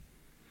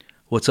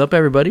What's up,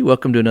 everybody?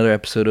 Welcome to another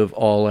episode of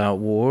All Out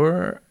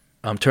War.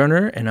 I'm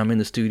Turner, and I'm in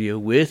the studio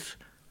with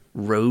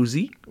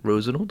Rosie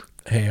Rosenald.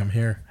 Hey, I'm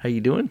here. How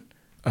you doing?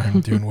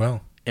 I'm doing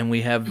well. And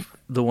we have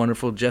the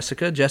wonderful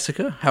Jessica.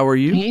 Jessica, how are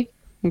you? Hey,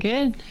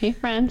 good. Hey,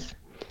 friends.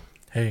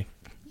 Hey.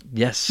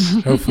 Yes.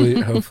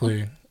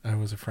 Hopefully, I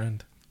was a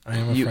friend. I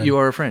am a friend. You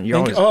are a friend.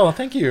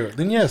 Thank you.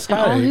 Then yes, And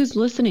hi. all who's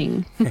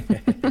listening.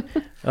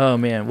 Oh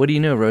man, what do you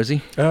know,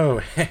 Rosie? Oh,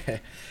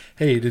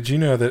 hey, did you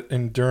know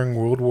that during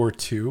World War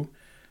II,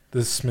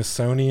 the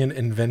Smithsonian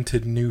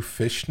invented new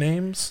fish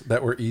names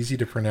that were easy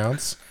to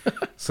pronounce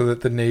so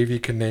that the Navy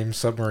could name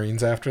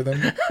submarines after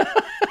them?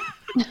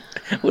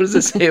 What does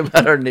it say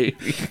about our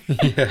Navy?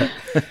 Yeah.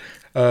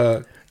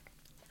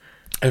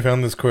 I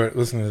found this quote.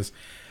 Listen to this.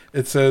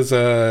 It says,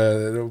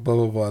 blah,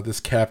 blah, blah.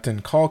 This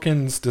Captain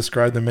Calkins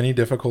described the many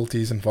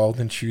difficulties involved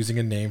in choosing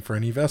a name for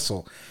any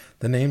vessel.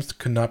 The names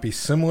could not be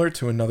similar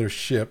to another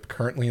ship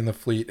currently in the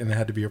fleet, and it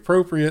had to be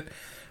appropriate,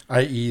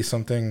 i.e.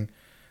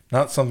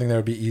 not something that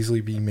would be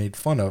easily be made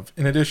fun of.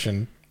 In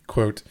addition,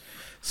 quote,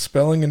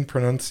 spelling and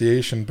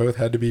pronunciation both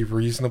had to be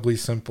reasonably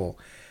simple.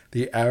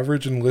 The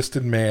average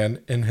enlisted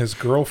man and his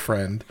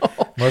girlfriend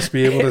must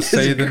be able to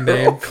say the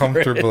name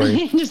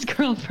comfortably. His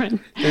girlfriend.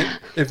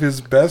 If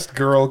his best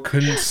girl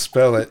couldn't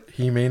spell it,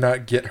 he may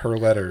not get her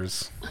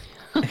letters.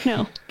 Oh,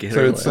 no.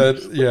 So it said,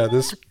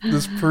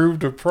 this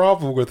proved a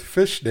problem with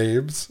fish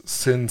names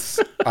since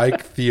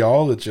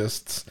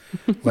ichthyologists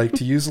like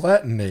to use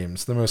Latin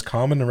names. The most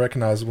common and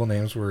recognizable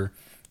names were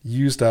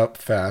used up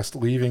fast,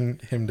 leaving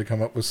him to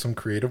come up with some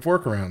creative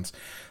workarounds,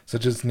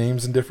 such as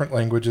names in different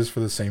languages for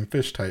the same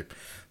fish type.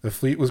 The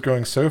fleet was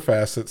growing so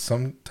fast that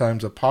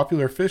sometimes a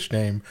popular fish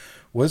name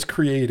was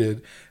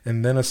created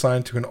and then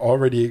assigned to an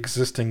already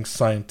existing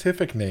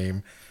scientific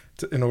name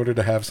in order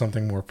to have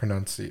something more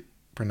pronounceable.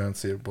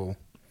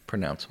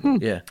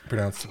 Pronounceable, yeah.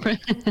 Pronounceable.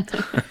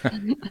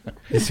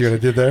 You see what I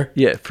did there?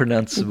 Yeah,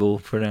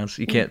 pronounceable.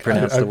 You can't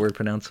pronounce the word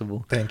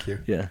pronounceable. Thank you.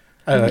 Yeah.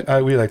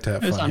 We like to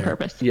have fun. It was on here.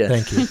 purpose. Yes.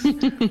 Thank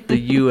you.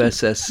 The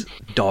USS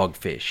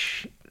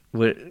Dogfish.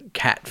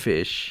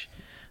 Catfish.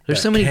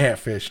 There's so many.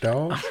 Catfish,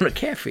 dog. On a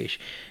catfish.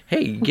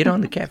 Hey, get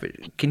on the catfish.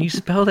 Can you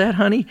spell that,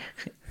 honey?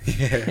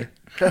 Yeah.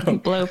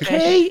 Blowfish.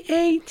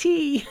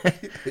 K-A-T.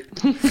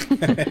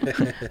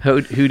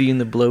 Hootie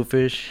and the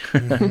Blowfish.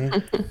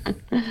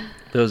 Mm-hmm.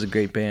 That was a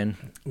great band.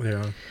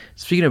 Yeah.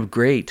 Speaking of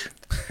great,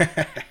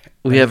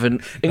 we have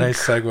an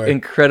Nice segue.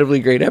 incredibly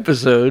great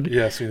episode.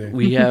 Yes, we do.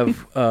 We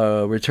have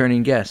a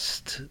returning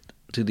guest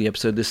to the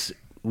episode this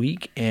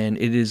week, and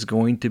it is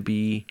going to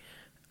be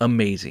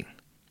amazing,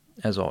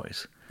 as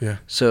always. Yeah.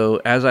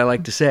 So, as I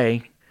like to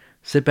say,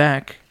 sit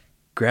back,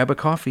 grab a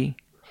coffee,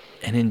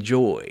 and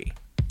enjoy.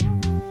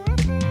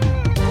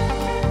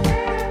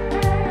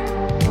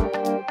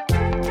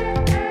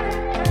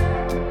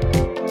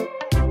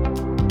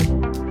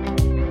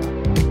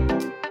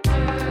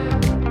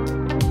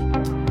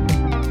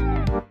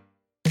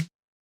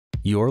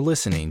 You're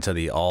listening to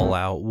the All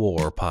Out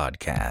War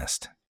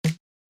podcast.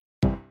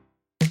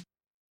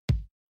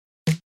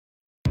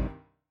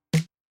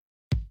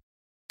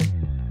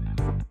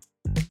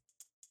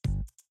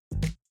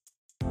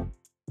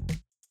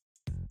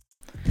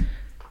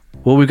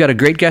 Well, we've got a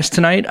great guest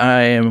tonight.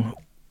 I am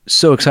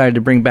so excited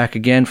to bring back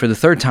again for the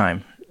third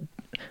time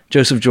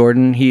Joseph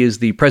Jordan. He is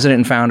the president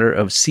and founder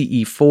of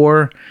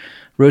CE4.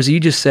 Rosie, you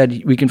just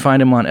said we can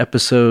find him on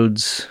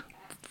episodes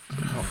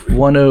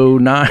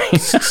 109.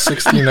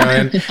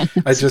 69.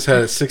 I just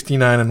had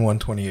 69 and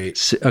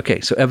 128.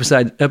 Okay, so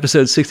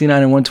episode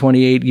 69 and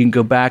 128, you can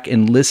go back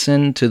and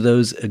listen to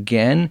those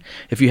again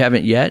if you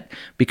haven't yet,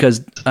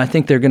 because I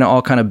think they're going to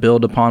all kind of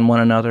build upon one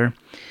another.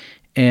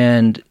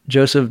 And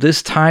Joseph,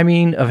 this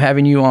timing of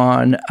having you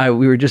on,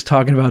 we were just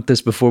talking about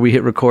this before we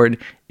hit record,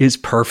 is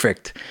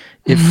perfect.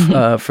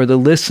 If for the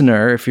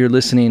listener, if you're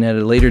listening at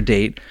a later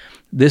date,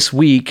 this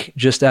week,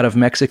 just out of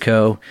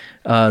Mexico,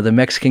 the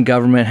Mexican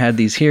government had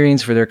these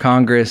hearings for their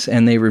Congress,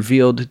 and they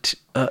revealed,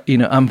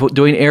 I'm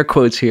doing air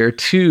quotes here,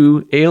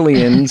 2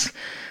 aliens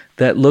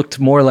that looked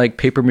more like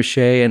paper mache.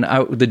 And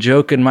the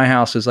joke in my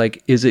house is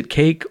like, is it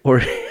cake or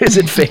is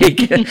it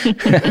fake?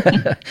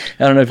 I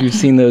don't know if you've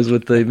seen those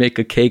they make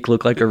a cake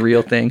look like a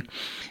real thing.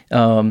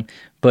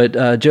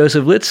 But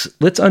Joseph,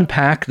 let's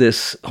unpack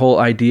this whole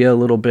idea a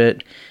little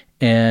bit.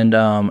 And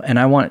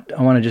I want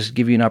to just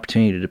give you an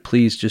opportunity to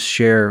please just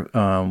share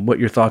what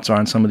your thoughts are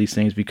on some of these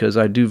things, because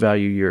I do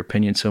value your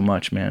opinion so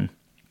much, man.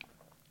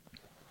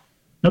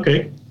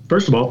 Okay.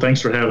 First of all, thanks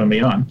for having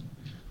me on.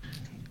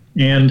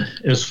 And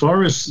as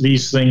far as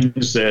these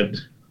things that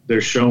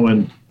they're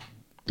showing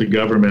the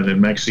government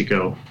in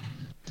Mexico,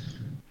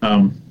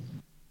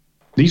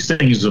 these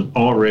things have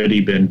already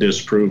been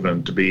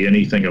disproven to be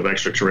anything of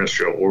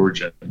extraterrestrial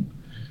origin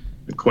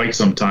quite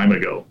some time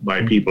ago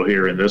by people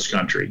here in this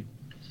country.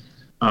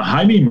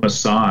 Jaime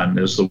Maussan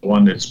is the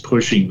one that's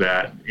pushing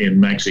that in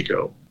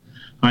Mexico.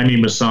 Jaime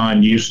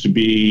Maussan used to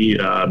be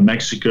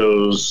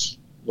Mexico's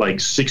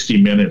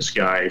 60 Minutes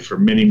guy for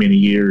many, many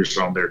years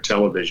on their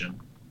television.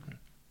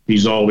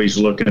 He's always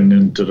looking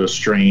into the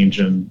strange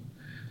and,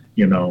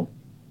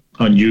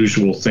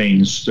 unusual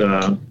things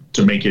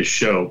to make his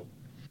show.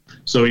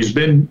 So he's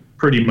been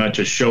pretty much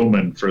a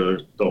showman for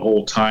the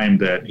whole time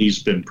that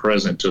he's been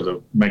present to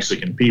the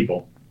Mexican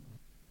people.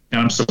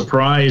 And I'm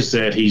surprised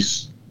that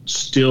he's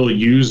still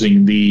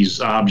using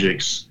these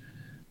objects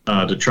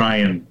to try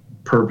and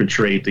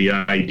perpetrate the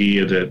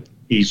idea that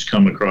he's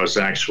come across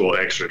actual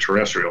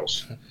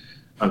extraterrestrials.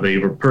 They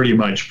were pretty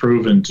much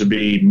proven to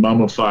be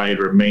mummified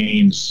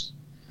remains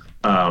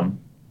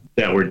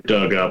that were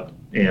dug up,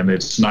 and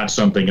it's not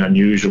something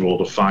unusual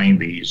to find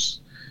these.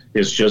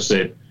 It's just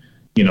that,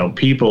 you know,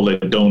 people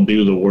that don't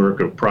do the work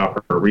of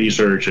proper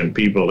research and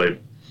people that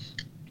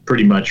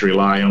pretty much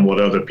rely on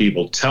what other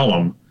people tell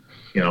them,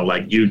 you know,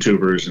 like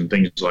YouTubers and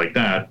things like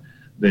that,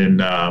 then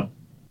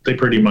they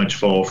pretty much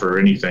fall for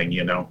anything,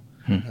 you know.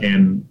 Mm-hmm.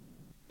 And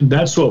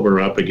that's what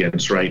we're up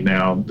against right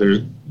now.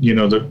 There's, you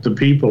know, the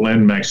people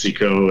in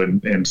Mexico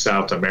and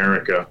South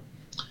America,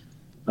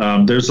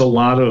 there's a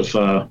lot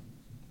of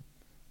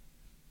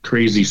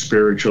crazy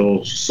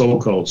spiritual,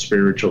 so-called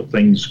spiritual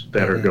things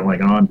that are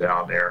going on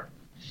down there.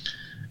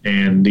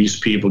 And these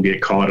people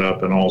get caught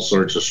up in all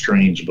sorts of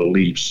strange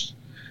beliefs,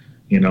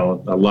 you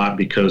know, a lot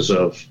because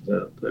of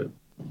the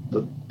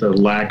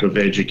lack of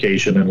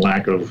education and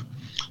lack of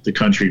the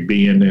country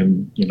being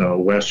in, you know,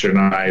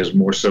 westernized,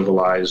 more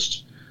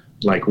civilized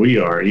like we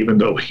are, even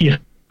though we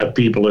have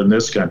people in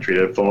this country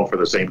that fall for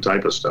the same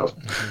type of stuff.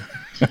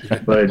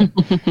 But,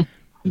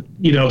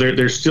 you know,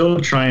 they're still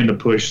trying to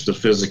push the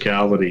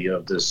physicality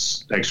of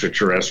this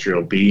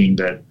extraterrestrial being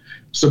that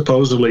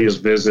supposedly is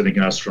visiting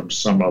us from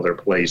some other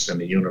place in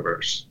the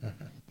universe.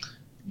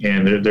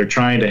 And they're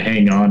trying to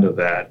hang on to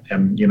that.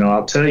 And, you know,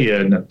 I'll tell you,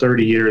 in the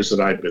 30 years that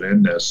I've been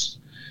in this,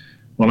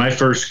 when I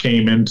first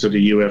came into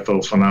the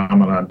UFO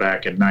phenomenon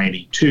back in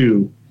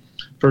 92,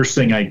 first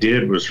thing I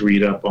did was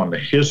read up on the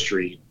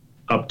history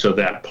up to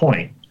that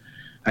point.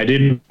 I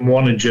didn't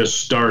want to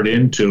just start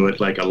into it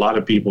like a lot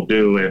of people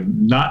do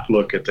and not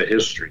look at the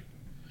history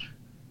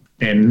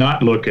and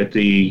not look at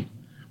the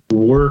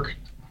work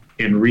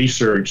and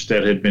research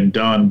that had been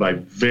done by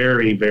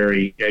very,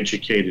 very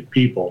educated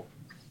people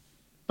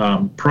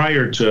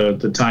prior to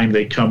the time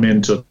they come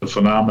into the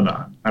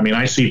phenomenon. I mean,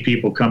 I see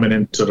people coming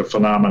into the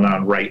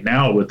phenomenon right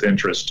now with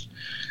interest,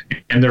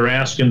 and they're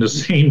asking the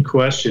same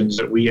questions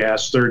that we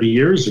asked 30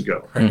 years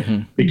ago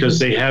because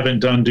they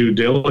haven't done due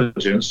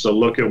diligence to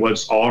look at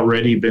what's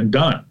already been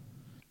done.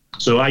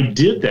 So I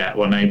did that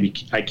when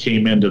I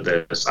came into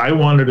this. I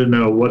wanted to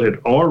know what had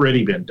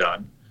already been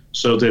done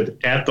so that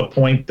at the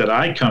point that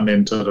I come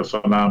into the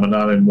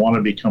phenomenon and want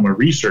to become a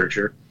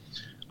researcher,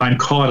 I'm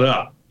caught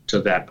up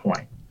to that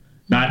point,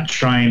 not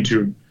trying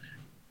to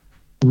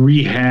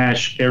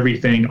rehash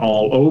everything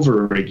all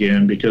over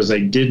again because I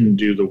didn't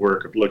do the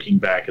work of looking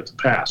back at the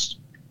past.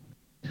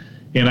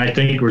 And I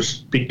think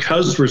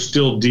because we're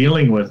still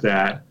dealing with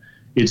that,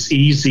 it's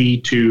easy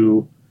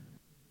to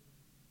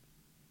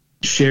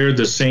share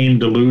the same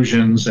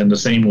delusions and the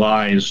same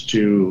lies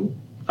to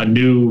a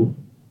new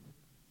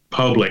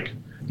public,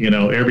 you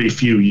know, every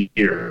few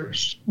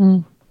years.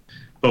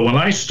 But when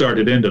I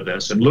started into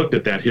this and looked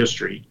at that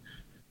history,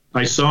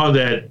 I saw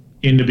that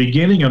in the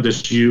beginning of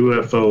this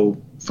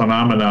UFO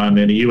phenomenon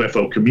in the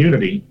UFO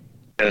community,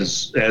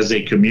 as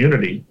a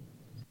community,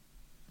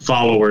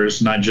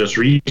 followers, not just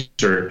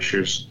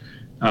researchers,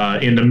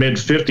 in the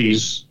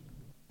mid-50s,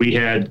 we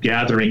had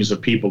gatherings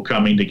of people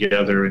coming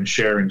together and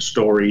sharing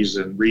stories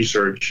and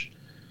research.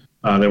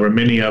 There were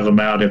many of them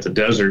out at the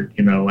desert,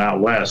 you know, out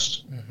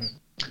west.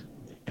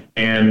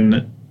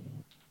 And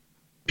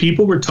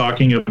people were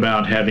talking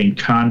about having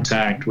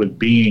contact with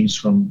beings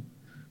from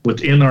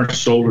within our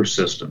solar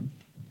system,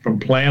 from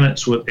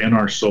planets within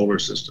our solar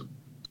system.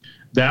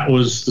 That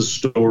was the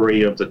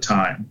story of the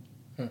time.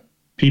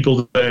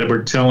 People that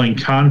were telling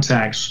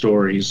contact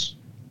stories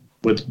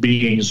with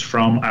beings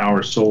from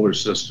our solar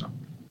system.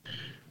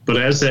 But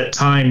as that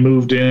time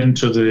moved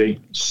into the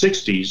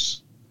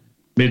 60s,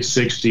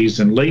 mid-60s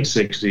and late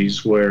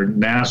 60s, where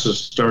NASA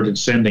started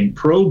sending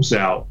probes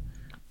out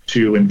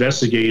to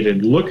investigate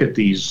and look at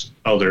these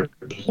other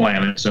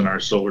planets in our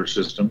solar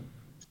system,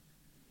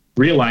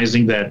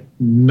 realizing that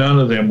none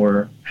of them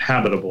were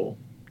habitable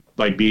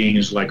by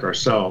beings like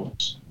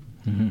ourselves.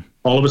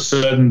 All of a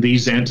sudden,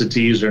 these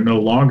entities are no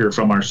longer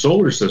from our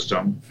solar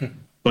system,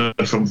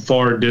 but from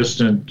far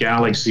distant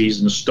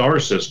galaxies and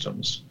star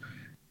systems,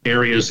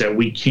 areas that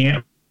we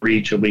can't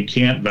reach and we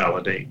can't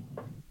validate.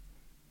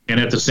 And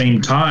at the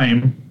same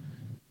time,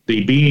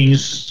 the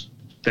beings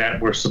that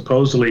were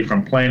supposedly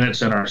from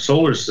planets in our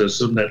solar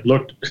system that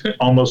looked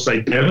almost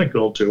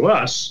identical to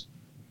us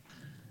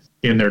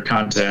in their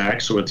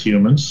contacts with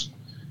humans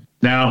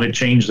now had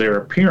changed their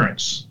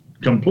appearance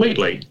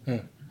completely.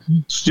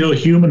 Still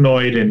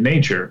humanoid in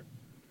nature,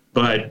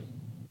 but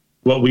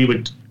what we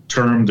would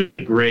term the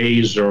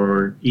Greys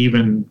or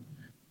even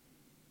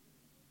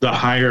the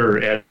higher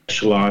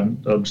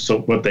echelon of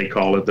what they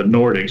call it, the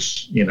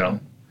Nordics, you know.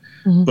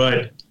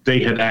 But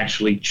they had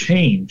actually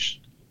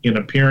changed in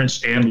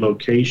appearance and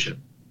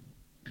location.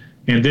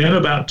 And then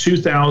about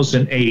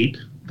 2008,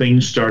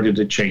 things started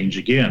to change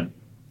again.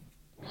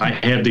 I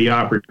had the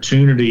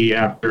opportunity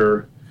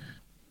after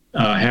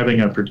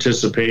having a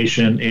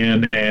participation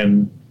in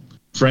and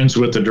friends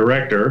with the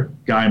director,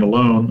 Guy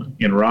Malone,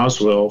 in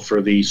Roswell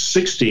for the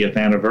 60th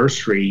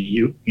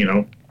anniversary,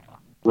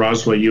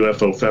 Roswell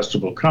UFO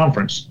Festival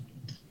Conference.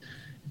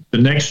 The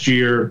next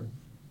year,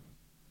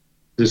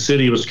 the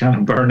city was kind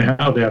of burned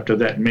out after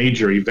that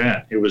major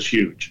event. It was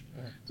huge,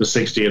 the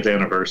 60th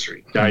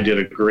anniversary. Guy did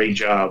a great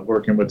job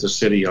working with the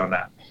city on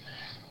that.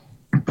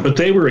 But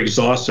they were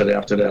exhausted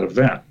after that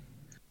event.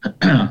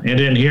 And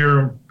then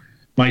here,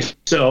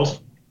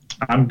 myself,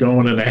 I'm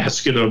going and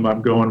asking them,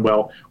 I'm going,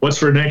 well, what's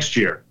for next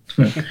year?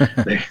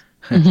 they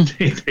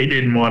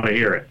didn't want to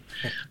hear it.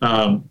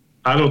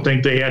 I don't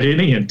think they had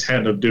any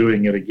intent of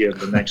doing it again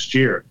the next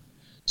year.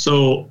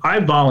 So I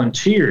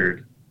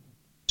volunteered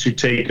to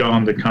take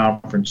on the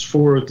conference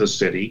for the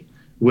city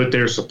with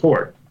their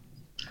support.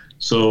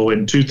 So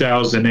in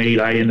 2008,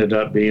 I ended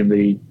up being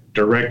the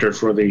director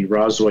for the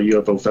Roswell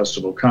UFO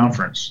Festival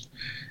Conference,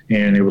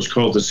 and it was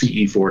called the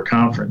CE4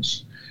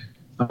 Conference,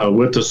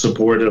 with the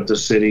support of the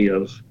city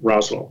of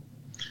Roswell.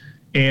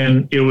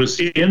 And it was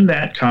in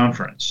that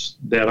conference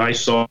that I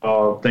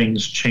saw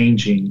things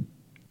changing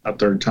a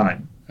third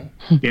time.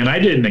 And I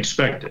didn't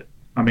expect it.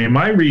 I mean,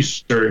 my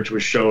research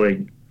was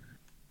showing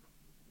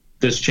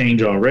this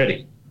change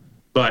already,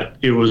 but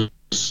it was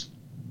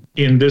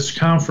in this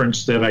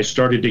conference that I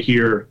started to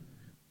hear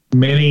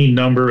many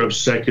number of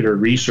secular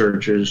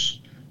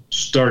researchers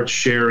start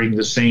sharing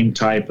the same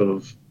type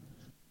of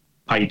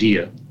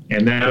idea.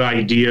 And that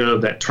idea,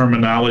 that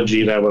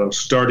terminology that I was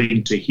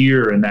starting to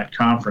hear in that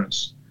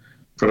conference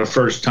for the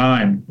first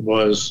time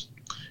was,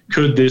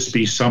 could this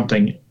be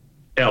something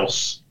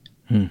else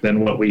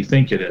than what we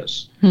think it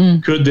is?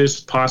 Could this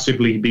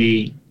possibly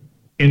be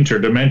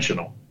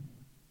interdimensional?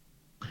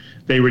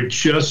 They were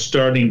just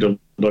starting to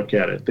look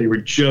at it. They were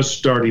just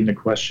starting to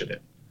question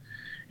it.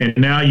 And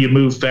now you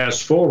move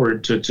fast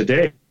forward to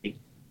today,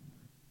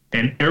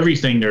 and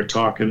everything they're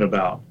talking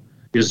about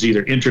is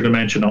either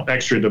interdimensional,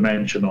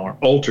 extra-dimensional, or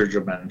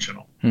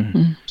ultra-dimensional.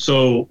 Mm-hmm.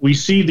 So we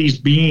see these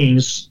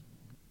beings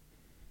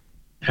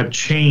have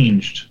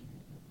changed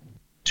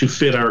to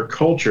fit our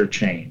culture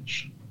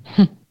change.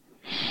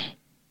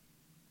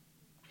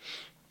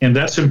 And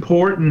that's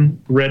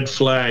important red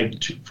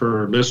flag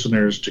for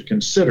listeners to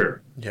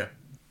consider. Yeah.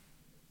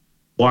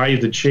 Why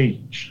the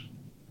change?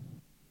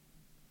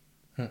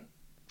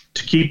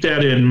 To keep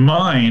that in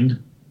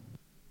mind,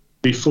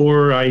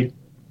 before I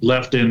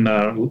left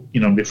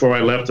before I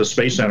left the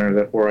Space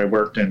Center where I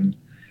worked in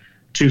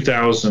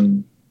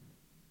 2011,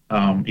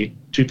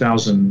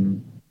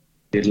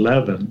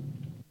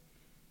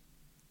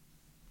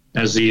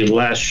 as the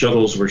last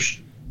shuttles were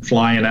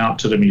flying out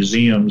to the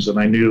museums, and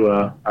I knew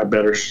I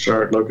better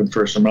start looking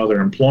for some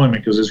other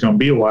employment because it's going to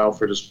be a while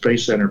for the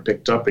Space Center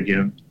picked up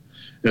again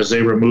as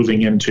they were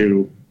moving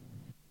into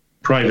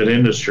private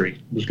industry.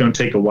 It was going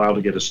to take a while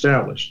to get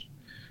established.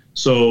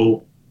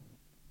 So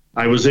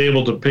I was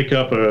able to pick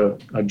up a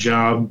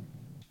job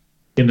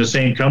in the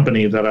same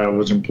company that I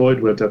was employed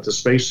with at the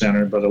Space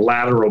Center, but a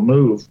lateral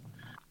move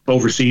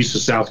overseas to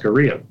South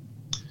Korea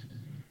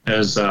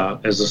as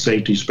a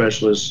safety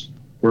specialist,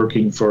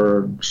 working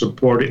for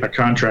a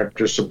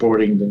contractor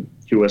supporting the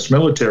U.S.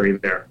 military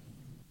there.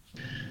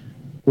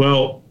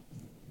 Well,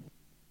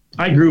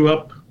 I grew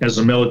up as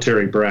a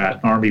military brat,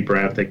 Army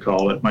brat, they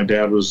call it. My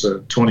dad was a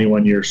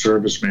 21-year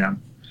serviceman.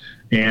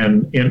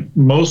 And in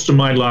most of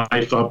my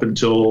life, up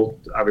until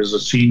I was a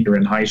senior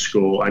in high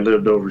school, I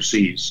lived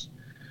overseas.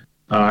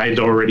 I'd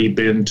already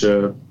been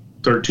to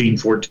 13,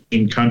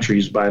 14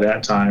 countries by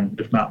that time,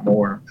 if not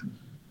more.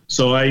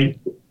 So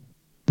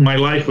my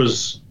life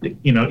was,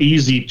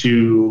 easy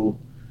to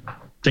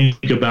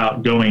think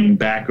about going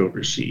back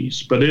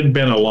overseas, but it had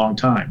been a long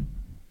time.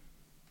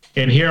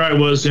 And here I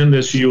was in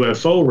this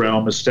UFO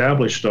realm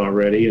established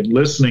already and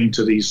listening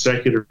to these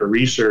secular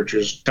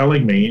researchers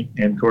telling me,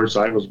 and of course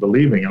I was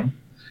believing them,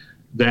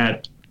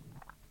 that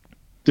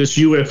this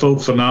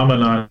UFO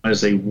phenomenon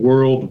is a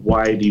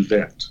worldwide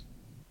event,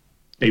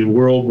 a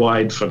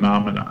worldwide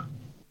phenomenon.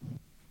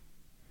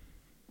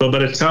 But by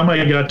the time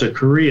I got to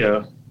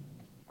Korea,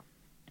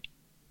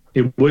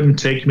 it wouldn't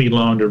take me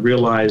long to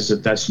realize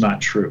that that's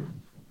not true.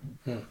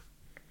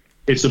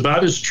 It's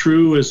about as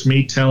true as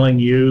me telling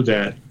you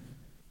that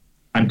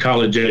I'm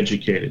college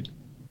educated.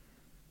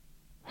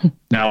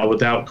 Now,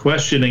 without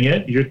questioning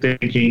it, you're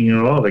thinking,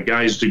 the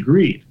guy's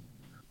degreed.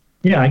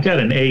 Yeah, I got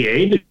an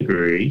AA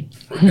degree,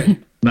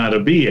 not a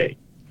BA.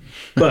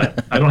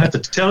 But I don't have to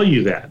tell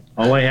you that.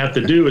 All I have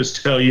to do is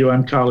tell you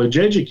I'm college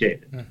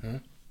educated. Mm-hmm.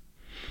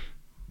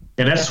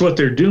 And that's what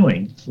they're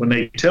doing when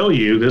they tell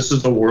you this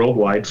is a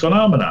worldwide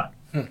phenomenon.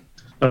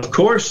 Of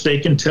course, they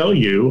can tell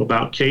you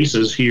about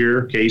cases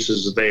here,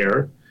 cases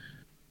there,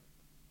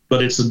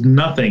 but it's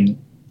nothing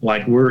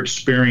like we're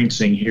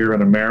experiencing here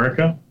in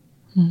America,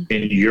 in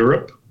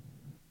Europe,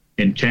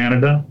 in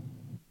Canada,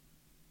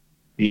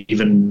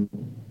 even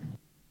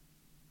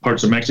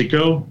parts of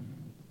Mexico,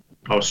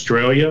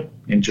 Australia,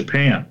 and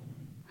Japan.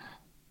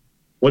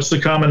 What's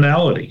the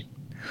commonality?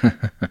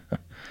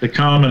 The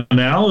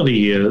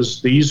commonality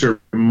is these are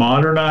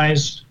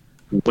modernized,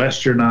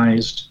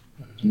 westernized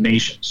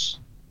nations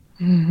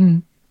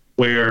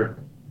where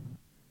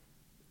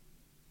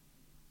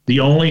the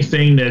only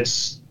thing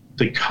that's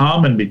the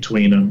common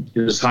between them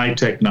is high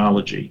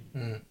technology.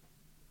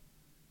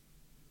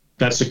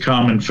 That's a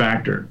common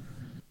factor.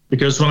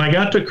 Because when I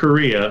got to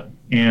Korea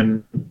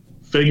and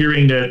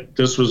figuring that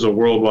this was a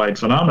worldwide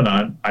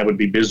phenomenon, I would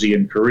be busy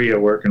in Korea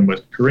working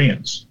with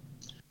Koreans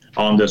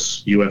on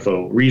this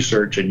UFO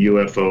research and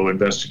UFO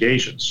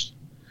investigations.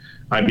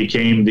 I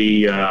became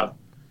the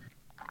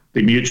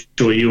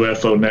Mutual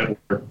UFO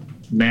Network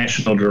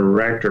National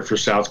Director for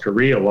South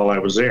Korea while I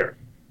was there.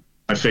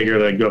 I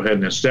figured I'd go ahead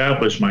and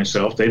establish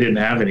myself. They didn't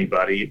have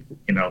anybody,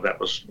 that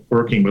was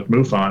working with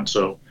MUFON,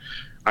 so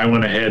I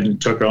went ahead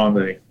and took on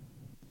the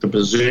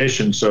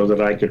position so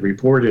that I could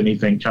report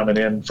anything coming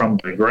in from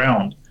the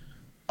ground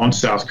on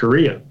South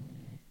Korea.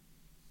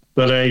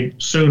 But I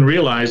soon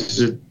realized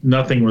that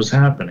nothing was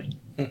happening.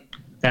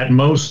 At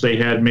most, they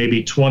had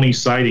maybe 20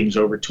 sightings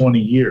over 20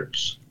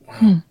 years.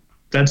 Wow.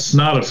 That's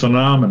not a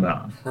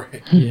phenomenon.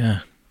 Right.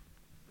 Yeah.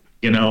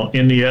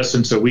 In the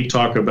essence that we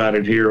talk about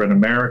it here in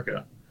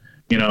America.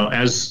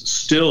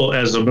 As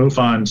a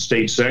MUFON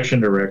state section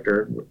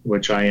director,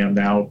 which I am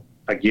now,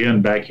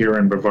 again, back here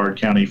in Brevard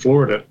County,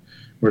 Florida,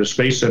 where the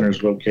Space Center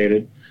is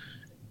located,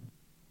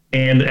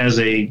 and as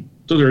a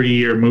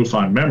 30-year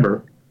MUFON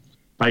member,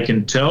 I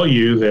can tell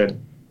you that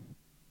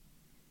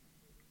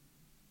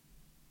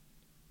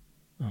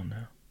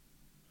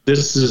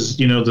this is,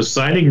 the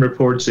sighting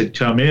reports that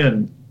come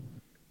in,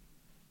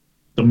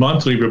 the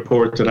monthly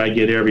report that I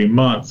get every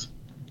month,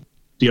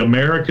 the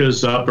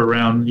America's up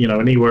around,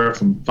 anywhere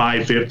from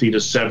 550 to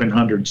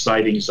 700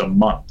 sightings a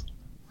month,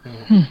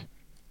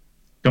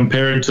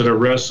 compared to the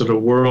rest of the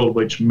world,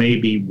 which may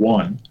be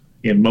one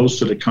in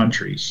most of the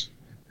countries,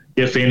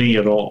 if any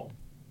at all.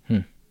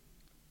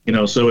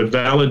 So it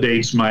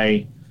validates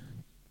my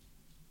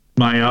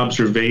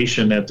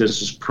observation that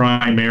this is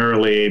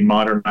primarily a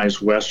modernized,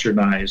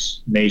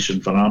 westernized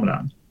nation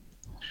phenomenon.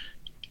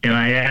 And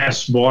I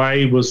asked,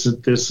 why was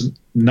this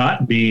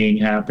not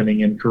happening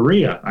in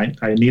Korea?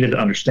 I needed to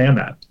understand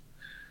that.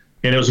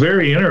 And it was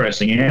very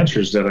interesting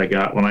answers that I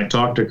got when I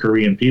talked to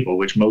Korean people,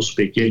 which most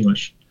speak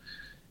English.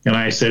 And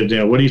I said,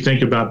 what do you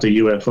think about the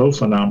UFO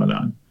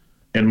phenomenon?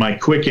 And my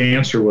quick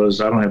answer was,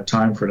 I don't have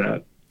time for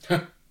that.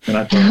 And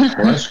I thought,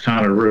 well, that's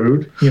kind of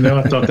rude.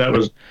 I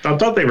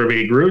thought they were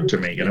being rude to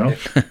me,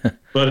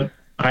 But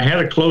I had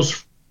a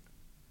close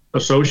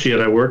associate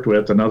I worked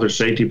with, another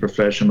safety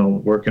professional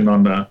working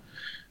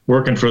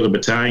for the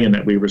battalion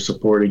that we were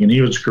supporting, and he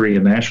was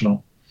Korean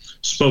national,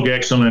 spoke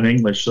excellent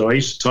English. So I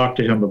used to talk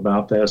to him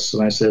about this,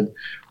 and I said,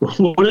 well,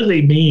 what do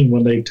they mean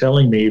when they're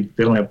telling me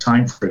they don't have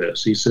time for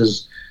this? He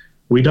says,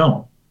 we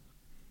don't.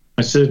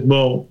 I said,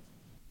 well,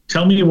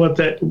 tell me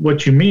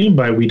what you mean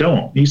by we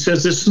don't. He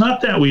says, it's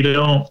not that we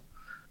don't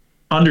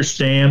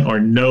understand or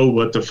know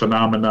what the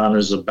phenomenon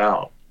is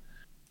about.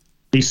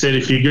 He said,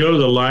 if you go to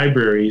the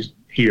libraries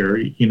here,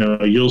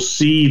 you'll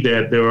see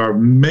that there are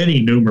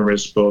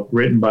numerous books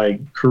written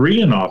by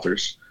Korean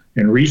authors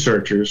and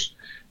researchers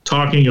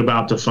talking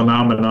about the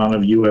phenomenon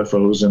of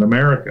UFOs in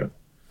America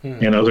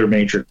and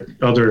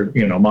other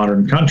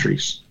modern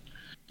countries.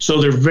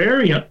 So they're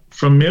very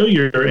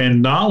familiar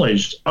and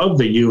knowledge of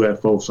the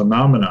UFO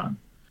phenomenon,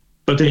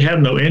 but they have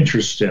no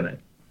interest in it.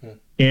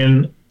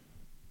 And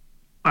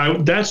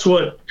that's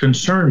what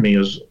concerned me,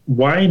 is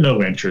why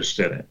no interest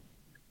in it?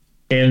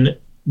 And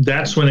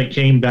that's when it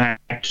came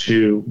back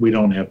to, we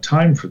don't have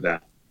time for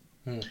that.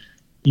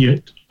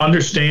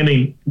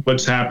 Understanding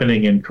what's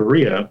happening in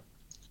Korea,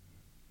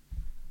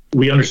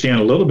 we understand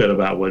a little bit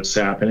about what's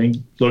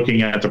happening,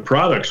 looking at the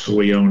products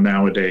we own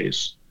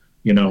nowadays.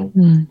 You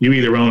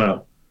either own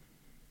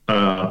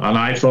an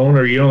iPhone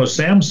or you own a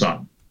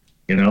Samsung,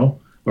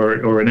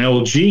 or an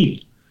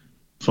LG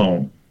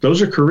phone.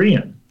 Those are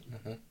Korean.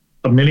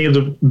 Many of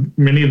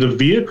the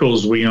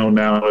vehicles we own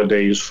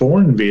nowadays,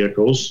 foreign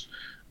vehicles,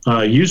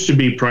 used to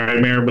be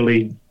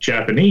primarily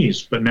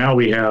Japanese, but now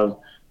we have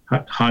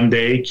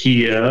Hyundai,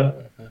 Kia,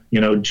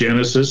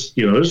 Genesis.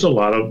 There's a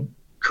lot of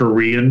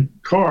Korean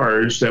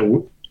cars that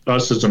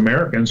us as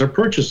Americans are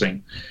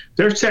purchasing.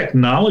 Their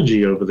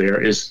technology over there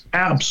is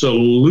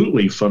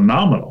absolutely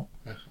phenomenal.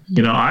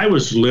 I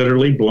was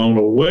literally blown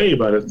away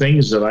by the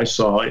things that I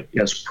saw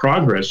as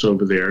progress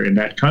over there in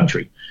that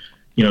country.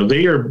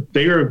 They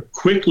are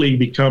quickly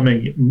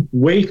becoming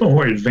way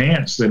more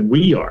advanced than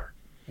we are.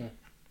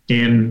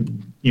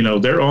 And,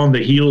 they're on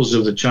the heels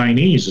of the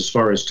Chinese as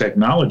far as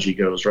technology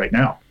goes right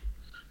now.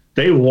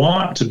 They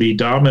want to be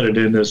dominant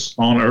in this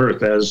on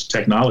Earth as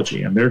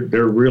technology, and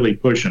they're really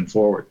pushing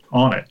forward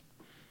on it.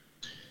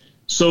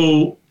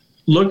 So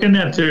looking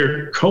at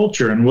their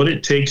culture and what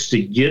it takes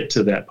to get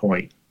to that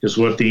point is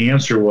what the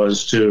answer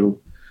was to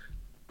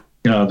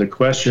the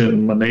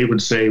question when they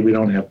would say we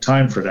don't have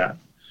time for that.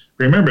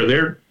 Remember,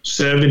 they're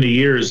 70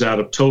 years out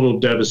of total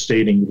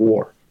devastating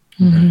war.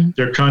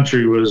 Their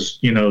country was,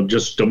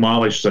 just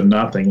demolished to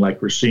nothing,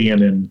 like we're seeing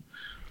in,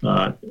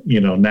 now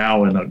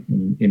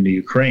in the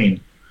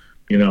Ukraine.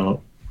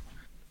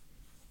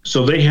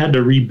 So they had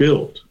to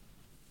rebuild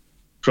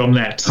from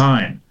that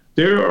time.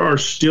 There are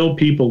still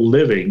people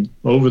living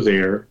over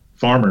there,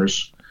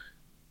 farmers,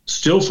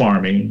 still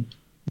farming,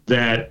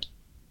 that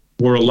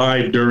were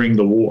alive during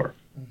the war.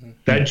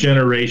 That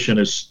generation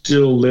is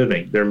still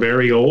living. They're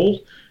very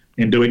old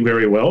and doing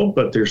very well,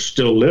 but they're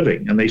still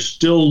living, and they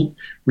still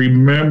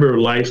remember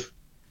life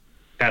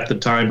at the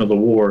time of the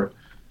war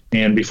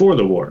and before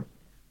the war.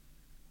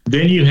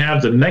 Then you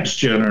have the next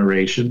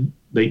generation,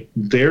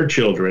 their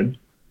children,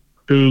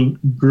 who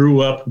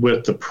grew up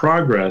with the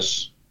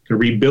progress, the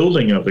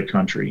rebuilding of the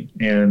country,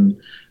 and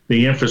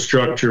the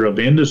infrastructure of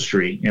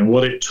industry, and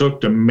what it took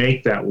to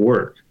make that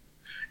work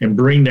and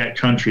bring that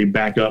country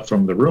back up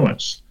from the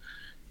ruins.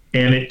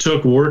 And it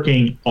took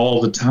working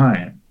all the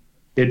time.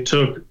 It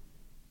took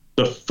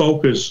the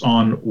focus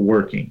on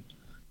working.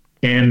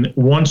 And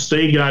once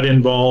they got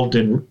involved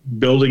in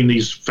building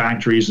these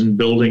factories and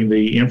building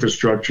the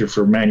infrastructure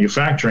for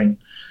manufacturing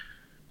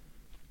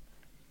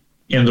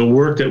and the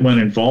work that went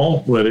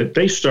involved with it,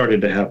 they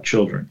started to have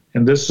children.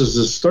 And this is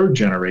this third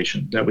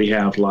generation that we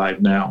have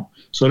live now.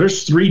 So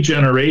there's 3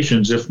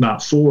 generations, if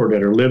not 4,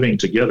 that are living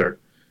together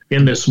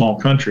in this small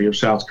country of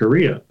South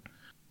Korea.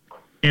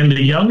 And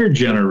the younger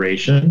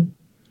generation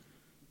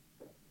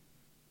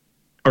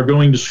are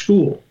going to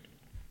school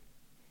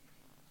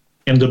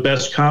in the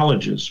best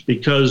colleges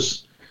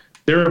because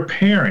their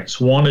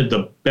parents wanted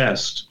the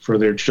best for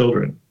their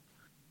children.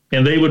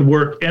 And they would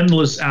work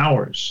endless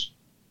hours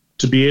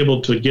to be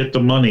able to get the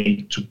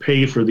money to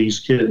pay for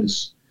these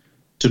kids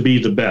to be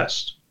the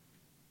best.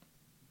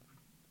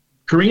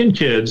 Korean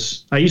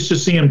kids, I used to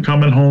see them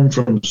coming home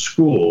from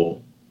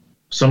school,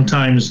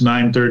 sometimes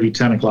 9:30,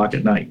 10 o'clock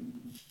at night.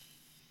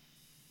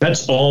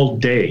 That's all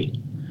day,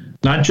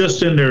 not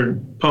just in their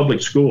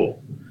public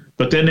school,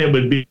 but then it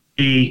would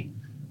be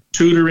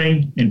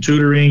tutoring and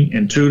tutoring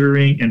and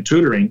tutoring and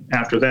tutoring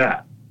after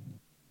that,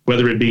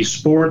 whether it be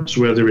sports,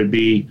 whether it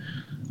be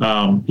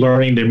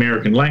learning the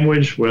American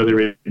language, whether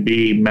it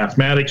be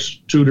mathematics,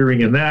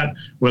 tutoring in that,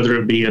 whether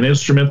it be an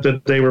instrument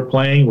that they were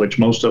playing, which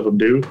most of them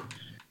do.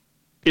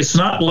 It's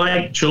not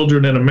like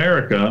children in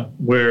America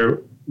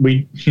where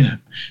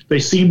they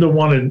seem to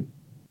want to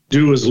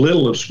do as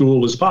little of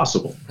school as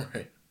possible.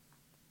 Right.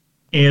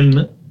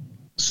 And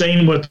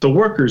same with the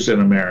workers in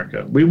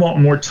America. We want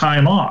more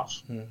time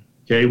off.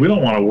 Okay, we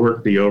don't want to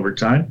work the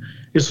overtime.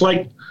 It's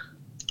like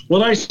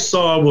what I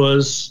saw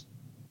was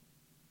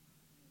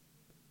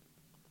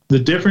the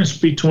difference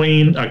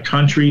between a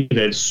country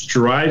that's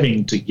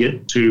striving to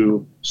get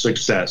to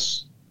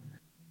success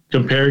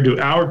compared to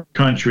our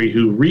country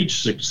who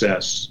reached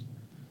success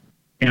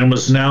and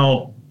was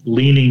now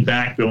leaning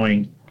back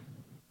going,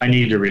 I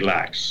need to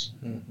relax.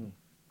 Mm-hmm.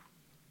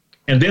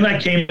 And then I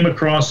came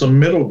across a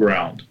middle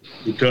ground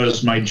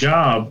because my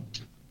job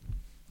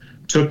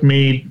took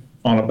me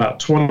on about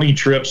 20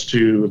 trips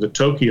to the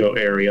Tokyo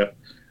area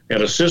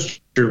at a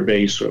sister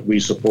base that we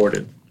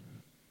supported.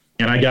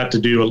 And I got to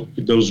do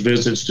those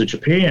visits to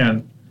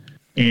Japan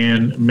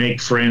and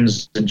make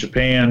friends in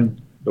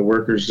Japan, the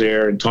workers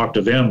there, and talk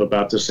to them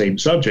about the same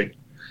subject.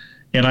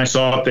 And I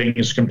saw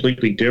things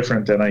completely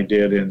different than I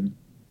did in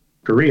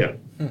Korea.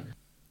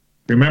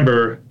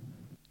 Remember,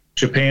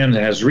 Japan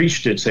has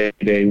reached its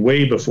heyday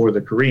way before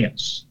the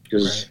Koreans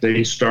because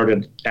they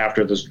started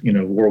after this,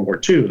 World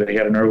War II. They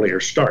had an earlier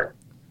start.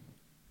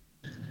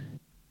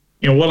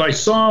 And what I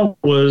saw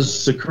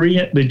was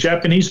the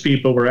Japanese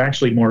people were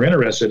actually more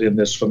interested in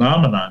this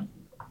phenomenon.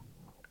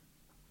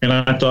 And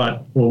I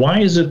thought, well, why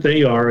is it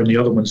they are and the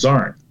other ones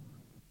aren't?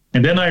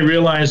 And then I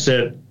realized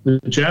that the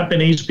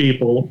Japanese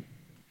people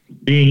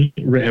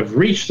have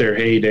reached their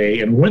heyday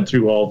and went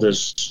through all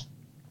this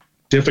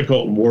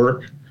difficult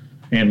work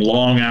and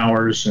long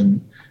hours and,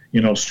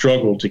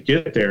 struggle to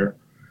get there.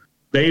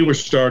 They were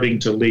starting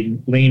to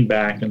lean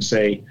back and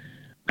say,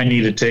 I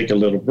need to take a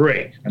little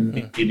break. I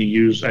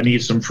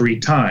need some free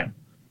time.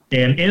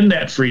 And in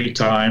that free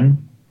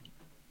time,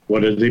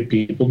 what do the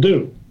people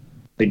do?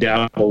 They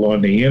dabble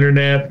on the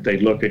internet. They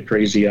look at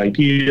crazy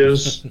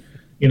ideas,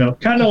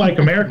 kind of like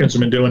Americans have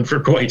been doing for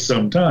quite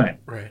some time.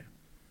 Right.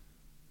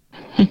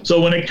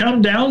 So when it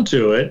come down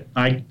to it,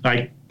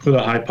 I put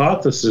a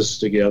hypothesis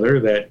together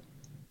that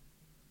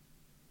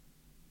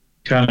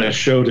kind of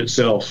showed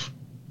itself.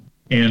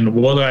 And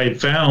what I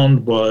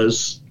found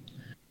was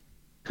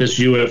this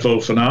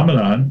UFO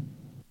phenomenon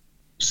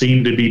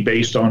seemed to be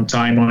based on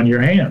time on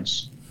your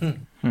hands. Could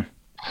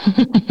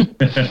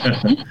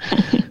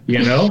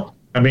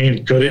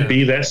it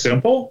be that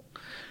simple?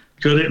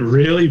 Could it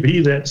really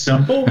be that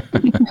simple?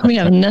 We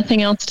have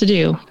nothing else to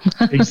do.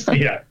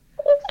 Yeah.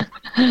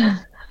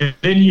 And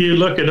then you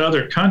look at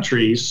other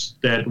countries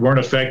that aren't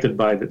affected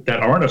by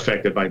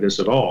this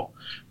at all.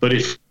 But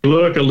if you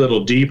look a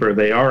little deeper,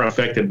 they are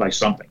affected by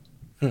something,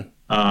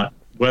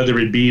 whether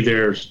it be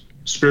their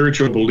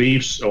spiritual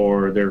beliefs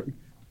or their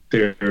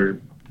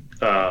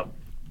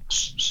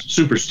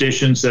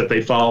superstitions that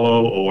they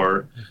follow,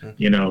 or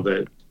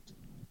the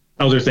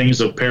other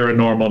things of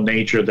paranormal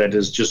nature that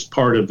is just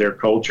part of their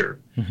culture.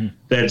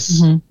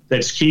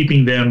 That's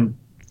keeping them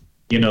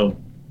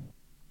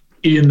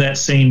in that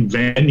same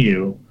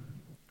venue,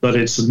 but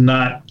it's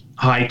not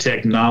high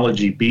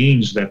technology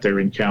beings that they're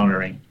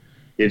encountering.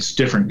 It's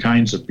different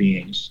kinds of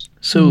beings.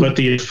 But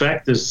the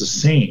effect is the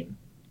same.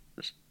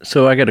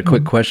 So I got a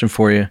quick question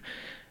for you.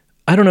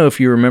 I don't know if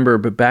you remember,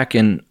 but back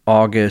in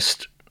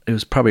August, it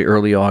was probably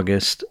early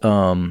August,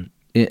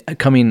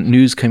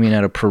 news coming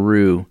out of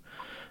Peru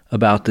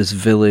about this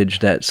village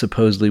that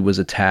supposedly was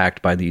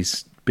attacked by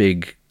these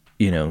big,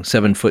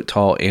 7-foot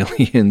tall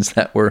aliens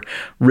that were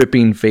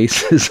ripping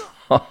faces off.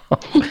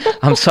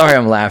 I'm sorry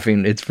I'm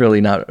laughing. It's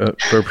really not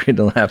appropriate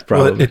to laugh,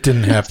 probably. Well, it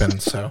didn't happen,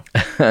 so.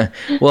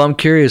 Well, I'm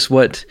curious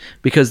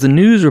because the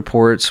news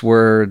reports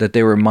were that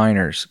they were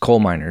coal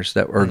miners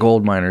or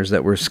gold miners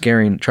that were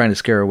trying to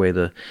scare away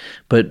you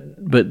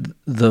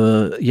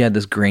had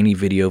this grainy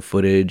video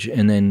footage,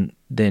 and then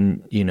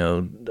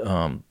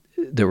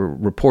there were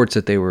reports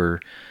that they were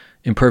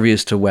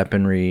impervious to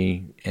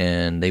weaponry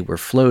and they were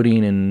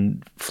floating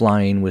and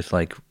flying with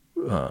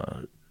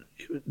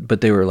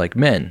but they were like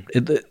men.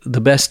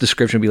 The best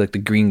description would be like the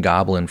Green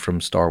Goblin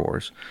from Star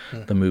Wars,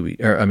 the movie,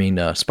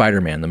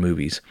 Spider-Man, the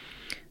movies.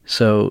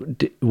 So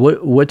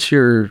what's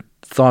your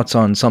thoughts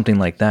on something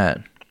like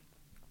that?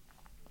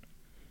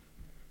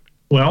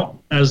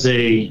 Well, as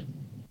a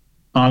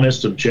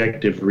honest,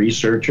 objective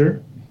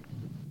researcher,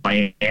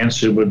 my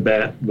answer would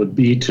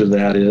be to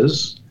that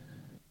is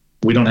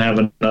we don't have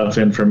enough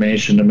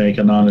information to make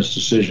an honest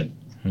decision.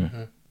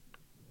 Mm-hmm.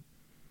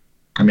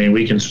 I mean,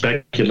 we can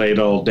speculate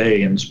all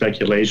day, and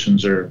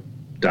speculations are a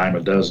dime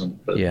a dozen.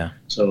 But yeah.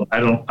 So I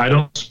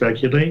don't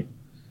speculate.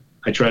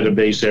 I try to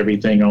base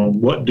everything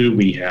on what do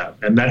we have,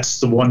 and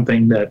that's the one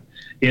thing that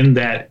in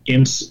that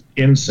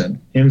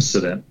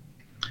incident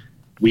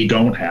we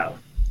don't have.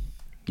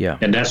 Yeah.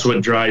 And that's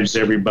what drives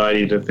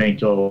everybody to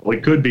think, oh,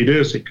 it could be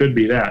this, it could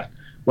be that.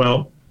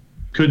 Well,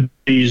 could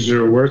be's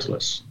are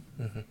worthless.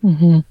 Mm-hmm.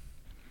 Mm-hmm.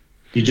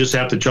 You just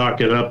have to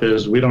chalk it up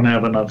as we don't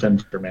have enough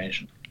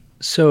information.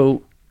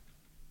 So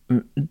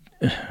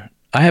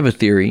I have a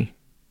theory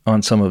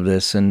on some of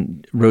this,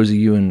 and Rosie,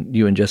 you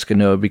and Jessica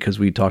know because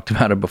we talked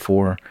about it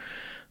before.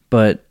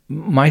 But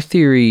my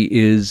theory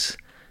is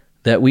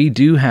that we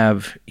do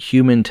have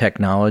human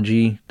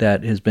technology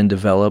that has been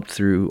developed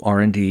through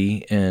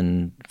R&D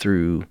and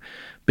through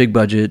big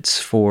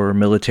budgets for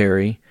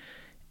military,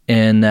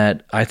 and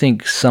that I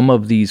think some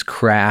of these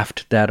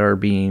craft that are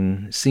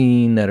being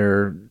seen, that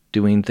are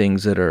doing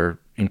things that are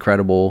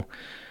incredible,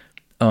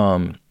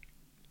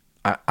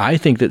 I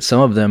think that some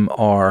of them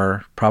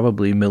are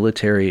probably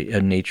military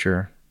in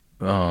nature,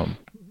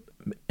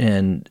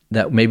 and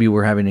that maybe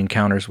we're having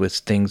encounters with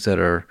things that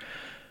are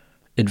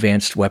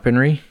advanced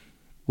weaponry.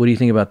 What do you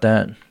think about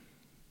that?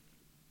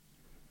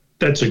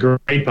 That's a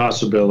great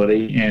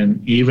possibility,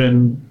 and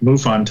even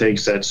MUFON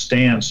takes that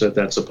stance that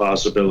that's a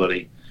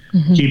possibility,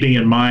 keeping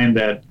in mind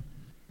that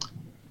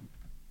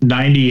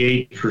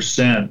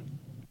 98%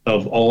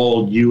 of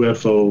all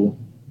UFO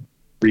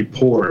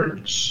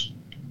reports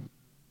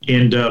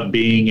end up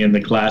being in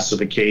the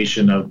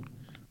classification of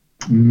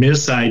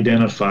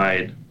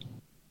misidentified,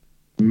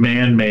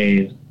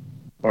 man-made,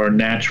 or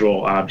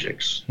natural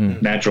objects,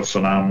 natural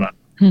phenomena.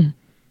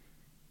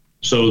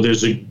 So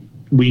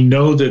we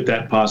know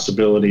that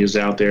possibility is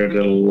out there,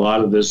 that a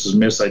lot of this is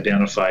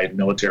misidentified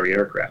military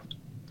aircraft.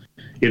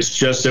 It's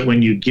just that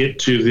when you get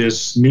to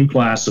this new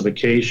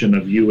classification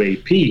of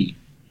UAP,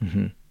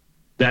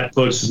 that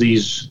puts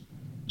these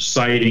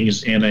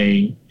sightings in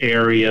an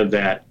area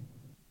that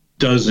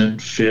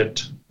doesn't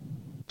fit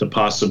the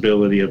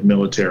possibility of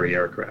military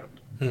aircraft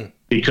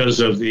because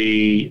of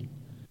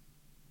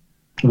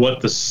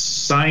what the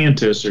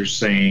scientists are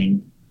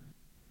saying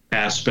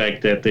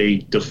aspect that they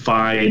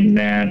defy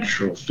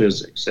natural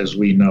physics as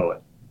we know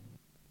it.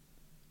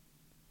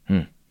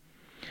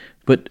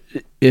 But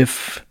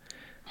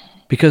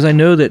because I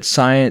know that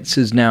science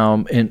is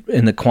now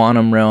in the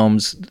quantum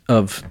realms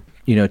of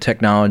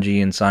technology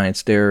and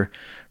science, they're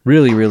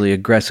really, really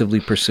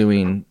aggressively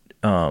pursuing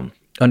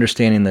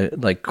understanding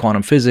the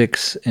quantum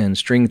physics and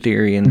string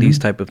theory and these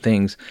type of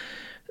things.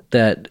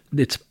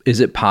 Is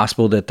it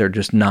possible that they're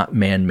just not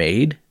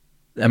man-made?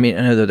 I mean,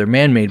 I know that they're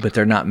man-made, but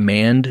they're not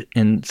manned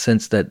in the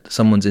sense that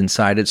someone's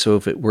inside it. So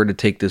if it were to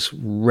take this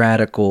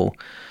radical,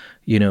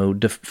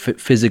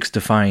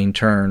 physics-defying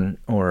turn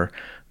or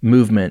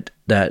movement,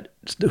 that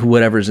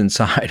whatever's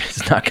inside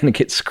is not going to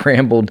get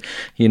scrambled,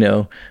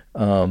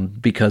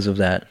 because of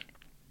that.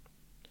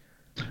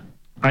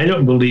 I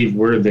don't believe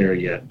we're there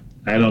yet.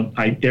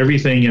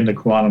 Everything in the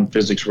quantum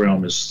physics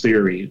realm is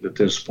theory at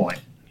this point.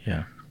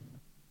 Yeah.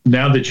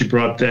 Now that you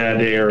brought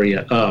that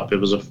area up, it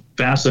was a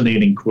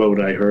fascinating quote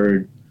I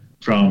heard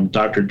from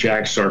Dr.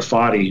 Jack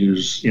Sarfati,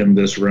 who's in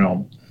this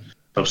realm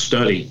of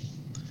study.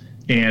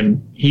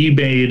 And he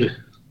made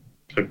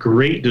a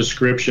great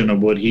description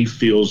of what he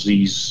feels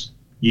these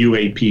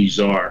UAPs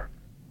are.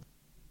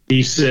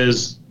 He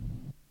says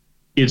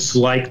it's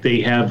like they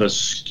have a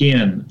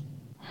skin,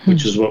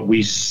 which is what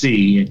we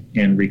see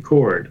and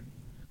record.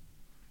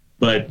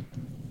 But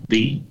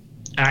the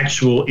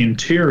actual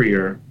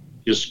interior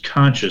is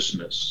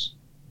consciousness.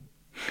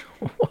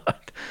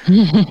 What?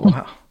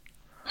 Wow.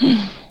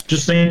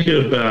 Just think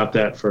about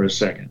that for a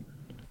second.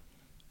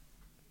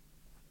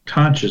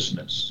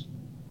 Consciousness.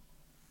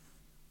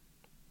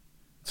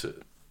 To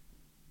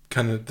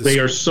kind of They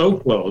are so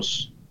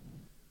close.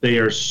 They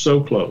are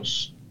so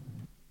close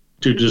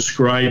to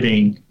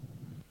describing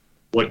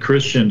what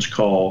Christians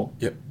call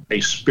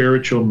a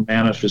spiritual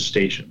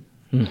manifestation.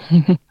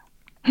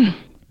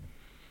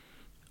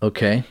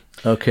 Okay.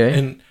 Okay.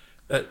 And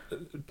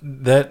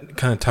that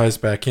kind of ties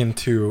back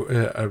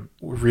into, I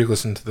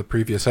re-listened to the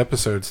previous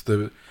episodes,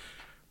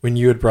 when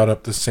you had brought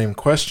up the same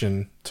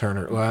question,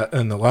 Turner,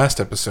 in the last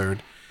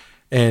episode,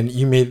 and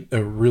you made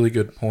a really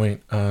good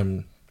point,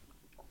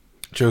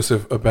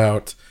 Joseph,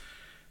 about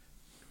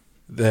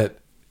that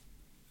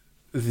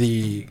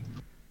the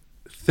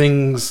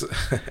things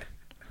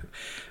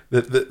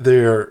that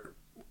they're,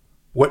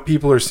 what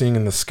people are seeing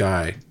in the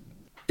sky,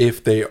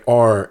 if they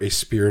are a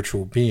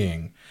spiritual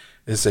being,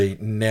 is a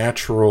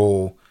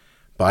natural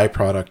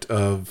byproduct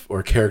of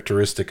or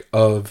characteristic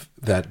of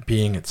that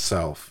being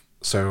itself.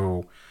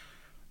 So,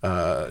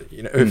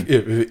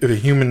 if a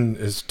human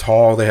is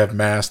tall, they have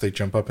mass, they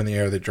jump up in the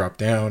air, they drop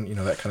down,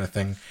 that kind of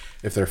thing.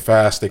 If they're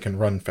fast, they can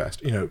run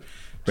fast.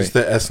 Just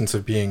the essence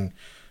of being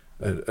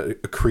a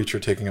creature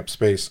taking up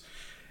space.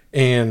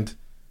 And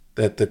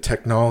that the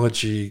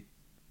technology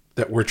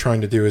that we're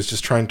trying to do is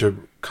just trying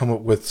to come up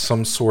with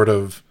some sort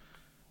of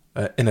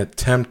an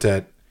attempt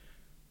at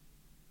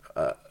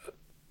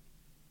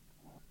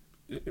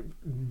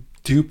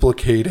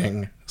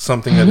duplicating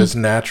something that is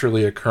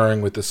naturally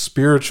occurring with a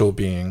spiritual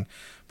being,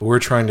 but we're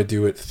trying to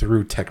do it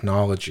through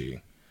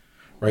technology,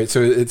 right?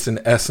 So it's an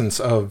essence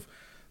of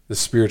the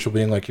spiritual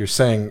being, like you're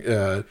saying.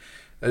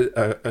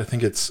 I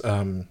think it's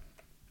I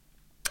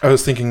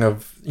was thinking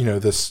of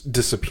this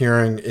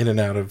disappearing in and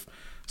out of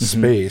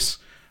space.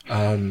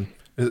 Correct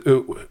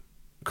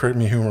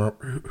me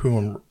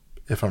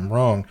if I'm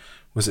wrong.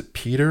 Was it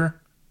Peter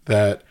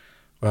that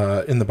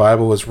in the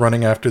Bible was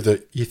running after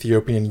the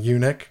Ethiopian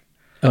eunuch?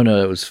 Oh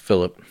no, that was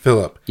Philip.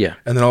 Philip. Yeah.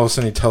 And then all of a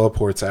sudden he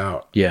teleports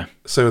out. Yeah.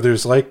 So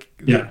there's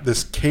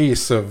this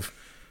case of,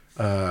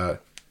 that's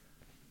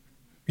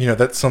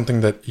something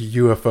that a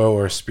UFO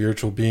or a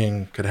spiritual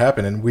being could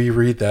happen. And we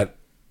read that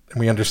and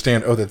we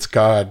understand, that's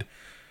God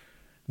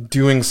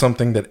doing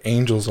something that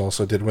angels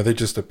also did, where they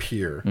just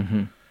appear.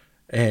 Mm-hmm.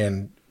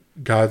 And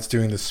God's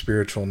doing the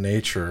spiritual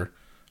nature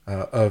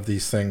of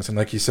these things. And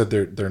like you said,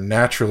 they're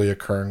naturally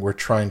occurring. We're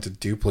trying to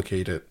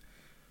duplicate it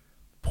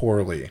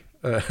poorly.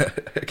 I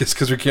guess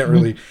because we can't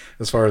really,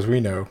 as far as we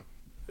know,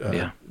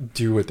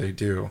 do what they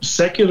do.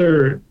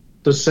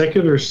 The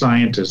secular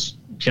scientists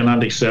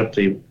cannot accept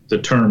the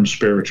term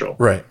spiritual.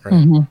 Right.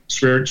 Mm-hmm.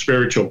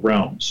 Spiritual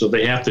realm. So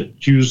they have to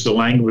use the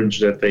language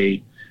that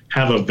they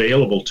have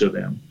available to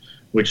them,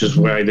 which is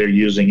why they're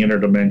using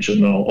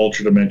interdimensional,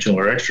 ultradimensional,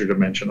 or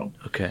extra-dimensional.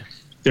 Okay.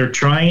 They're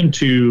trying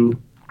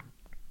to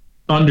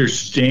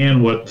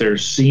understand what they're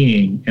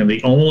seeing, and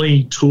the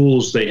only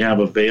tools they have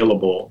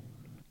available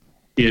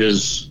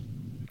is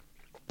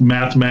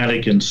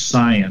mathematics and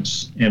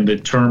science and the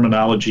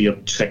terminology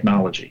of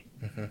technology.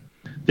 Mm-hmm.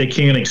 They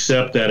can't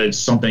accept that it's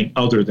something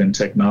other than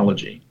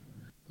technology.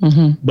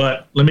 Mm-hmm.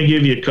 But let me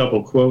give you a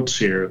couple quotes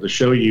here to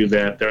show you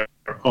that there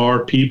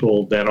are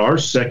people that are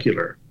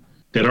secular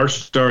that are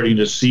starting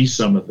to see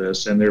some of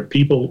this, and there are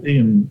people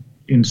in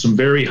some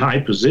very high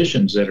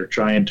positions that are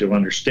trying to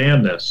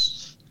understand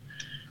this.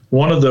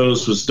 One of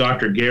those was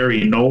Dr.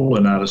 Gary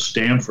Nolan out of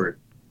Stanford.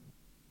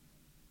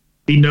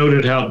 He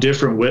noted how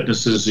different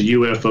witnesses of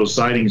UFO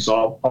sightings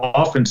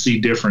often see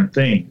different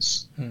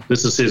things.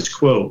 This is his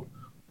quote: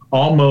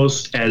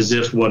 almost as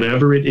if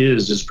whatever it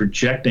is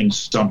projecting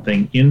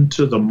something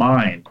into the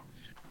mind,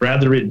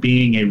 rather it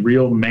being a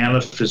real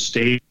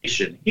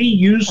manifestation. He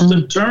used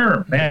the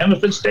term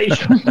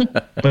manifestation,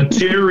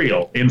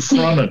 material in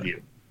front of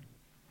you.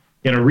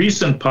 In a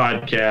recent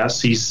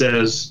podcast, he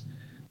says,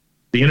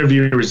 the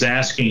interviewer is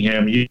asking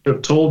him, "You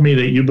have told me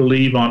that you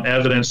believe on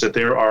evidence that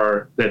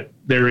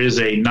there is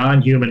a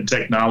non-human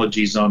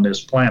technologies on this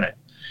planet."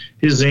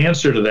 His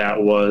answer to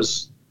that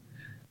was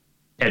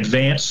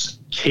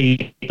advanced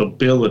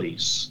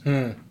capabilities.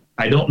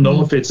 I don't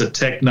know if it's a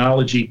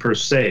technology per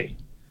se.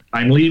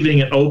 I'm leaving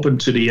it open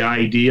to the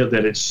idea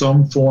that it's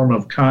some form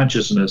of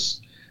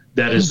consciousness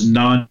that is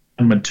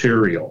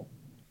non-material.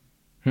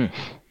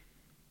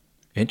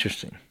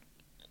 Interesting.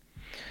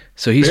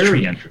 So he's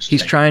very interesting.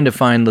 He's trying to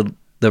find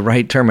the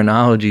right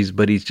terminologies,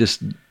 but he's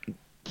just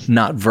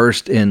not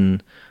versed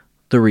in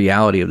the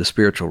reality of the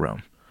spiritual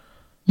realm.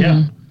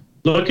 Yeah.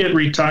 Look at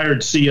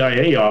retired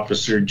CIA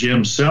officer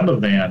Jim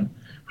Semivan,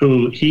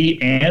 who he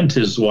and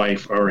his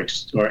wife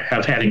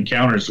have had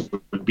encounters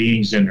with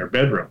beings in their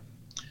bedroom.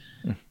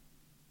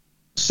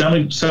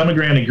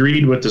 Semivan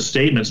agreed with the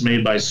statements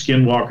made by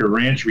Skinwalker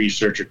Ranch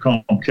researcher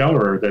Colm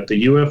Kelleher that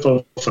the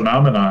UFO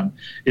phenomenon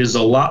is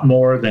a lot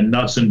more than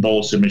nuts and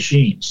bolts and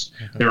machines.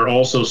 There are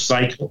also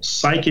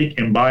psychic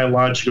and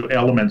biological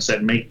elements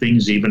that make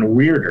things even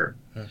weirder.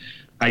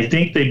 I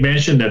think they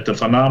mentioned that the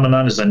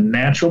phenomenon is a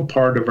natural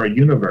part of our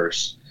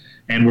universe,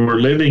 and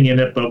we're living in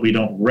it, but we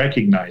don't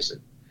recognize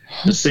it.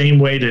 The same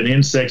way that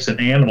insects and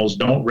animals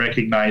don't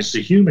recognize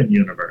the human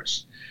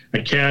universe.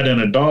 A cat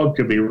and a dog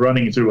could be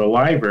running through a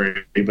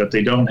library, but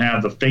they don't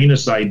have the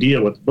faintest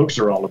idea what the books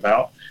are all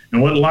about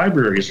and what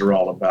libraries are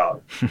all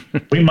about.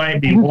 We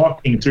might be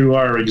walking through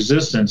our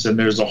existence and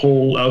there's a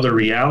whole other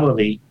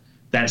reality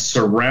that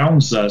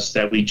surrounds us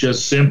that we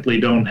just simply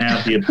don't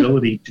have the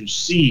ability to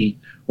see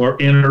or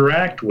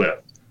interact with.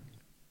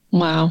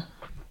 Wow.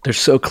 They're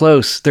so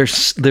close. They're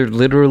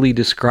literally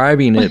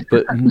describing it,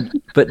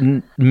 but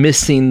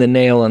missing the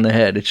nail on the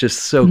head. It's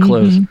just so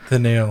close. The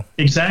nail.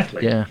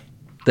 Exactly. Yeah,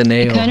 the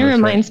nail. It kind of that's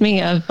reminds me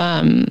of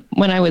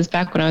when I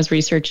was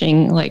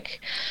researching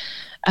like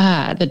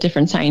the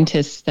different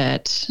scientists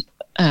that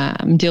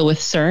deal with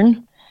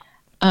CERN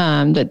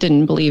that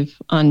didn't believe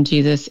on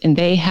Jesus, and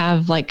they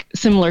have like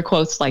similar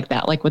quotes like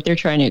that, like what they're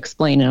trying to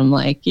explain. And I'm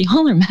like,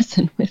 y'all are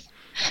messing with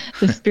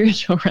the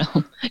spiritual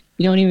realm.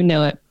 You don't even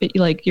know it, but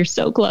you're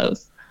so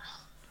close.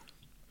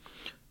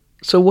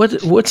 So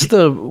what's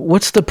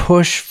the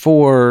push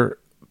for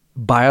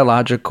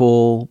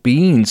biological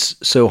beings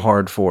so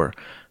hard for?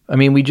 I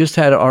mean, we just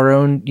had our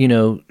own,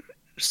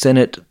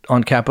 Senate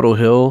on Capitol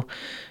Hill,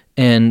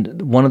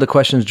 and one of the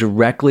questions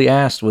directly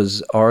asked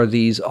was, are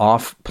these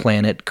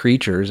off-planet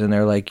creatures? And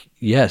they're like,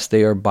 yes,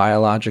 they are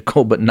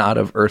biological, but not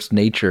of Earth's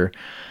nature.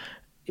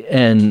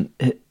 And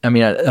I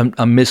mean,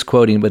 I'm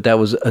misquoting, but that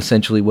was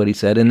essentially what he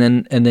said. And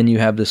then you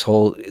have this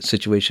whole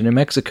situation in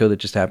Mexico that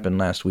just happened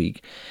last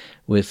week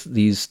with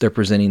they're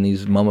presenting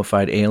these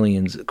mummified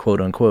aliens, quote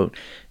unquote.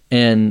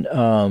 And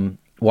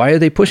why are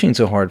they pushing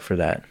so hard for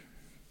that?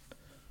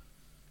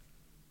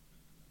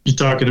 You're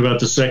talking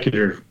about the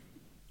secular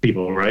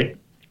people, right?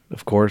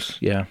 Of course,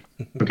 yeah.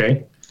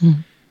 Okay.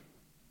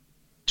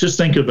 Just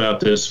think about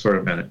this for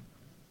a minute.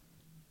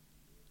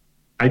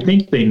 I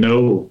think they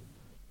know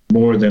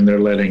more than they're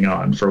letting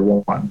on, for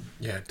one.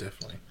 Yeah,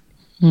 definitely.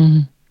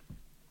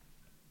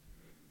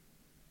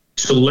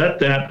 To let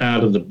that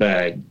out of the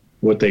bag,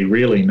 what they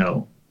really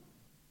know,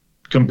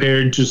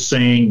 compared to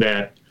saying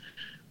that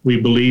we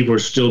believe we're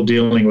still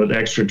dealing with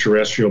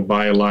extraterrestrial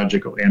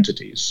biological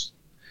entities.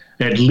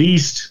 At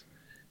least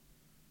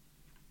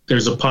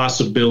there's a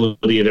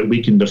possibility that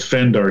we can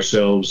defend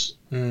ourselves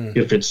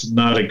if it's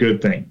not a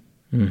good thing.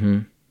 Mm-hmm.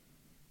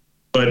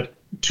 But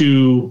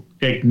to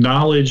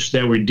acknowledge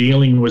that we're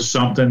dealing with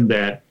something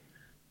that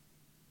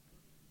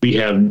we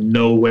have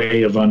no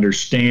way of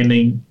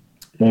understanding,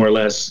 more or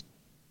less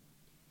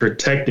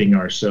protecting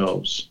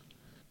ourselves,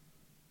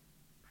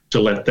 to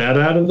let that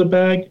out of the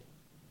bag.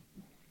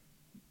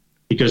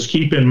 Because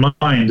keep in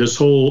mind, this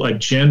whole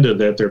agenda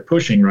that they're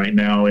pushing right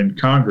now in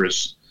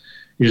Congress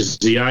is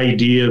the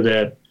idea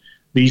that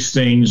these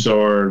things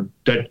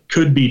that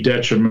could be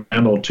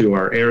detrimental to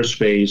our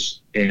airspace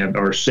and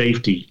our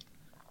safety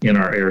in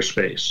our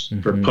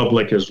airspace, for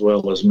public as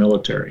well as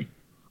military.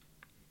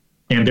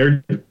 And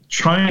they're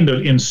trying to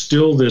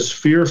instill this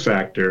fear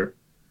factor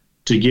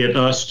to get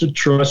us to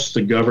trust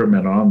the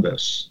government on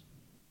this,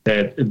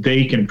 that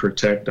they can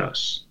protect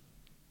us.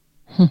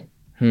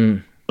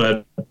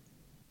 But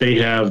they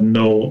have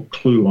no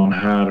clue on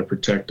how to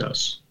protect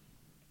us.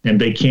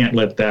 And they can't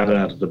let that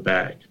out of the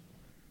bag.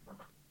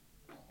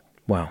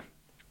 Wow.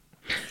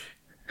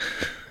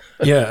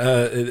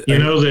 Yeah.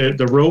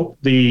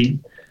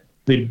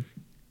 The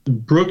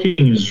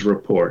Brookings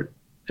report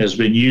has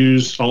been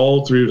used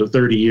all through the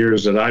 30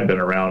 years that I've been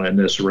around in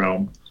this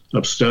realm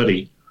of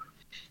study.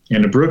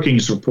 And the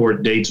Brookings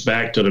report dates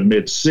back to the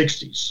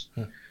mid-'60s,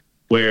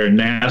 where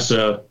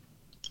NASA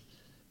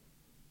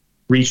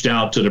reached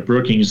out to the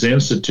Brookings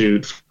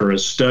Institute for a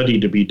study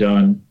to be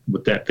done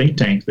with that think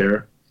tank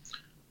there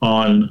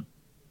on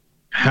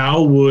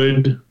how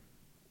would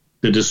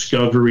the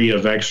discovery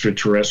of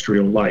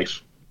extraterrestrial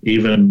life,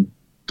 even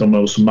the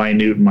most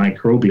minute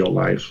microbial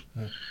life,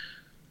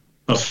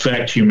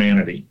 affect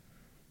humanity.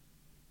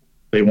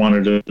 They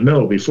wanted to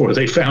know before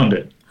they found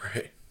it.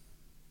 Right.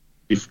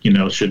 If,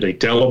 should they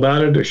tell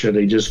about it or should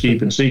they just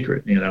keep it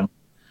secret,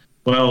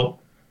 Well,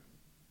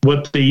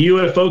 what the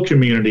UFO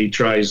community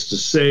tries to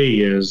say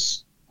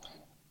is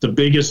the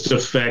biggest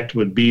effect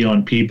would be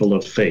on people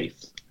of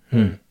faith.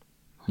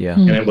 Yeah.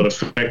 And it would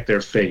affect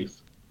their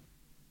faith.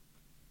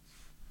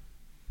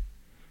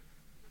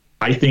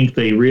 I think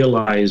they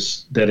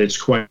realize that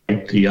it's quite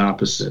the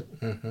opposite.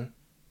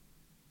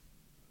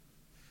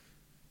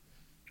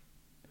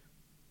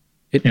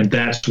 And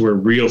that's where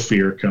real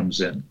fear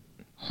comes in.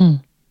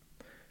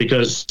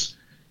 Because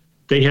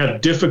they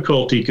have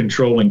difficulty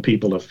controlling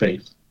people of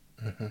faith.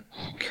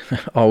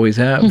 Always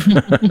have.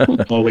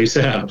 Always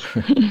have.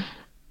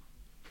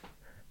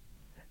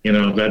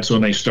 That's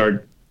when they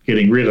start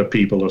getting rid of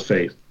people of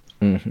faith.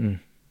 You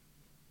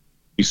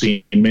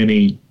see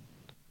many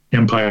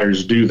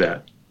empires do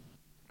that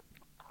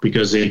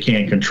because they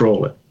can't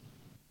control it.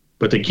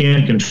 But they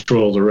can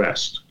control the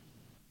rest.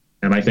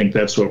 And I think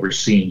that's what we're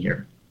seeing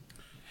here.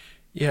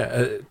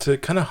 Yeah, to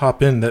kind of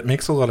hop in, that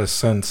makes a lot of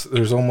sense.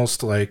 There's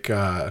almost like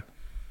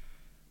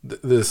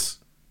this,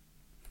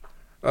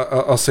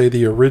 I'll say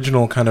the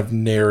original kind of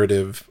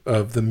narrative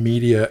of the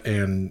media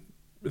and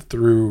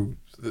through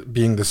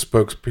being the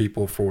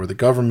spokespeople for the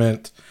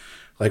government.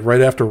 Like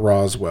right after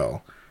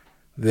Roswell,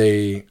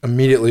 they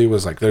immediately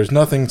was like, there's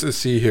nothing to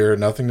see here,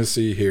 nothing to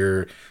see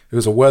here. It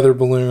was a weather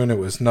balloon. It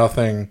was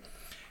nothing.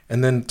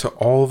 And then to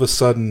all of a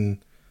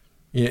sudden,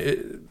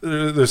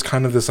 there's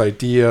kind of this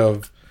idea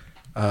of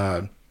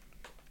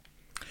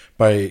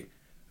by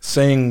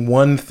saying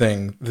one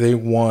thing, they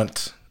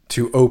want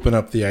to open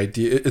up the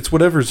idea. It's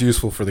whatever's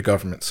useful for the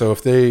government. So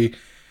if they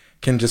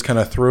can just kind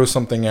of throw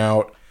something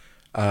out,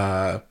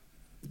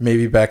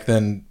 maybe back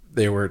then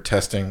they were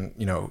testing,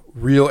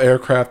 real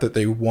aircraft that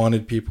they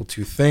wanted people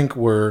to think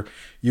were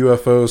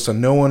UFOs. So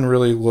no one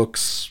really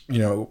looks,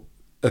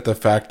 at the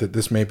fact that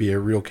this may be a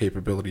real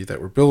capability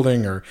that we're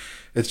building, or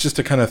it's just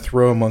to kind of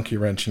throw a monkey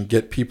wrench and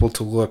get people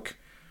to look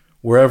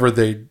wherever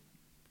the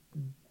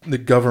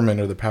government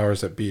or the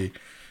powers that be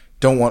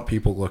don't want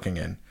people looking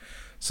in.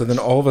 So then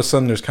all of a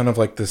sudden there's kind of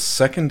like this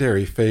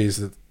secondary phase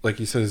that, like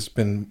you said, has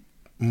been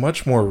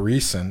much more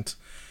recent.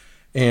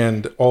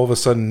 And all of a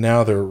sudden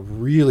now they're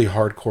really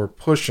hardcore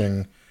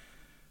pushing.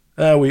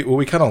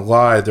 We kind of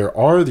lied. There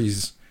are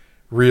these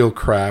real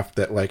craft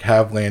that like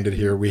have landed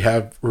here. We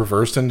have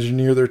reverse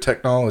engineered their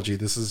technology.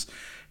 This is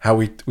how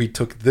we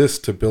took this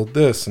to build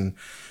this. And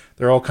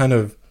they're all kind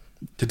of,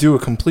 to do a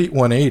complete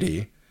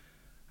 180.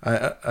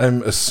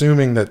 I'm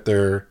assuming that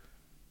they're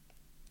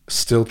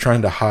still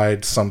trying to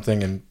hide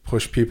something and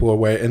push people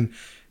away and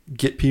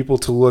get people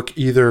to look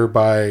either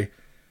by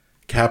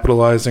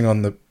capitalizing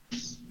on the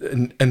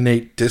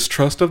innate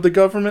distrust of the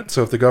government.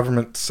 So if the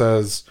government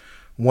says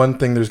one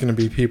thing, there's going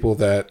to be people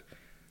that,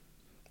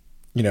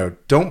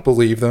 don't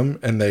believe them,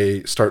 and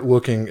they start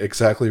looking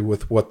exactly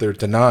with what they're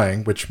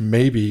denying, which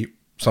may be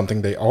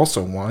something they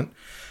also want.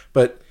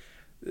 But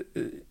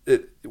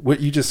what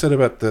you just said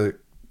about to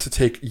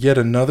take yet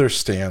another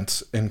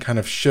stance and kind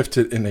of shift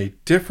it in a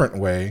different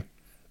way,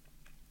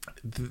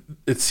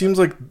 it seems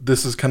like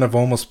this has kind of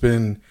almost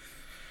been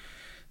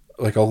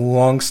like a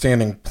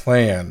long-standing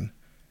plan.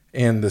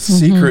 And the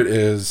secret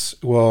is,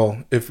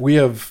 well, if we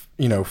have,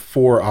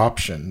 4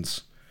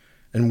 options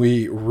and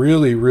we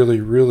really, really,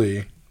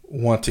 really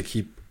want to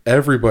keep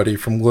everybody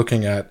from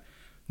looking at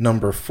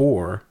number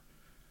 4,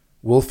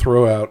 we'll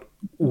throw out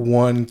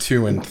 1,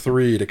 2, and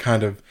 3 to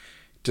kind of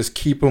just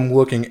keep them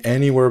looking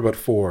anywhere but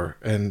 4.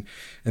 And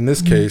in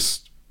this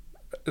case,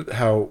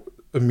 how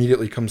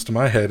immediately comes to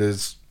my head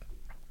is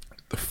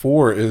the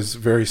 4 is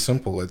very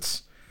simple.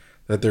 It's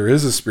that there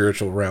is a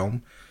spiritual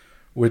realm,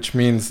 which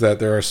means that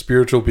there are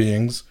spiritual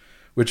beings,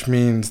 which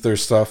means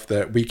there's stuff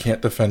that we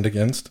can't defend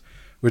against,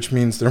 which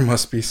means there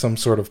must be some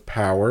sort of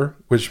power,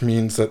 which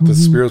means that the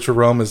spiritual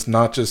realm is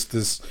not just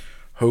this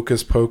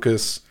hocus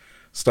pocus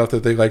stuff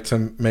that they like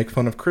to make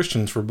fun of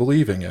Christians for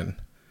believing in.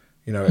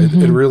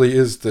 It really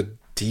is the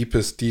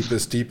deepest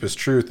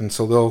truth. And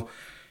so they'll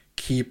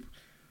keep,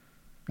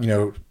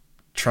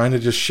 trying to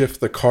just shift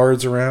the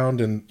cards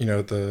around and,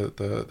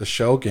 the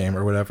shell game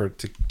or whatever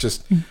to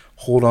just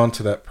hold on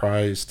to that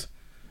prized.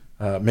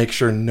 Make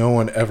sure no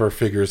one ever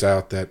figures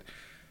out that,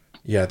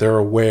 they're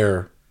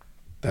aware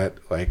that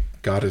like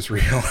God is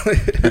real.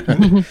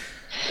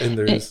 And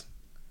there's,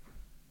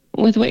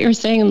 with what you're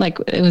saying, like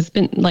it was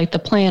been like the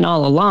plan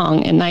all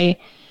along. And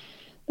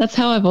that's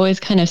how I've always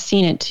kind of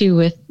seen it too,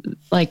 with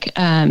like,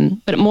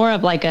 but more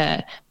of like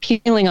a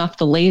peeling off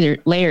the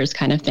layers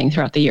kind of thing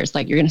throughout the years.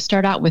 Like you're going to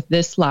start out with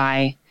this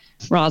lie,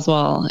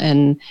 Roswell,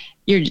 and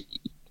you're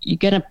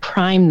going to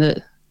prime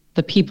the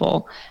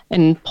people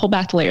and pull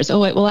back the layers.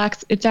 Oh,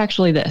 it's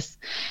actually this.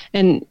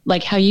 And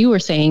like how you were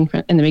saying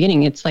in the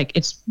beginning, it's like,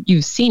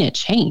 you've seen it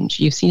change.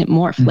 You've seen it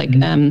morph. Like,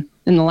 in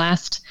the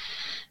last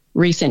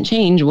recent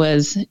change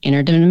was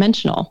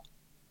interdimensional.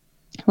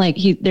 Like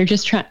they're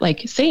just trying,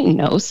 like Satan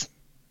knows.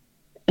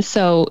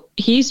 So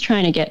he's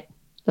trying to get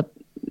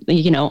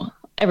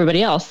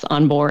everybody else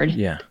on board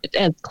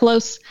as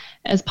close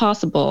as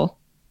possible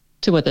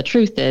to what the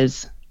truth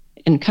is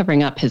and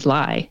covering up his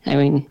lie. I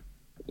mean,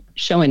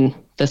 showing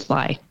this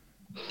lie.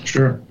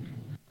 Sure.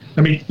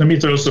 Let me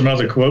throw some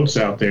other quotes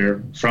out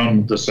there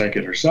from the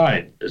secular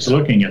side that's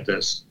looking at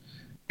this.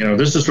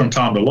 This is from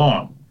Tom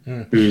DeLonge,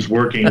 who's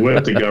working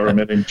with the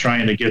government and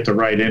trying to get the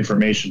right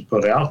information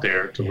put out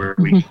there to where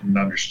we can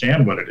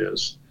understand what it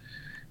is.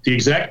 The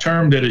exact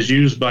term that is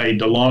used by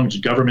DeLonge's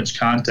government's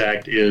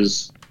contact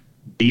is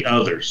the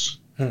others.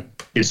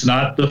 It's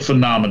not the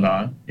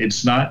phenomenon.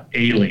 It's not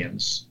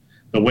aliens.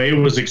 The way it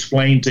was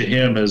explained to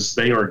him is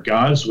they are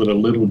gods with a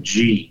little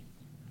g.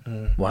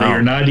 Wow. They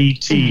are not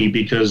ET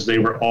because they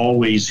were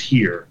always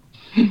here.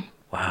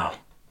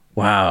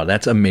 Wow,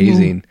 that's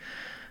amazing.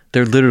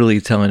 They're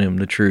literally telling him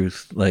the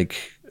truth, like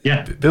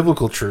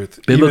biblical truth.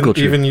 Truth.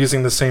 Even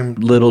using the same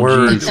little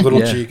word, G's,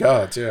 little g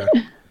gods. Yeah.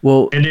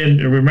 Well, and then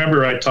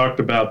remember I talked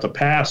about the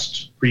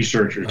past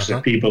researchers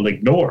that people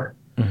ignore.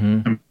 I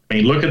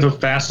mean, look at the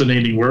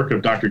fascinating work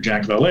of Dr.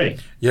 Jacques Vallée.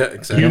 Yeah,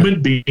 exactly.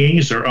 Human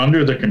beings are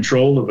under the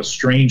control of a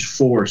strange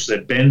force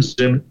that bends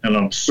them in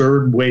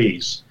absurd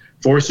ways,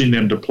 forcing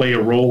them to play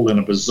a role in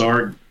a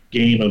bizarre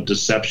game of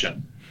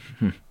deception.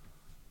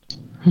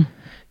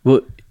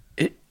 Well,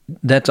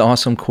 that's an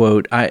awesome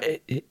quote.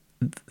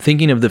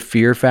 thinking of the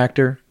fear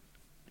factor,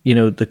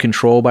 the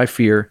control by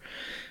fear,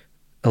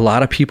 a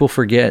lot of people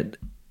forget.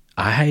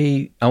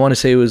 I want to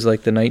say it was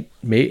like it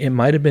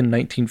might have been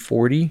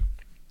 1940,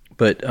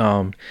 but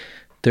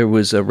there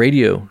was a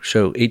radio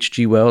show,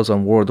 H.G. Wells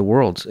on War of the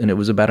Worlds, and it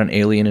was about an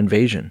alien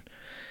invasion.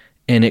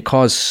 And it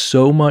caused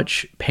so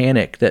much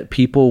panic that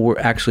people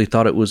actually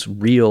thought it was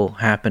real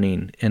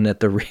happening, and that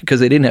because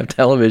they didn't have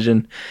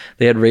television,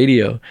 they had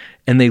radio,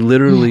 and they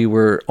literally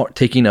were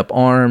taking up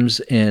arms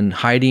and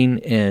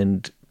hiding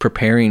and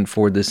preparing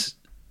for this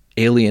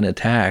alien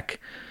attack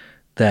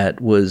that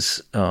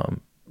was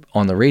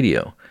on the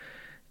radio.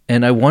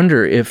 And I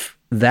wonder if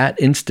that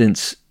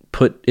instance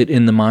put it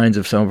in the minds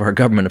of some of our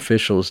government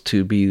officials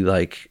to be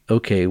like,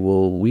 okay,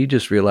 well, we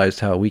just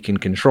realized how we can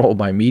control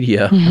by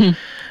media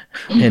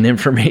and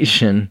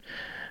information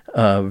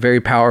very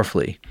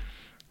powerfully.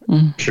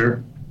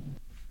 Sure.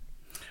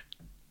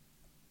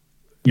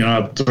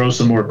 I'll throw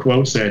some more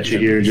quotes at you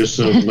here just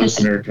so the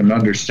listener can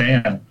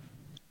understand.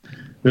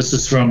 This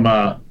is from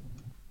Brad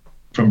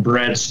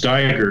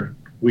Steiger.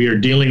 We are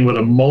dealing with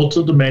a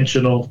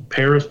multidimensional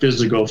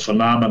paraphysical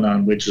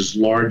phenomenon which is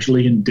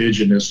largely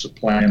indigenous to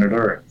planet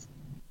Earth.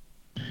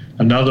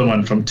 Another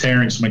one from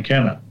Terence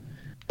McKenna.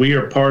 We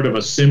are part of a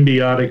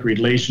symbiotic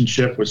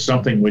relationship with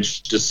something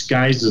which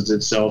disguises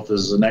itself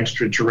as an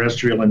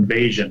extraterrestrial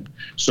invasion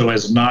so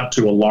as not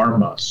to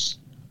alarm us.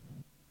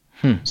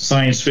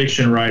 Science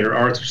fiction writer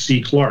Arthur C.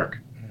 Clarke.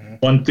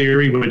 One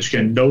theory which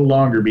can no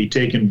longer be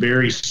taken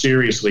very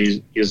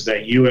seriously is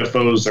that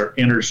UFOs are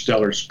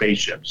interstellar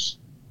spaceships.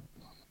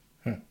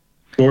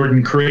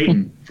 Gordon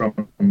Creighton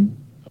from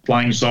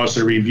Flying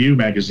Saucer Review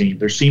magazine.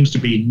 There seems to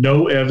be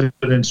no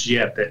evidence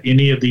yet that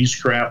any of these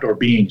craft or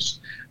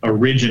beings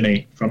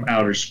originate from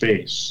outer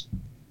space.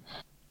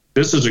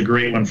 This is a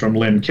great one from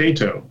Lynn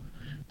Cato.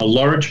 A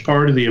large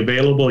part of the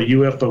available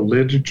UFO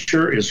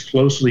literature is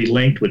closely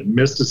linked with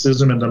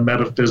mysticism and the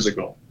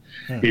metaphysical.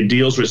 It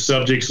deals with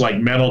subjects like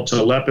mental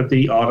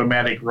telepathy,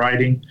 automatic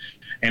writing,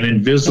 and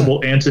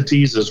invisible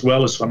entities, as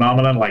well as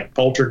phenomena like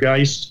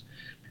poltergeist,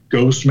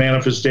 ghost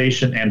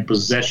manifestation, and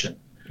possession.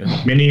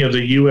 Many of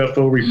the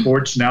UFO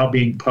reports now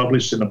being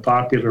published in the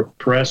popular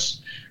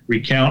press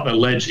recount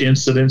alleged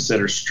incidents that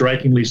are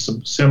strikingly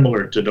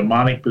similar to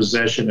demonic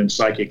possession and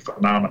psychic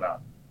phenomena.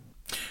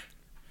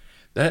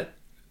 That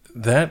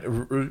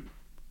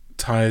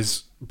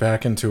ties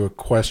back into a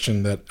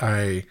question that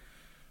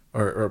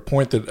or a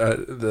point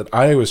that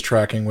I was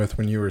tracking with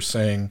when you were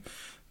saying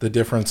the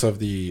difference of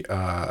the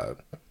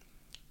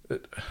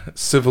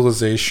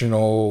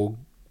civilizational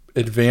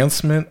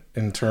advancement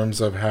in terms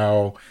of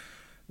how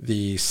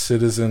the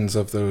citizens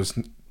of those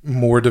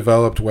more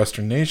developed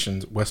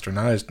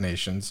westernized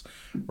nations,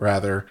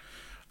 rather,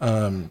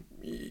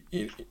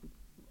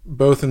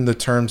 both in the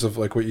terms of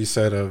like what you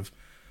said of,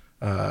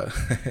 I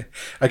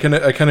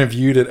kind of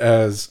viewed it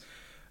as,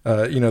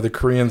 the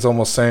Koreans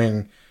almost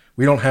saying,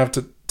 we don't have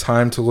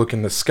time to look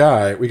in the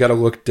sky. We got to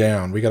look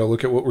down. We got to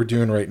look at what we're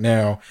doing right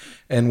now.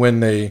 And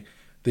when the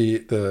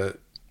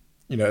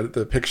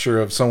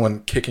picture of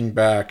someone kicking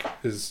back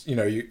is,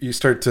 you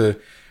start to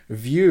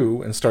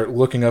view and start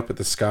looking up at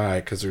the sky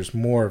because there's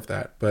more of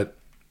that. But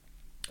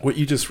what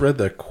you just read,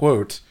 that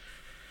quote,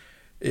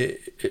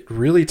 it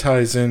really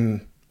ties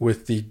in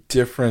with the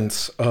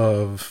difference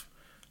of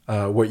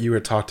what you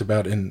had talked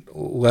about in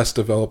less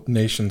developed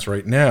nations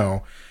right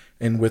now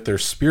and with their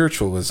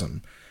spiritualism.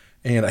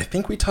 And I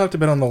think we talked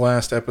about on the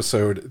last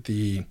episode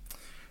the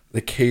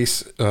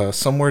case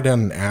somewhere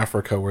down in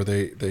Africa where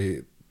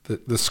the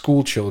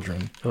school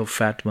children. Oh,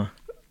 Fatima.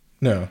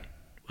 No.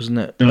 Wasn't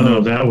that?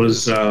 No, that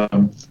was.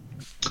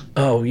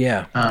 Oh,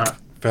 yeah.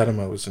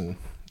 Fatima was in.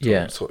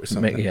 Yeah.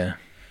 Something. Yeah.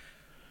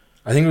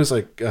 I think it was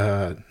like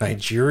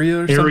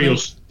Nigeria or something.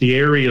 The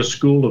area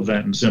school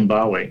event in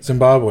Zimbabwe.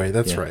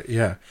 That's right.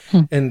 Yeah.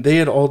 And they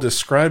had all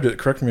described it.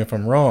 Correct me if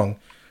I'm wrong,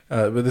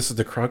 but this is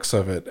the crux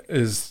of it.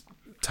 Is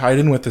tied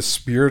in with the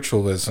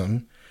spiritualism,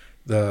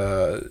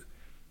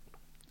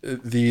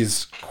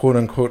 these quote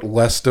unquote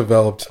less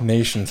developed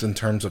nations in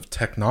terms of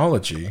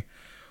technology,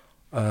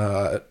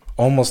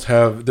 almost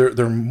have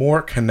they're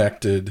more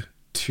connected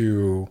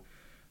to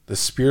the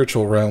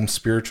spiritual realm,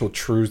 spiritual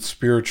truth,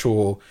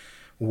 spiritual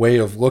way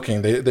of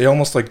looking. They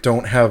almost like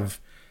don't have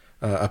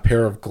a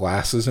pair of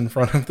glasses in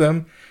front of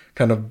them,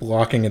 kind of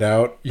blocking it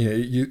out.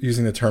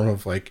 Using the term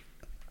of like.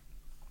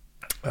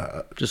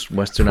 Just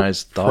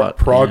westernized thought.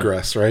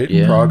 Progress, right?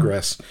 Yeah.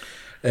 Progress.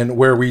 And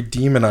where we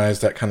demonize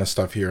that kind of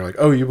stuff here. Like,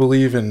 oh, you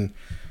believe in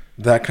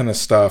that kind of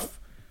stuff,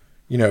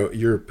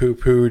 you're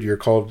poo-pooed, you're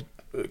called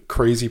a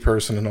crazy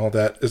person and all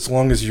that. As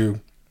long as if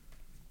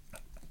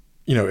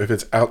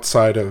it's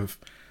outside of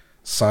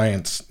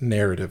science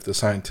narrative, the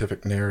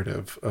scientific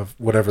narrative of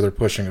whatever they're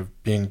pushing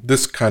of being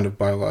this kind of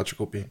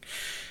biological being.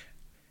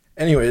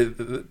 Anyway,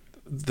 do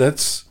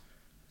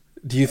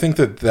you think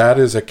that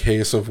is a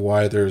case of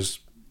why there's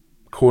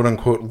quote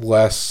unquote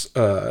less,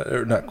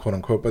 or not quote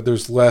unquote, but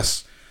there's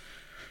less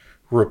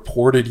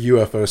reported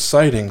UFO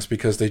sightings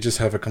because they just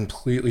have a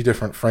completely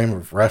different frame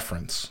of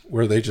reference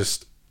where they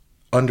just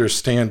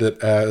understand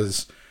it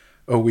as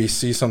oh, we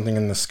see something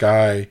in the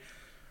sky,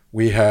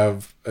 we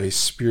have a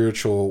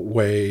spiritual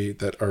way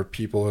that our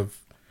people have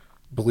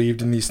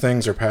believed in these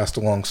things or passed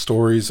along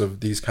stories of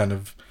these kind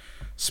of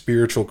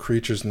spiritual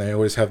creatures, and they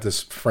always have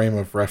this frame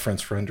of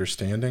reference for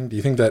understanding. Do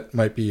you think that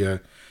might be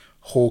a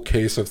whole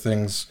case of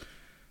things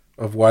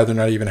of why they're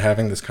not even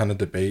having this kind of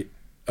debate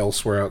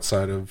elsewhere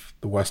outside of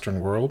the Western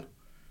world?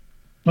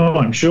 Oh,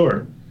 I'm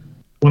sure.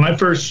 When I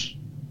first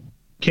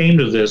came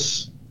to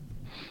this,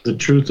 the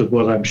truth of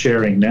what I'm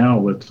sharing now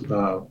with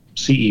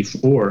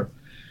CE4,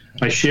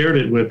 I shared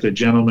it with a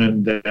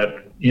gentleman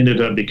that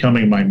ended up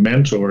becoming my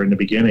mentor in the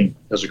beginning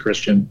as a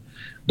Christian,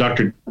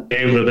 Dr.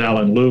 David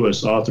Allen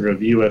Lewis, author of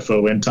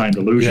UFO End Time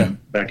Delusion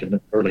back in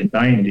the early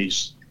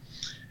 90s.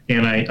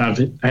 And I've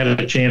had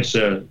a chance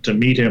to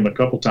meet him a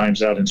couple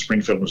times out in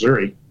Springfield,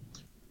 Missouri.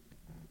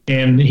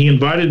 And he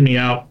invited me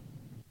out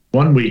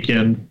one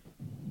weekend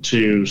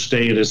to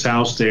stay at his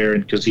house there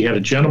because he had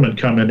a gentleman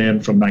coming in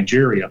from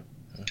Nigeria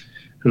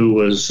who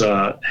was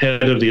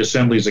head of the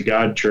Assemblies of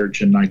God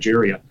Church in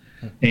Nigeria.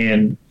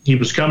 And he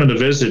was coming to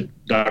visit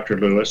Dr.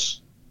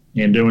 Lewis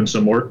and doing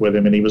some work with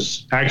him. And he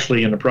was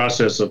actually in the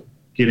process of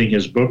getting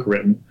his book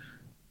written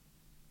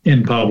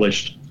and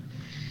published.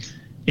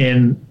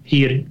 And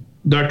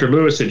Dr.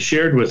 Lewis had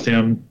shared with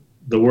him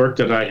the work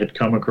that I had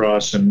come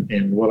across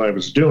and what I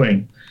was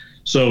doing.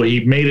 So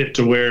he made it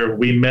to where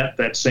we met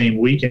that same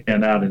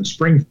weekend out in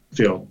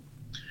Springfield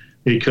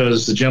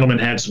because the gentleman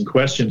had some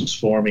questions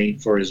for me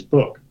for his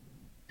book.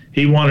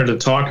 He wanted to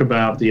talk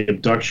about the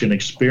abduction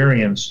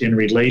experience in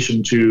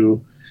relation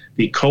to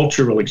the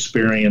cultural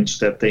experience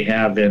that they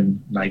have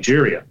in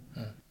Nigeria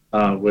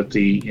with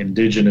the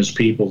indigenous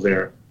people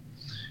there.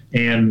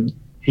 And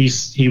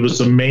he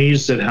was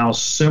amazed at how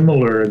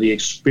similar the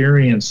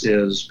experience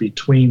is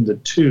between the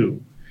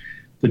two.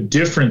 The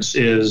difference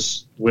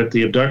is with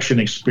the abduction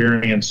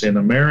experience in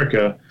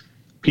America,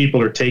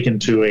 people are taken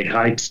to a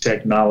high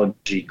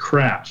technology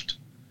craft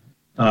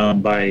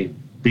by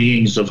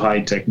beings of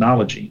high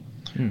technology,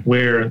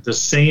 where the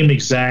same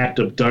exact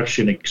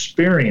abduction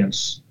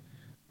experience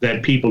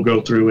that people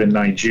go through in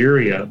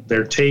Nigeria,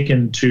 they're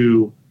taken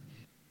to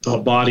a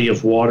body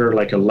of water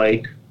like a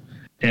lake,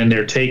 and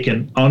they're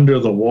taken under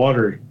the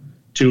water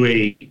to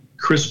a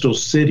crystal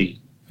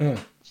city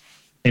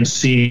and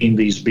seeing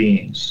these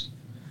beings.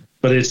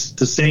 But it's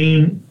the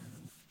same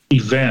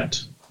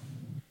event,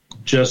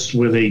 just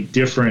with a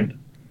different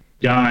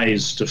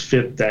guise to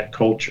fit that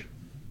culture.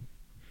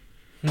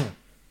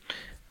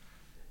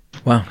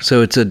 Wow.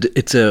 So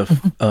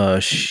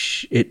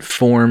it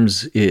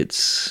forms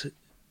its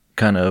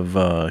kind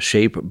of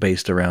shape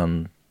based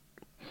around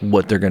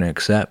what they're going to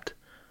accept.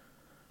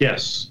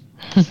 Yes.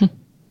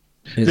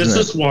 This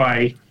is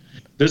why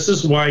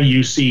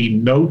you see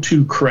no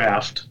two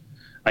craft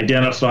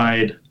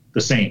identified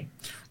the same.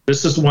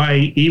 This is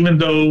why even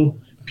though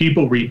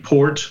people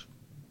report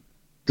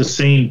the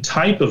same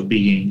type of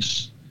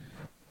beings,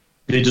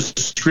 the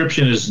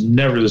description is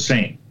never the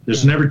same.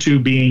 There's never two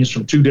beings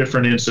from two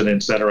different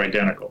incidents that are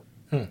identical.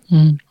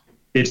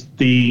 It's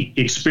the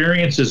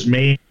experience is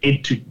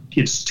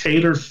it's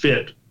tailor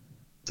fit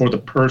for the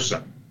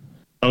person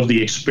of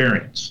the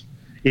experience.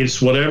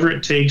 It's whatever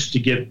it takes to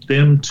get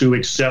them to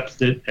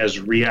accept it as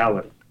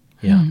reality.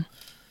 Yeah.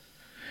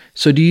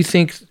 So do you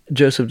think,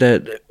 Joseph,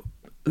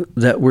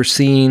 that we're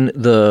seeing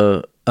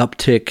the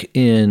uptick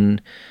in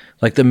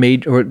like the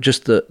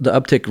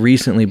uptick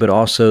recently, but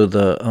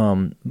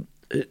also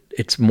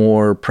it's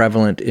more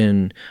prevalent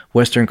in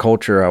Western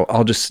culture?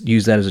 I'll just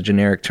use that as a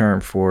generic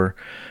term for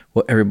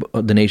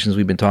the nations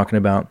we've been talking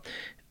about,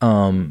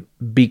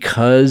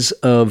 because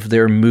of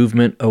their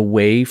movement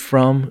away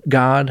from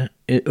God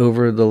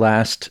over the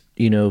last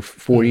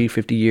 40,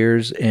 50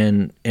 years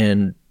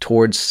and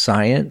towards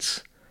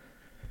science.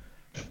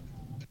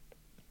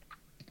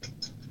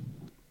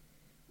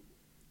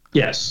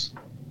 Yes.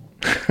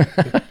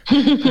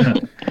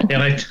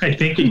 And I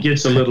think it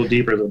gets a little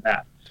deeper than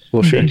that.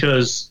 Well, sure.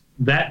 Because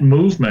that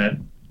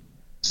movement,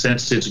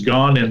 since it's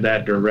gone in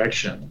that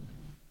direction,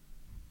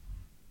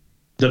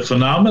 the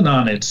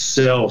phenomenon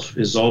itself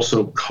is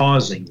also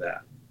causing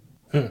that.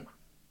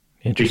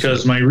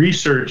 Because my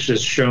research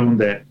has shown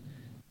that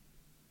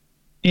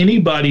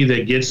anybody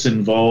that gets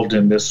involved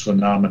in this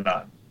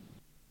phenomenon,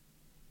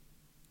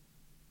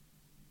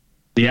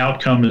 the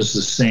outcome is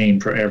the same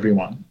for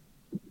everyone.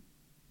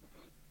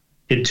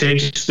 It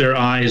takes their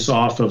eyes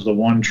off of the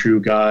one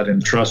true God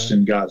and trust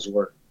in God's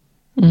word.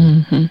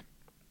 Mm-hmm.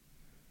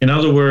 In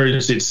other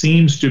words, it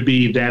seems to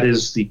be that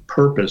is the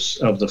purpose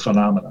of the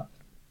phenomenon.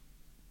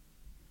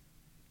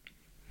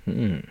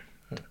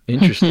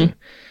 Interesting.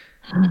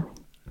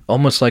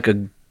 Almost like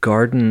a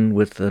garden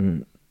with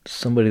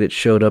somebody that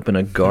showed up in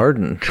a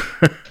garden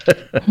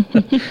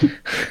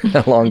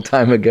a long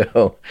time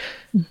ago.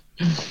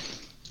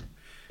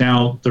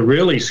 Now, the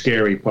really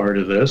scary part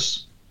of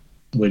this,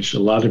 which a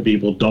lot of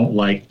people don't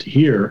like to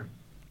hear,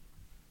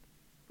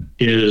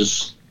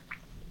 is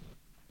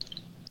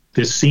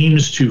this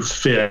seems to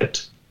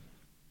fit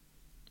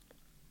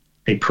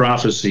a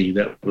prophecy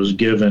that was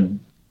given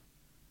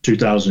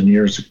 2,000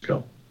 years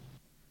ago.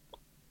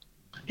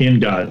 in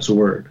God's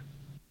word.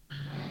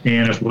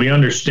 And if we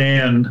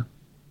understand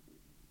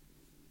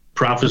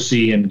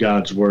prophecy in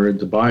God's word,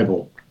 the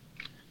Bible,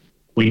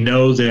 we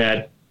know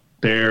that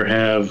there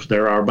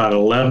are about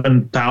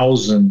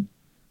 11,000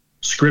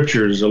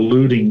 scriptures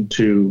alluding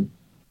to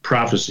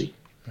prophecy.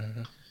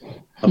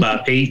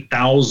 About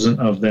 8,000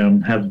 of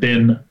them have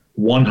been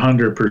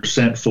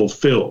 100%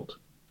 fulfilled.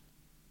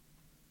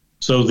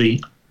 So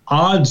the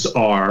odds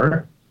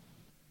are,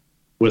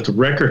 with a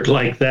record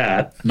like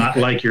that, not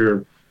like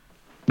your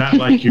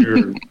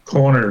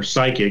corner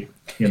psychic,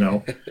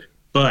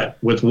 but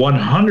with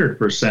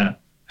 100%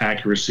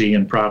 accuracy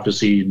and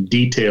prophecy and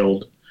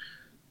detailed,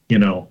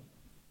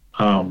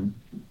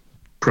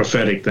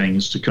 prophetic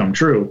things to come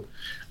true,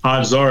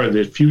 odds are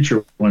that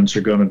future ones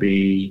are going to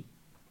be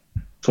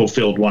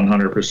fulfilled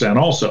 100%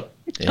 also.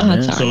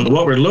 So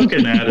what we're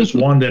looking at is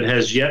one that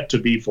has yet to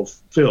be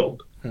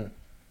fulfilled.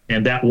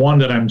 And that one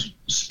that I'm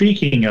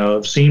speaking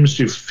of seems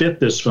to fit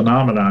this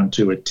phenomenon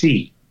to a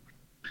T.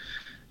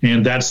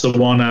 And that's the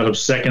one out of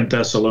 2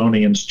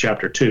 Thessalonians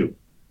chapter 2,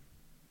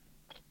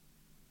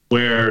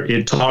 where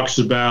it talks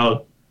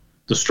about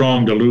the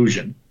strong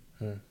delusion.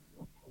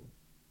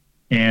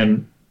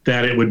 And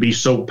that it would be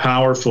so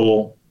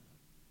powerful,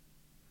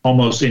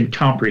 almost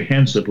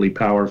incomprehensibly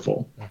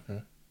powerful,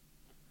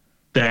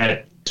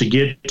 that to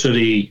get to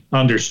the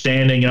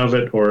understanding of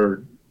it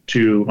or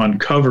to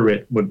uncover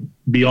it would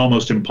be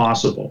almost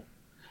impossible.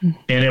 And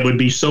it would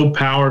be so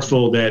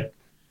powerful that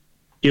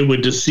it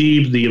would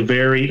deceive the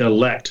very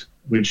elect,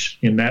 which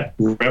in that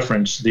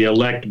reference, the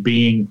elect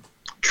being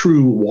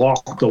true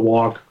walk the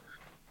walk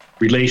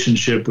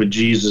relationship with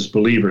Jesus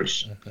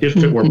believers, if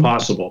it were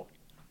possible.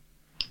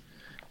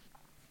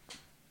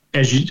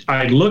 As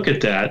I look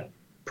at that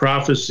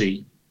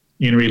prophecy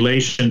in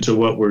relation to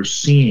what we're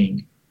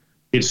seeing,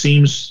 it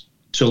seems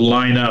to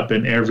line up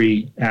in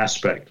every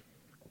aspect.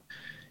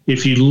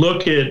 If you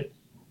look at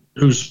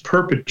who's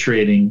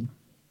perpetrating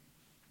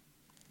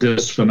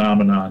this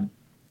phenomenon,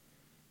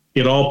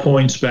 it all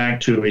points back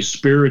to a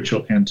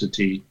spiritual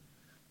entity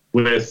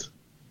with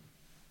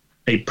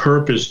a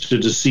purpose to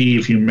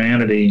deceive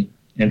humanity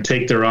and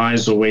take their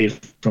eyes away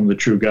from the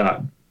true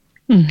God.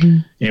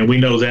 And we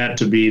know that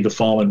to be the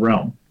fallen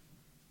realm.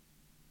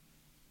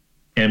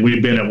 And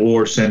we've been at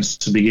war since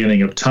the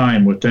beginning of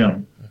time with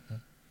them.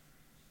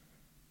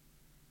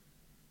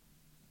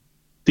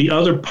 The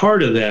other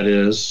part of that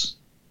is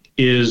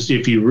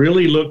if you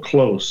really look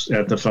close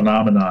at the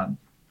phenomenon,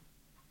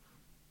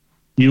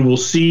 you will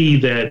see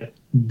that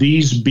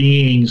these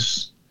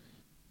beings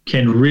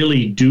can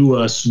really do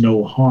us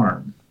no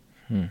harm.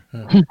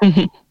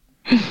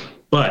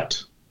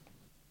 But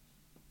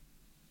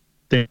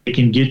they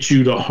can get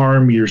you to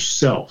harm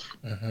yourself.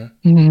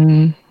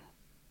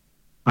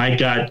 I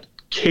got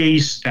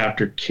case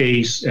after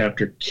case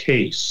after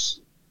case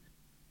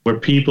where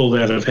people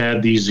that have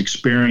had these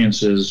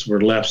experiences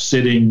were left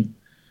sitting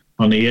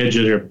on the edge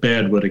of their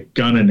bed with a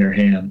gun in their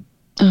hand,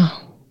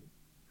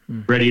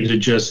 ready to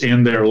just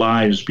end their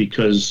lives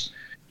because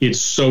it's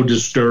so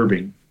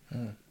disturbing.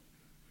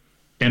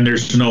 And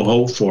there's no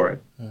hope for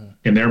it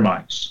in their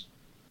minds.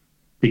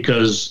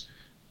 Because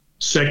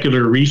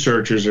secular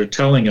researchers are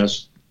telling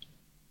us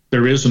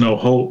there is no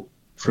hope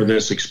for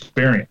this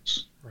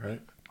experience.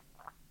 Right.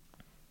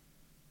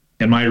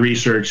 And my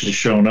research has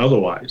shown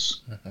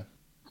otherwise.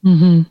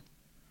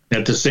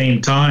 At the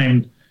same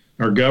time,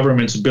 our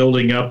government's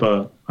building up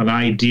an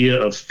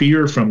idea of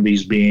fear from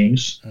these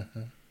beings,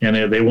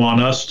 and they want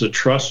us to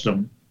trust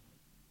them.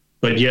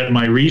 But yet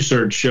my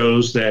research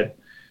shows that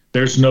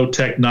there's no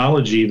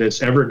technology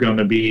that's ever going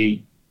to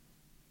be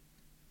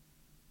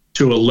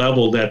to a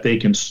level that they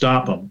can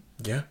stop them.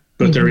 Yeah.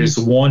 But there is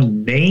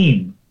one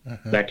name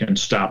that can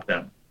stop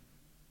them.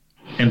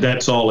 And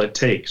that's all it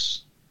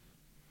takes.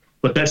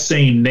 But that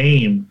same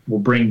name will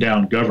bring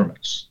down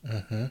governments.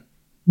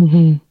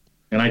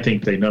 And I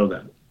think they know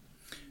that.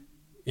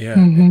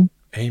 Yeah.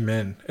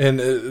 Amen. And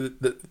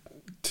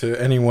to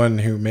anyone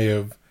who may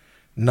have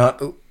not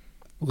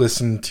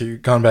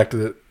gone back to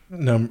the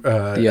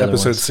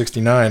episode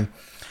 69,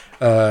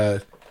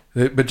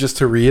 but just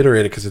to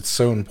reiterate it, because it's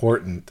so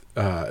important,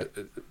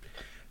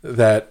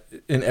 that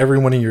in every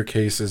one of your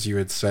cases you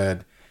had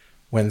said,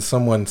 when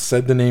someone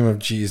said the name of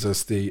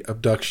Jesus, the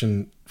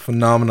abduction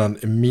phenomenon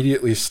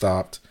immediately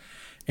stopped.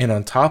 And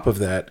on top of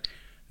that,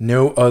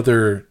 no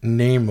other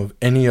name of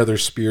any other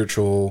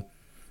spiritual,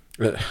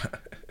 I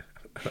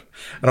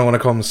don't want to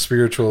call them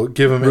spiritual,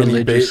 give them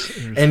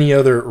any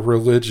other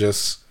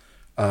religious,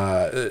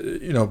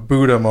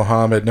 Buddha,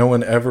 Muhammad, no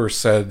one ever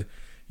said,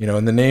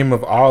 in the name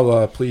of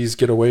Allah, please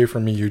get away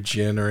from me, you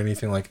jinn, or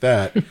anything like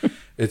that.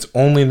 It's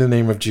only the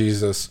name of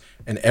Jesus,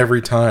 and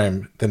every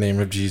time the name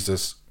of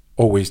Jesus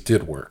always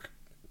did work.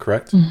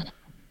 Correct?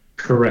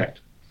 Correct.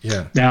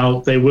 Yeah.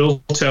 Now, they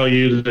will tell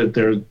you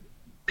that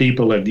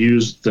people have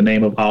used the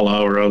name of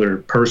Allah or other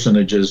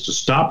personages to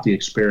stop the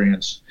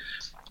experience,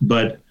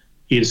 but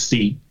it's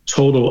the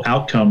total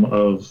outcome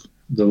of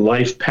the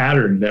life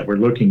pattern that we're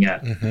looking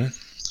at.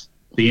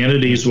 The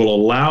entities will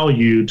allow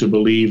you to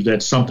believe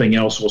that something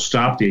else will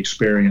stop the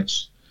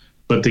experience,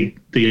 but the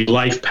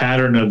life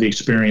pattern of the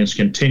experience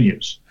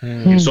continues.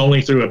 It's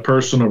only through a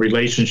personal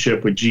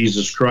relationship with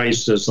Jesus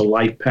Christ does the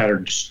life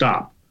pattern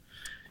stop,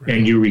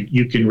 and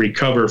you can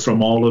recover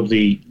from all of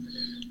the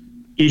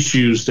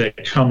issues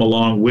that come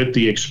along with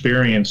the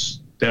experience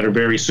that are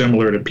very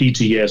similar to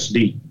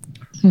PTSD.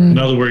 In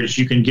other words,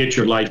 you can get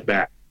your life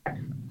back.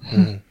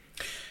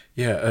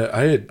 Yeah,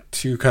 I had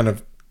two kind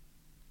of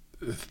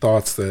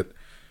thoughts that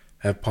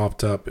have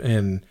popped up,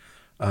 and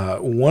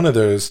one of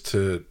those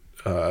to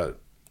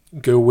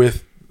go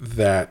with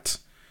that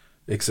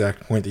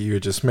exact point that you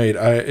had just made.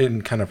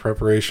 In kind of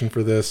preparation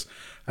for this,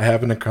 I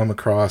happened to come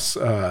across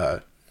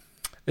a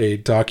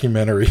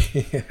documentary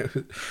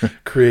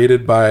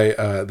created by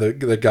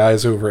the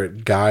guys over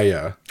at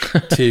Gaia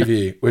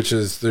TV, which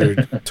is they're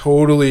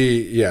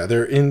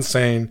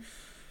insane.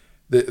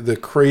 The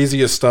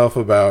craziest stuff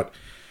about,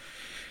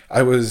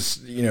 I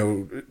was,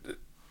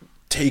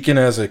 taken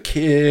as a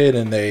kid,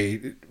 and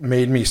they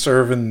made me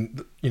serve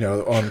on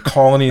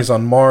colonies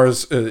on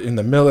Mars in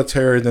the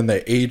military. Then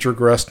they age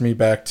regressed me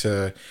back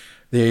to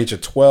the age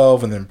of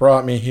 12 and then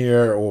brought me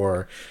here.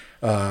 Or,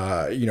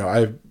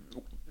 a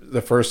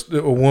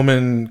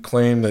woman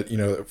claimed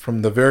that,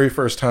 from the very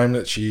first time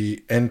that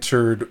she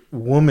entered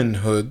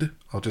womanhood,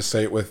 I'll just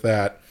say it with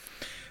that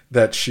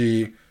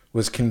she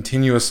was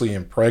continuously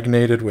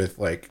impregnated with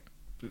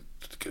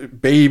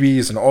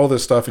babies and all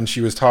this stuff. And she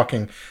was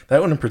talking,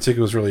 that one in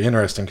particular was really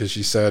interesting because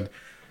she said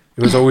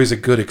it was always a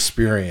good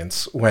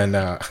experience when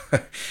having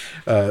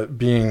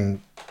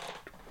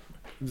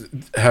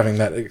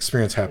that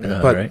experience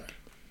happen. But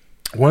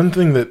one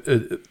thing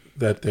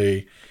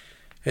that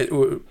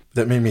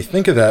made me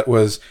think of that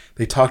was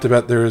they talked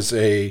about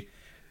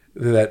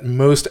that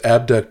most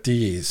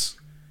abductees,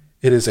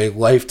 it is a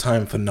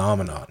lifetime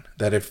phenomenon.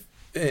 That if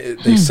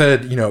they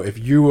said, if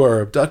you are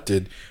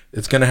abducted,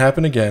 it's going to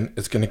happen again.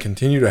 It's going to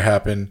continue to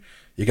happen.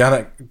 You got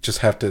to just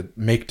have to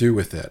make do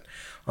with it.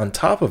 On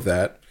top of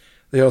that,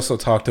 they also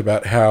talked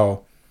about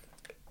how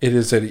it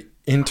is an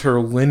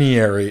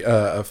interlineary,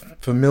 a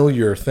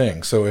familiar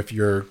thing. So if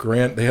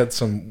they had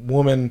some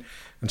woman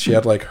and she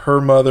had her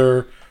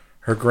mother,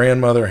 her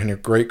grandmother, and her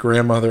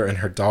great-grandmother, and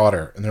her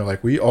daughter. And they're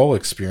like, we all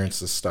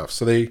experience this stuff.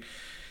 So they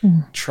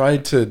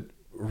tried to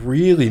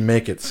really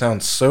make it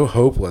sound so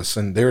hopeless,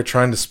 and they were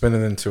trying to spin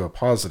it into a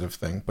positive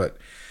thing. But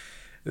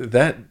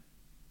that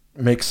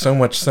makes so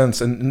much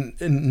sense. And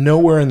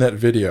nowhere in that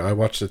video, I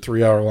watched a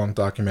 3-hour-long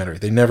documentary,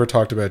 they never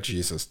talked about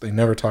Jesus. They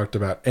never talked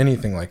about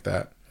anything like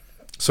that.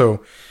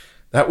 So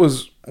that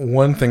was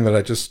one thing that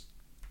I just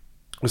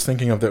was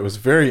thinking of that was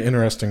very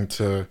interesting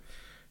to,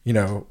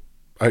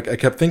 I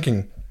kept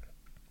thinking,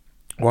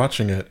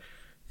 watching it,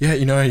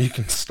 you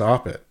can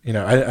stop it.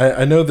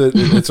 I know that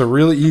it's a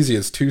really easy,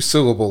 it's 2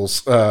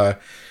 syllables to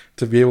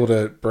be able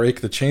to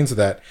break the chains of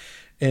that.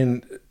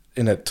 And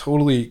in a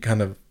totally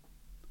kind of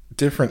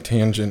different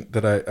tangent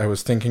that I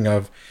was thinking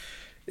of,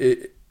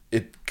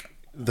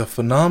 the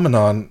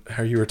phenomenon,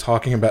 how you were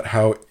talking about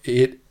how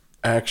it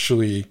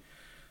actually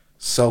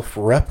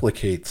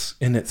self-replicates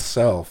in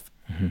itself,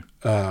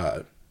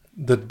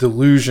 the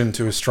delusion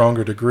to a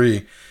stronger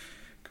degree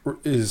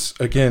is,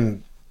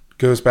 again,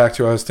 goes back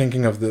to, I was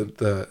thinking of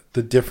the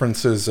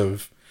differences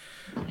of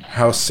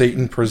how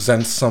Satan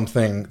presents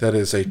something that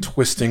is a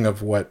twisting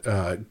of what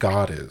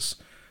God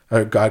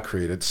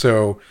created.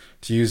 So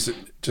to use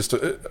just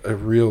a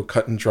real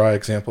cut and dry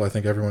example, I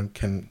think everyone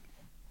can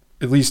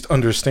at least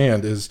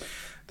understand, is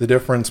the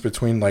difference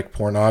between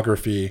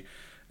pornography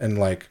and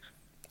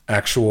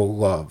actual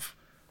love.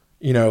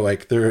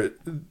 They're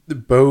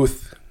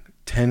both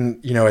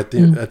tend, at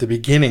the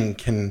beginning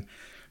can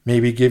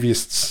maybe give you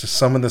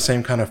some of the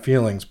same kind of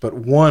feelings, but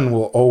one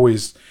will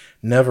always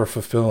never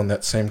fulfill in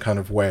that same kind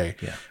of way.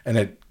 Yeah. And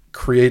it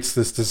creates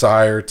this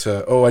desire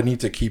to, I need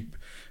to keep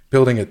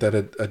building it, that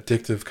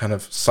addictive kind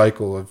of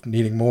cycle of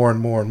needing more and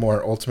more and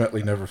more,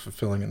 ultimately never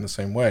fulfilling in the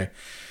same way.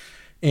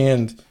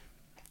 And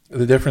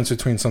the difference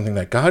between something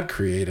that God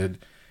created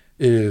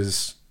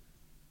is,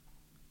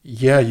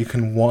 you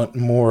can want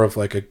more of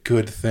a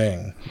good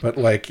thing, but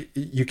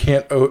you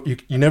can't,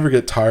 you never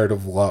get tired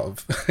of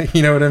love.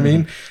 You know what I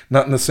mean?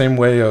 Not in the same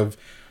way of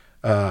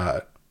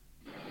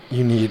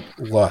you need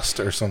lust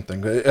or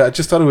something. I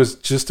just thought it was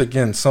just,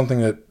 again,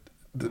 something that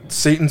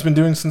Satan's been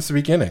doing since the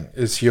beginning,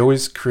 is he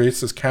always creates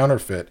this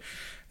counterfeit.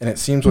 And it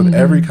seems with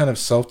every kind of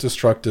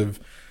self-destructive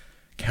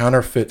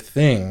counterfeit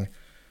thing,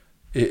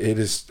 it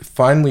is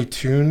finely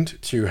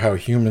tuned to how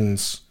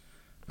humans,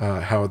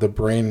 how the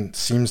brain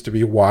seems to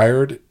be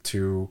wired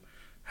to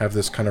have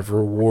this kind of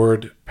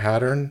reward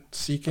pattern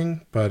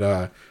seeking,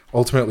 but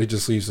ultimately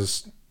just leaves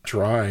us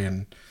dry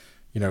and,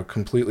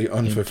 completely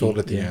unfulfilled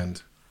at the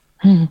end.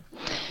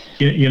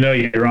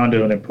 You're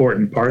onto an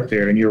important part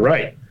there, and you're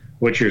right,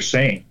 what you're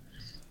saying.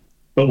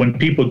 But when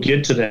people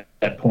get to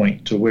that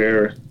point to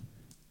where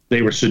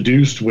they were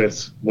seduced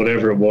with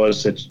whatever it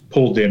was that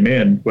pulled them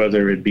in,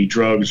 whether it be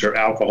drugs or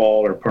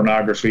alcohol or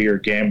pornography or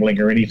gambling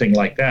or anything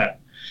like that,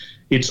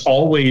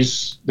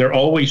 they're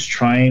always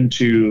trying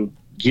to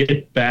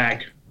get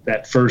back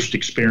that first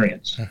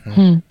experience,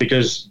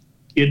 because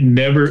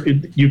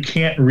you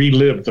can't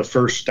relive the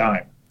first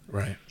time.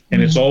 Right.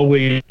 And it's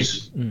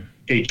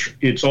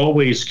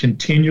always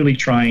continually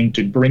trying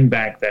to bring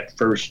back that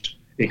first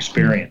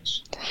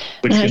experience,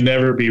 which can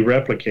never be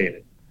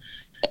replicated.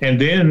 And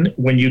then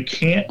when you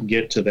can't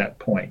get to that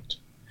point,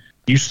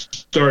 you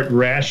start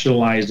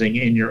rationalizing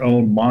in your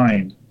own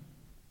mind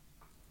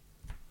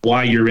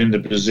why you're in the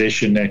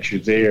position that you're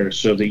there,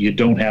 so that you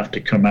don't have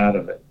to come out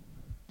of it.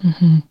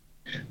 Mm-hmm.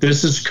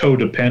 This is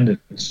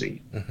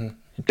codependency. Mm-hmm.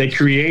 They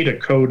create a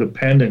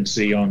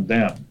codependency on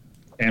them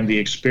and the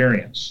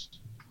experience.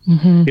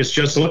 Mm-hmm. It's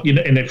just, you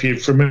know, and if you're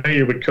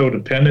familiar with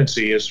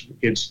codependency,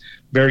 it's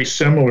very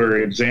similar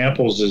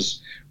examples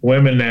as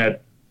women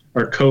that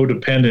are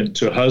codependent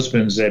to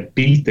husbands that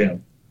beat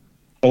them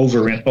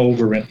over and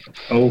over and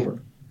over.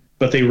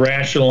 But they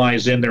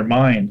rationalize in their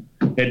mind,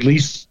 at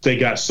least they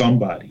got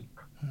somebody.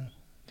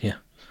 Yeah.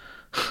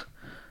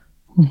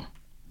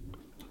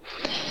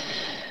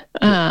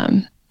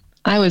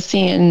 I was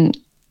seeing,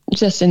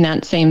 just in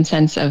that same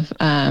sense of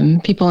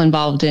people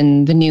involved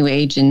in the New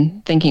Age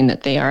and thinking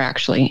that they are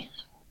actually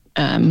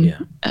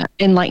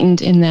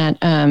enlightened, in that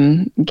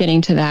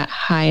getting to that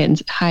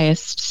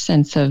highest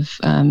sense of,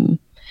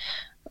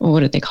 what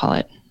do they call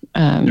it?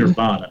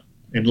 Nirvana,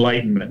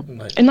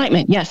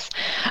 enlightenment. Yes.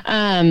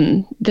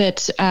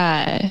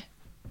 That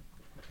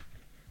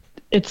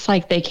it's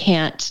like they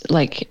can't,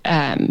 like,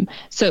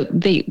 so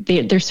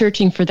they're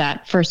searching for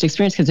that first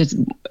experience because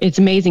it's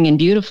amazing and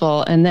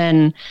beautiful, and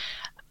then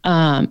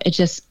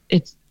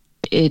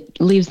it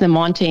leaves them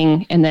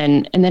wanting, and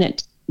then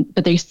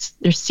but they're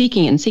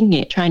seeking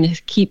it, trying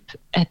to keep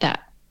at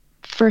that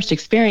first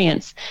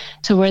experience,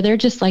 to where they're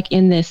just like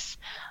in this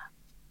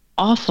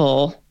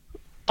awful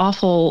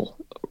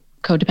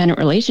codependent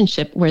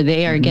relationship where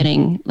they are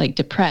getting like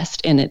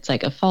depressed, and it's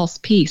like a false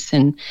peace,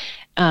 and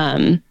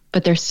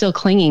but they're still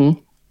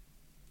clinging,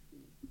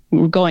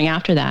 going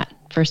after that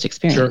first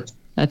experience. Sure.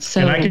 That's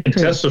so. And I can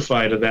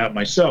testify to that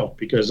myself,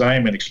 because I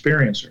am an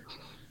experiencer.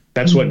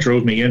 That's what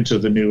drove me into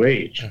the New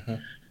Age.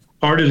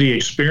 Part of the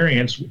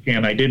experience,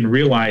 and I didn't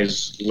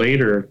realize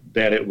later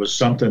that it was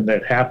something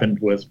that happened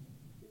with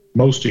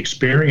most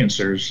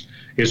experiencers.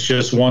 It's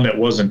just one that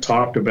wasn't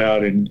talked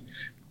about, and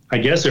I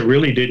guess it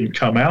really didn't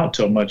come out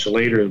till much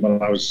later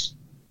when I was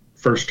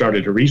first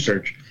started to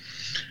research.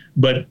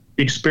 But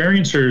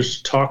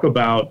experiencers talk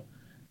about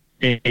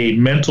a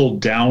mental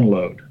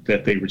download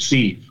that they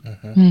receive.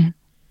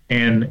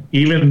 And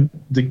even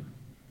the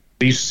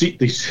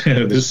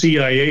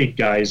CIA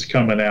guys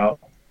coming out,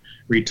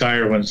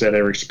 retired ones that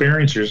are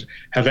experiencers,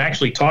 have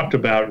actually talked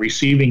about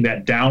receiving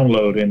that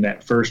download in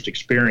that first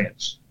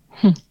experience.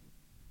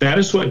 That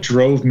is what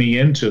drove me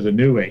into the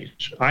New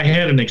Age. I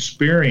had an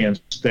experience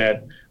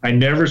that I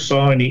never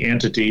saw any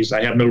entities.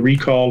 I have no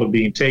recall of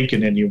being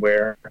taken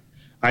anywhere.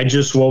 I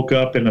just woke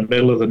up in the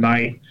middle of the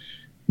night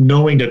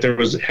knowing that there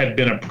had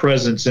been a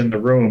presence in the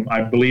room.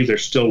 I believe there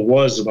still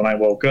was when I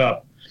woke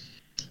up.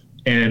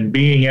 And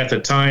being at the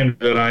time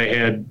that I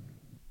had,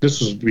 this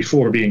was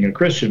before being a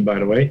Christian, by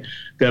the way,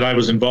 that I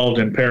was involved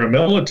in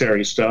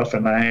paramilitary stuff,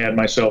 and I had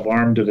myself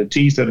armed to the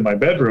teeth in my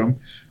bedroom.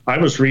 I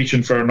was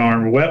reaching for an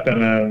armed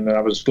weapon, and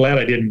I was glad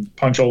I didn't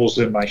punch holes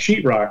in my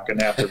sheetrock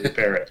and have to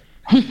repair it.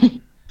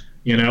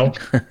 You know?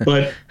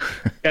 But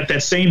at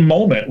that same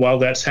moment, while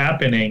that's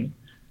happening,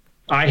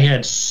 I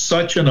had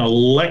such an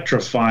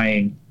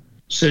electrifying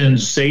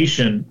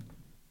sensation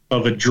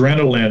of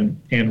adrenaline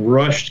and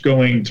rush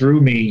going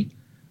through me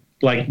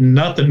like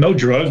nothing, no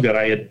drug that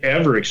I had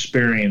ever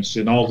experienced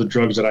in all the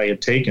drugs that I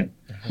had taken.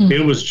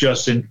 It was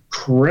just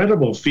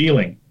incredible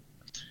feeling.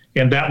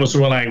 And that was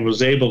when I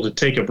was able to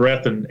take a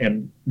breath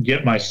and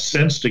get my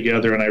sense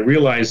together. And I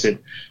realized that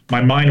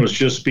my mind was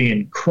just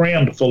being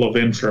crammed full of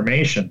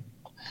information.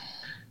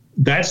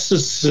 That's the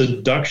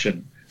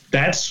seduction.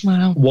 That's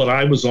what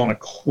I was on a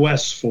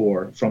quest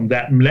for from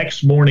that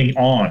next morning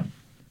on,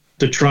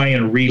 to try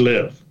and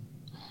relive.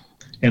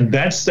 And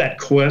that's that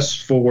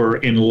quest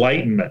for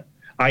enlightenment.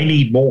 I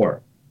need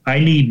more. I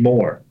need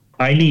more.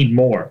 I need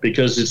more,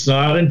 because it's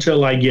not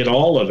until I get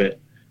all of it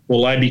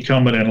will I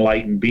become an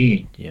enlightened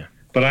being. Yeah.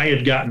 But I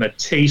had gotten a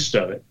taste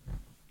of it.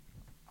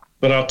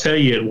 But I'll tell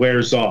you, it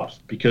wears off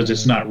because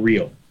it's not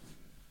real.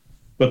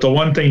 But the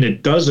one thing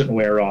that doesn't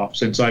wear off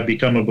since I've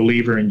become a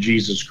believer in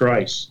Jesus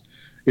Christ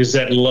is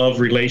that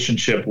love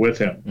relationship with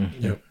him.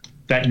 Yep.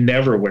 That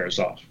never wears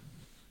off.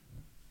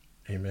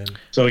 Amen.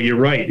 So you're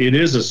right. It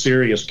is a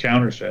serious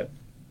counterfeit.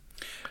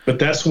 But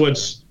that's what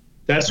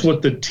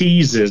the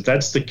tease is.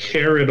 That's the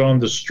carrot on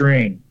the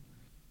string,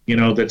 you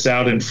know, that's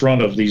out in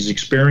front of these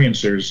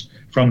experiencers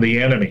from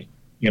the enemy.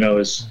 You know,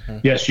 is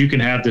yes, you can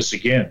have this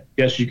again.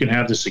 Yes, you can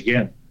have this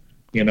again.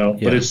 You know,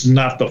 but it's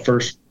not the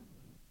first.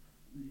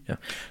 Yeah,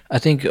 I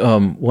think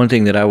one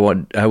thing that I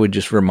would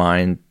just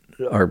remind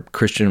our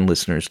Christian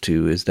listeners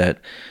too is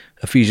that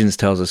Ephesians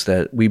tells us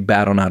that we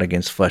battle not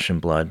against flesh and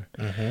blood,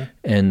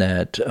 and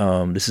that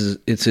this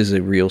is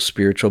a real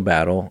spiritual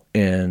battle,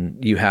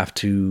 and you have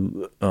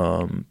to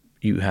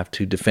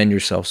defend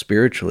yourself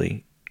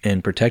spiritually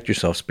and protect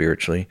yourself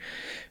spiritually,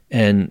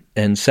 and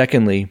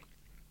secondly,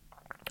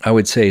 I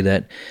would say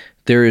that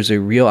there is a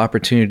real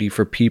opportunity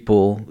for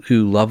people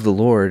who love the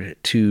Lord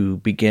to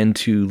begin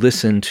to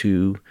listen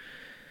to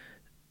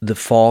the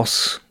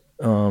false,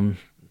 I don't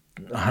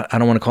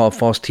want to call it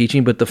false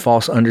teaching, but the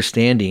false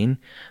understanding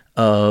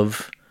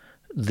of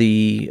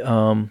the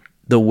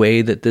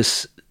way that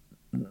this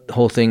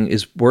whole thing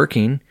is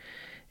working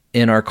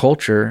in our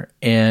culture,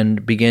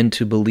 and begin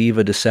to believe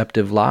a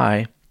deceptive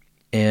lie.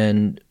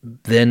 And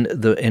then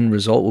the end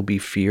result will be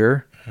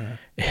fear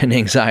and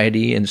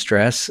anxiety and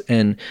stress.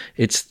 And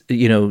it's,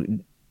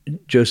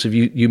 Joseph,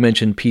 you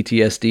mentioned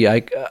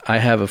PTSD. I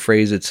have a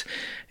phrase. It's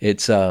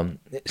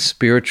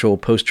spiritual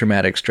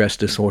post-traumatic stress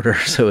disorder.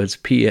 So it's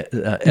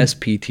SPTSD.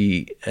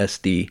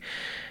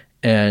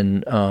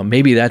 And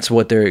maybe that's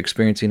what they're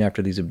experiencing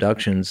after these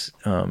abductions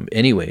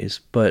anyways.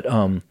 But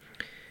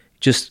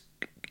just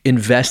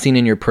investing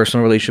in your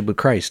personal relationship with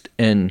Christ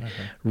and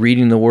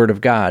reading the Word of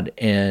God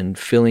and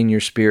filling your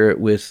spirit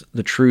with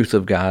the truth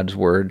of God's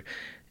Word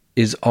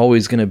is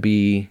always going to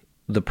be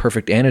the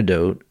perfect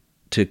antidote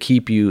to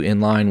keep you in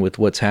line with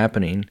what's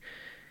happening.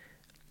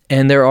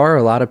 And there are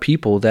a lot of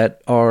people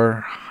that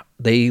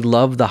they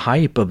love the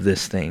hype of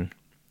this thing,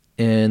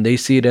 and they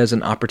see it as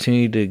an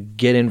opportunity to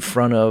get in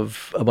front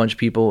of a bunch of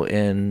people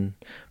and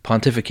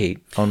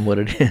pontificate on what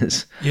it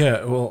is.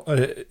 Yeah, well,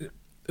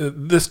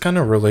 this kind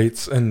of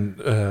relates,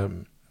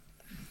 and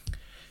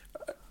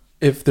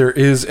if there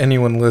is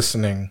anyone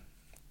listening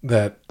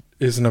that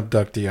is an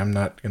abductee, I'm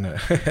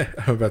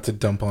about to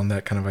dump on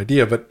that kind of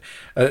idea, but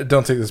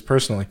don't take this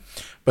personally.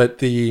 But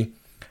the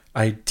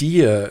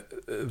idea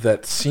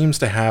that seems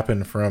to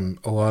happen from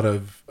a lot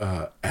of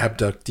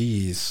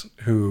abductees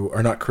who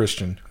are not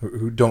Christian,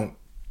 who don't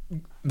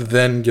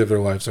then give their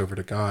lives over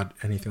to God,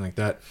 anything like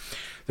that,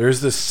 there's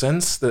this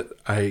sense that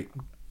I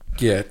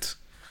get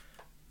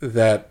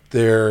that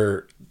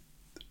they're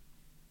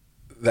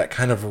that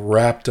kind of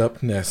wrapped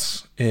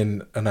upness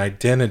in an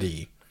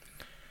identity.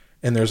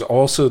 And there's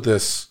also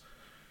this,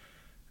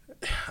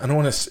 I don't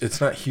want to,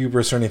 it's not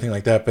hubris or anything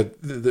like that, but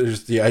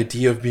there's the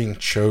idea of being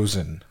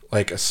chosen,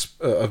 like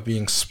of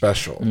being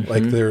special. Mm-hmm.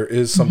 Like there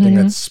is something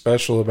that's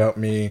special about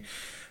me.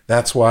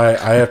 That's why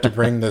I have to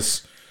bring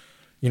this,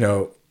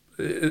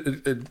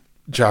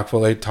 Jacques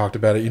Vallée talked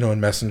about it, in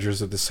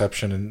Messengers of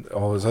Deception and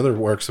all his other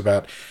works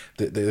about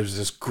there's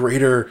this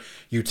greater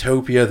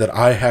utopia that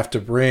I have to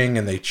bring,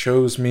 and they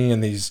chose me,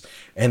 and these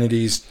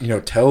entities,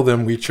 tell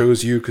them we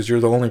chose you because you're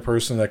the only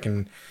person that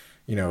can,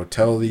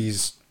 tell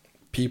these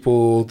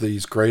people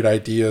these great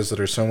ideas that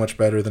are so much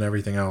better than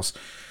everything else.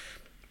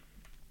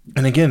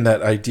 And again,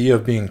 that idea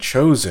of being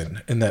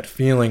chosen and that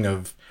feeling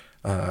of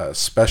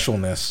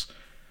specialness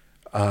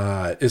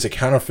is a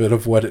counterfeit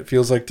of what it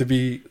feels like to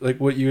be, like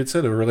what you had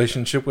said, a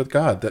relationship with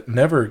God that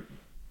never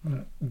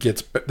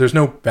gets, there's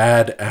no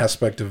bad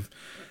aspect of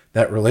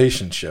that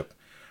relationship.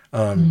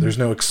 There's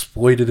no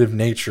exploitative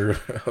nature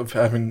of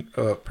having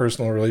a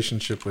personal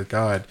relationship with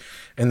God.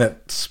 And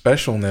that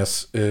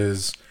specialness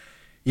is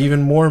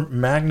even more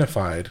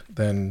magnified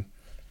than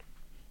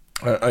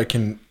I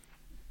can't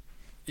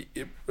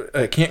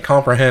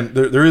comprehend.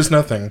 There is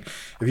nothing.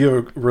 If you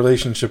have a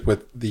relationship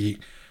with the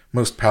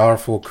most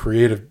powerful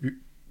creative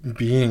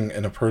being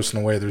in a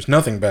personal way, there's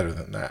nothing better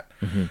than that.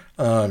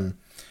 Mm-hmm.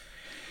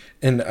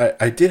 And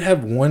I did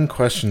have one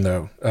question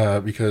though,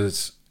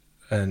 because,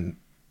 and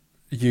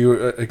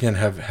you again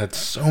have had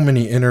so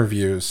many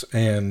interviews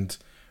and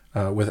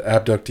with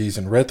abductees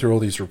and read through all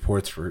these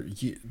reports for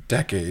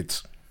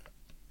decades.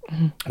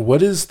 Mm-hmm.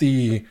 What is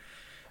the,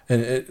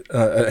 and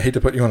I hate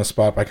to put you on a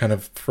spot by kind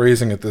of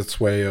phrasing it this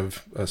way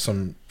of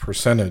some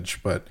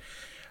percentage, but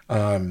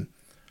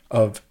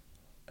of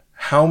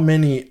how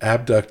many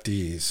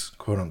abductees,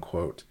 quote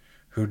unquote,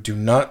 who do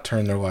not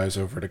turn their lives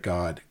over to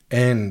God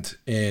end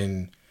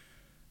in,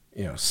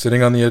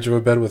 sitting on the edge of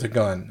a bed with a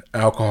gun,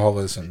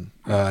 alcoholism,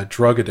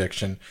 drug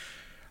addiction.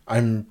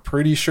 I'm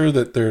pretty sure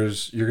that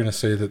you're going to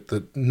say that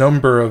the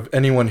number of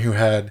anyone who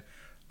had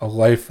a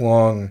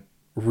lifelong,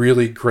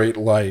 really great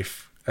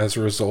life as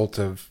a result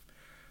of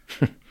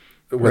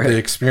what they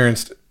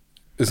experienced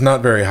is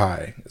not very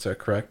high. Is that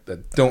correct?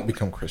 That don't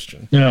become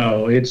Christian?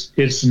 No,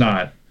 it's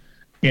not.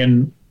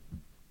 And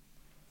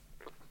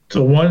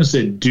the ones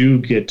that do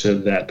get to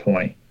that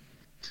point,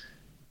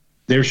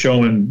 they're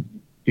showing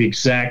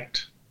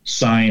exact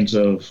signs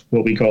of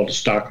what we call the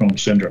Stockholm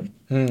Syndrome.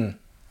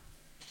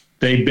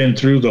 They've been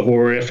through the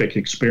horrific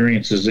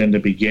experiences in the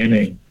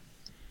beginning,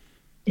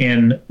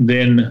 and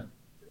then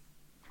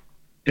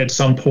at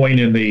some point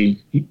in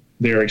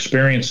their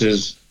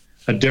experiences,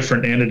 a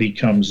different entity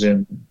comes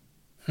in.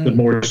 The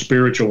more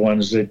spiritual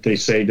ones that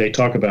they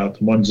talk about,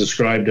 the ones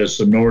described as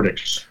the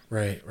Nordics.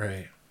 Right.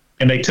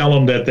 And they tell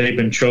them that they've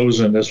been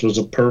chosen. This was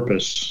a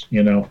purpose,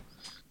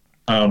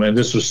 and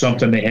this was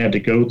something they had to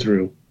go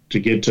through to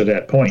get to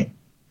that point.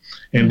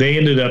 And they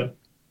ended up,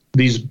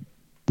 these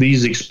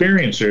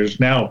experiencers,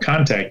 now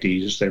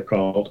contactees, they're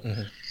called,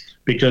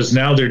 because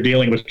now they're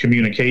dealing with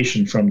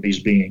communication from these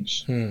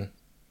beings.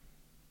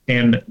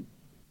 And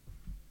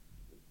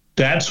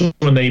that's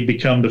when they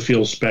become to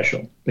feel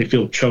special. They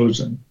feel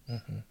chosen.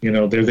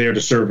 They're there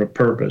to serve a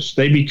purpose.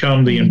 They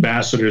become the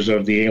ambassadors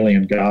of the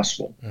alien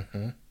gospel.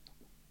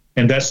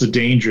 And that's the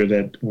danger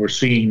that we're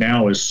seeing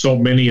now, is so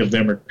many of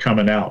them are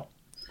coming out.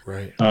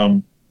 Right.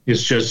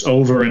 It's just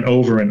over and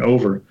over and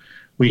over.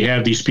 We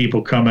have these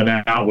people coming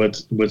out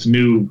with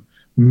new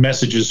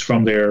messages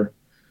from their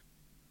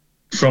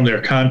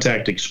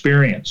contact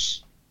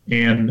experience.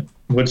 And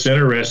what's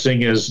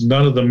interesting is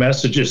none of the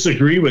messages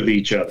agree with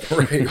each other.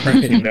 Right.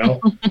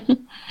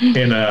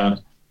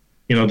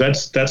 And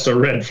that's a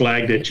red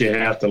flag that you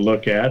have to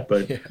look at.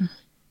 But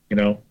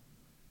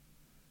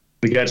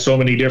we got so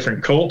many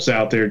different cults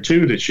out there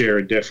too that share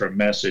a different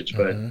message,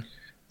 but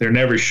they're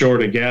never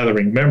short of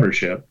gathering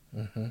membership.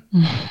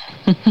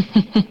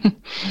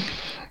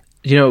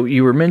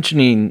 You were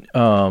mentioning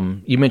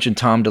you mentioned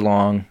Tom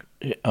DeLonge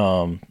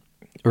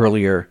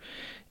earlier,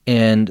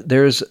 and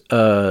there was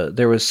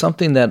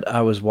something that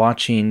I was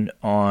watching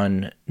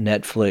on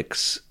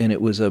Netflix, and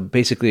it was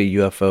basically a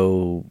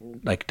UFO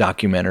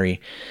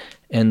documentary,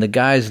 and the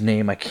guy's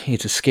name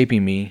it's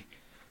escaping me,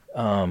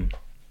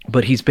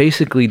 but he's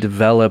basically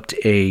developed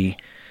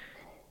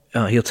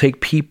he'll take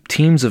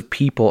teams of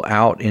people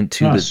out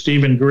into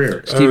Stephen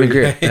Greer. Stephen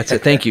Greer, that's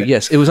it. Thank you.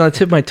 Yes, it was on the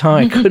tip of my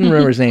tongue. I couldn't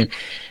remember his name.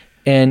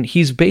 And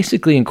he's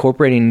basically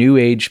incorporating New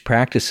Age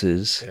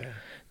practices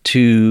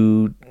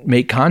to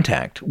make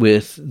contact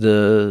with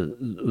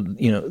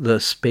the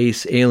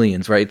space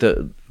aliens, right?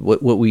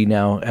 What we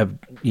now have,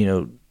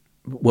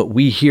 what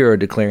we here are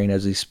declaring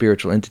as these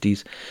spiritual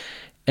entities.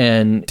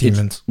 And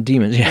demons,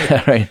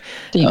 yeah, right.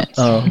 Demons.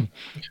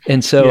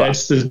 And so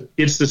it's the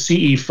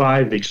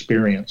CE5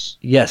 experience.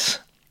 Yes.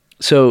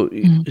 So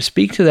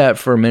speak to that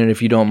for a minute,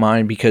 if you don't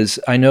mind, because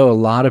I know a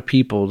lot of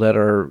people that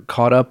are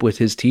caught up with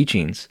his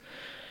teachings,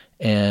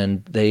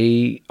 and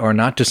they are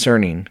not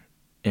discerning.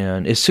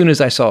 And as soon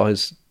as I saw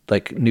his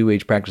New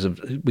Age practice of,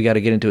 we got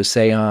to get into a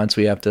seance,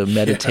 we have to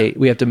meditate,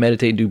 we have to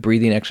meditate and do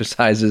breathing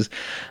exercises.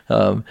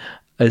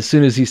 As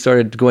soon as he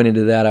started going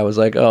into that, I was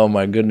like, oh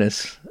my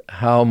goodness,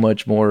 how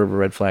much more of a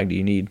red flag do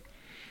you need?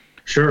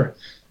 Sure.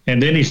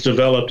 And then he's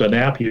developed an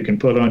app you can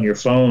put on your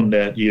phone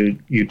that you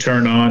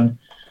turn on,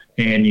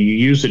 and you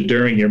use it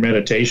during your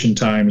meditation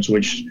times,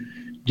 which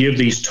give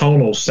these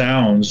tonal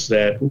sounds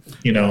that,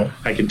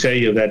 I can tell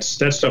you that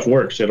stuff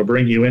works. It'll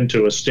bring you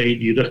into a state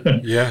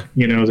that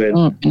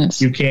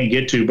you can't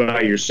get to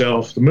by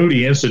yourself. The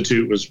Moody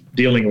Institute was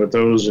dealing with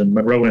those, and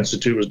Monroe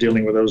Institute was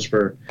dealing with those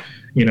for,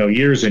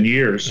 years and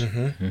years.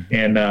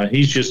 And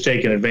he's just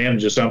taking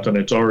advantage of something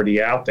that's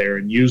already out there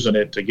and using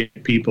it to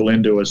get people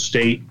into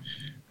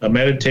a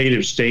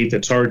meditative state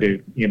that's hard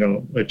to,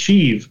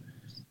 achieve.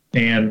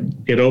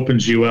 And it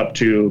opens you up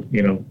to,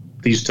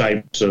 these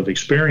types of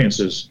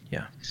experiences.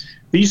 Yeah.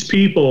 These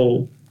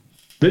people,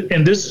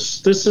 and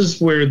this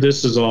is where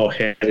this is all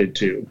headed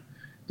to.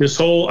 This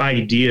whole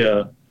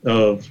idea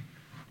of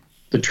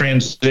the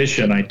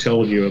transition I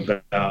told you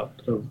about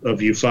of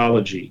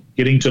ufology,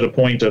 getting to the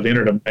point of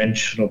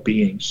interdimensional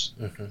beings,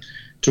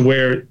 to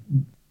where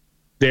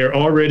they're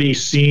already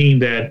seeing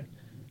that,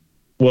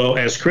 well,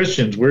 as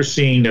Christians, we're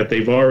seeing that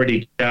they've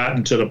already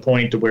gotten to the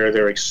point to where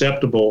they're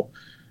acceptable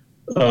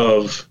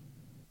of,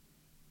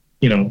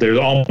 they're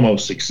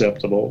almost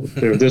acceptable.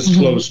 They're this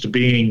close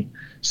to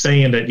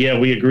saying that, yeah,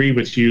 we agree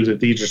with you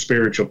that these are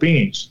spiritual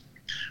beings.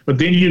 But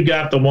then you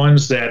got the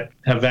ones that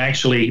have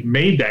actually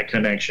made that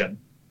connection,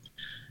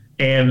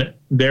 and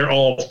they're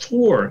all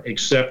for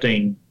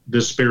accepting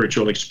this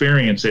spiritual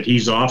experience that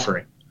he's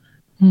offering,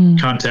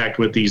 contact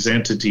with these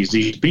entities,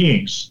 these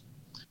beings.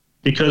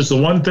 Because the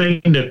one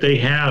thing that they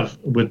have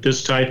with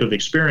this type of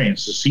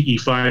experience, the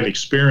CE5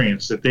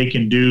 experience, that they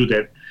can do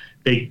that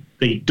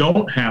they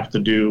don't have to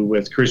do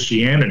with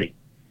Christianity.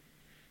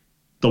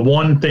 The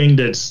one thing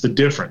that's the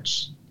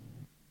difference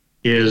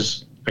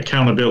is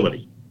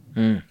accountability.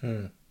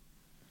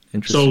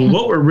 So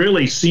what we're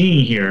really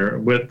seeing here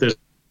with this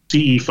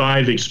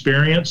CE5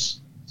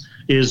 experience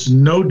is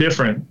no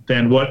different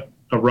than what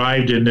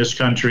arrived in this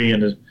country in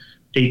the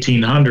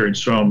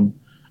 1800s from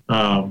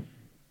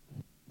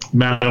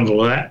Madame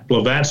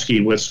Blavatsky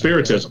with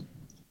Spiritism.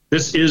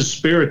 This is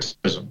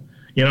Spiritism.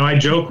 I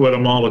joke with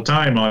them all the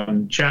time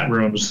on chat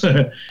rooms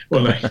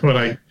when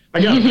I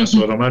gotta mess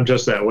with them. I'm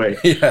just that way.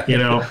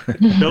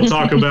 They'll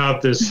talk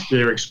about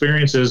their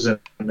experiences, and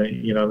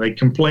they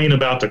complain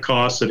about the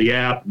cost of the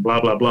app,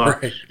 blah blah blah.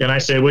 Right. And I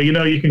say, well,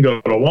 you can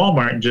go to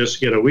Walmart and just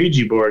get a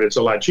Ouija board. It's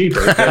a lot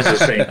cheaper. It does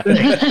the same thing.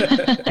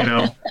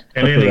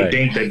 And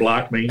then they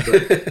block me.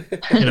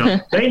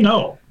 But, they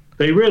know.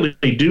 They really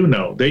do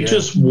know. They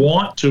just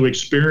want to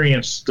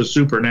experience the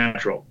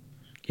supernatural.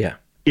 Yeah,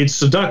 it's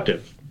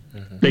seductive.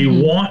 They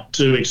want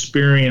to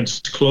experience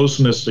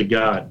closeness to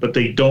God, but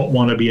they don't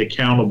want to be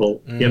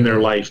accountable in their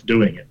life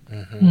doing it.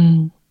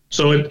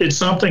 So it's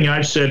something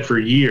I've said for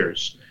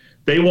years.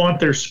 They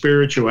want their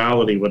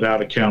spirituality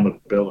without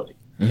accountability.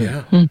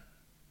 Yeah. And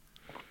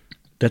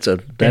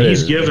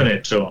he's given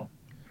it to them.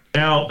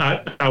 Now,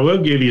 I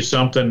will give you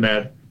something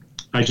that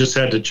I just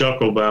had to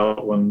chuckle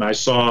about when I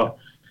saw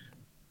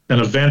an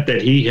event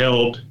that he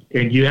held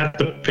and you have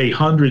to pay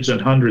hundreds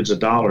and hundreds of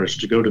dollars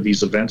to go to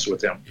these events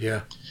with him.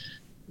 Yeah.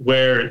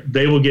 Where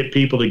they will get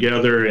people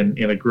together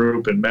in a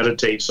group and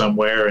meditate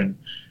somewhere and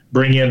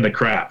bring in the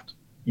craft,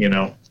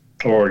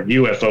 or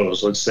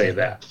UFOs, let's say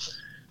that.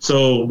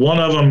 So one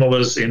of them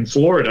was in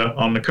Florida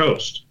on the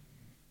coast.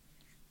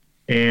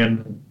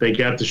 And they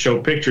got to show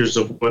pictures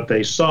of what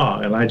they saw.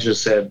 And I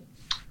just said,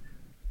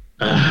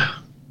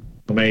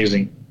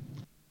 amazing.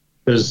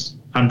 Because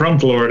I'm from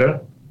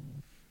Florida.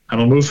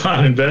 I'm a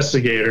MUFON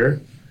investigator.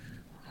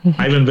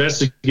 I've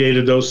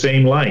investigated those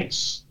same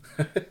lights.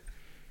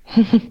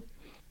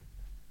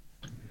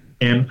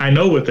 And I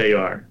know what they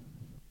are.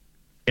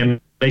 And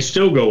they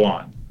still go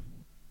on.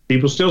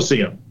 People still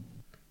see them.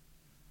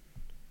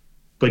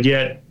 But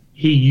yet,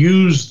 he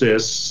used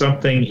this,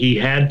 something he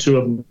had to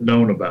have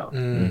known about,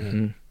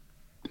 to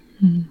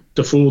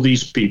fool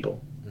these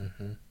people.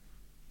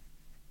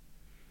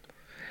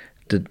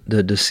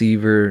 The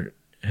deceiver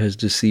has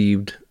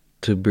deceived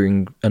to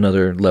bring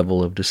another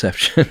level of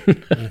deception.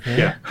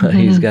 Yeah.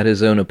 He's got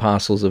his own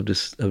apostles of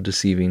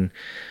deceiving.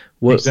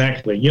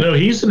 Exactly.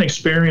 He's an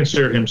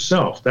experiencer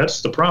himself.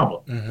 That's the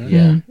problem.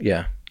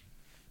 Yeah.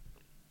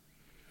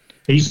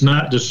 He's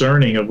not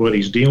discerning of what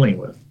he's dealing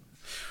with.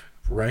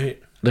 Right.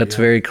 That's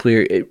very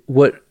clear.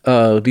 What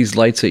these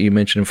lights that you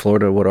mentioned in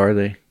Florida, what are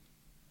they?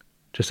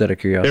 Just out of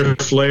curiosity. They're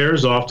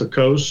flares off the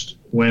coast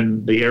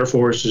when the Air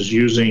Force is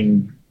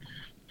using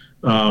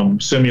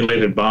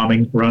simulated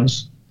bombing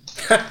runs.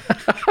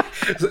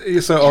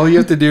 So all you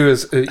have to do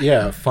is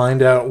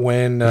find out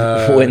when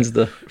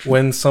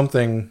when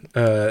something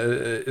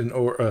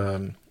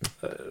do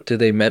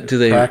they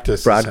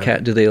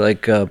broadcast, do they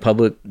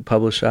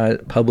publish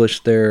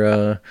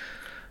their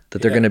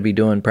that they're going to be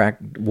doing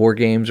war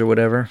games or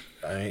whatever?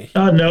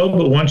 No,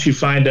 but once you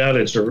find out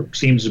it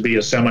seems to be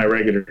a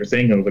semi-regular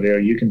thing over there,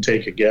 you can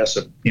take a guess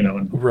at,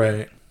 and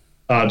right.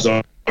 Odds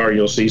are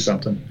you'll see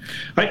something.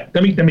 Let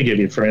me give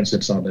you for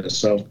instance on this,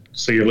 so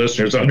your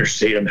listeners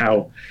understand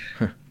how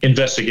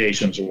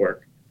investigations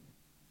work.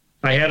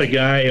 I had a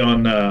guy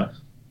on,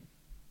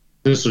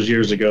 this was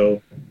years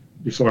ago,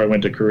 before I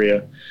went to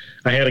Korea.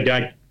 I had a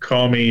guy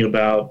call me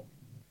about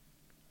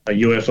a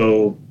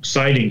UFO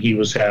sighting he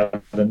was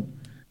having,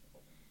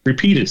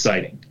 repeated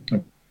sighting.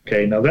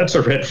 Okay, now that's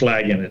a red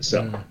flag in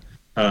itself.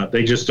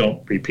 They just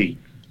don't repeat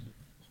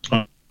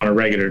on a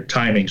regular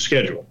timing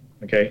schedule.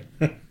 Okay,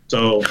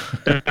 so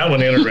that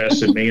one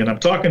interested me, and I'm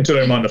talking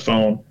to him on the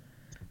phone,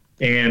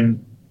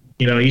 and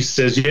he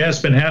says, "Yeah, it's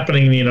been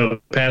happening.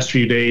 The past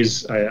few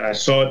days. I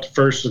saw it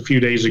first a few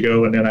days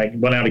ago, and then I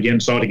went out again,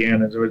 saw it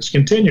again, and so it's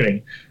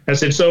continuing." I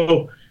said,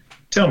 "So,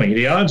 tell me,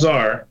 the odds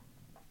are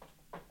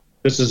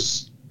this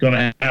is going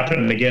to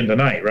happen again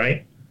tonight,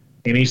 right?"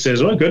 And he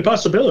says, "Well, good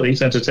possibility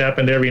since it's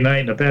happened every night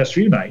in the past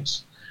few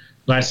nights."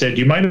 And I said,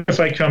 "Do you mind if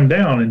I come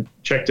down and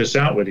check this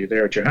out with you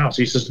there at your house?"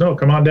 He says, "No,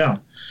 come on down."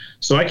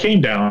 So I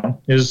came down.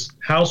 His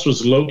house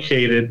was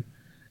located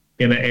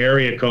in an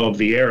area called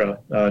Vieira,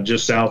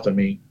 just south of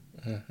me.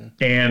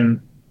 And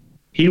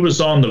he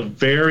was on the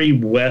very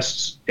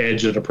west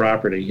edge of the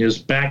property. His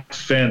back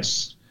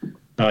fence,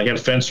 he had a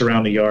fence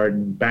around the yard,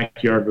 and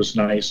backyard was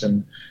nice.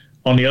 And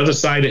on the other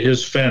side of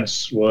his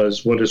fence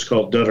was what is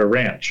called Dutta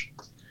Ranch.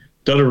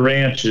 Dutta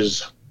Ranch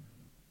is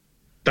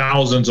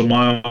thousands of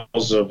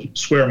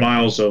square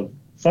miles of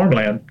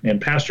farmland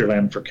and pasture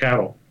land for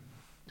cattle.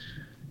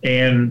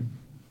 And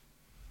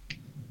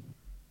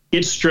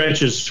it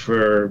stretches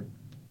for,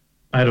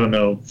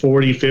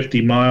 40,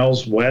 50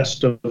 miles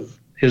west of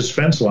his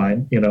fence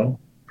line,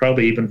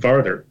 probably even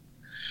farther.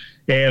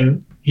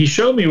 And he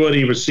showed me what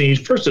he was seeing.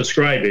 He first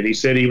described it. He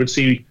said he would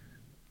see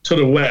to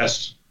the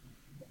west,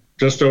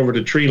 just over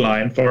the tree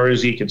line, far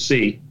as he could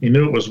see. He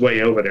knew it was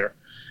way over there.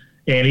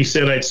 And he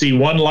said, I'd see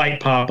one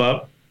light pop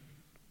up,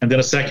 and then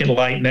a second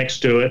light next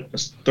to it, a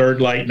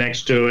third light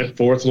next to it,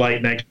 fourth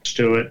light next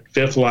to it,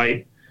 fifth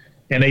light.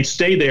 And they'd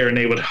stay there, and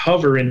they would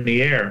hover in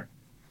the air.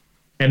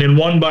 And then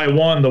one by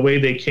one, the way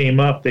they came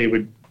up, they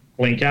would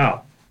blink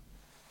out.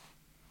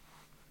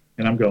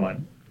 And I'm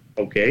going,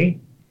 okay.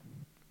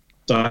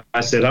 So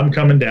I said, I'm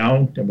coming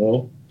down, and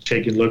we'll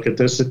take a look at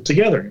this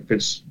together if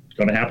it's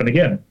going to happen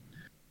again.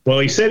 Well,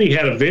 he said he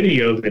had a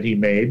video that he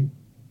made,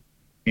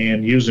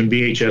 and using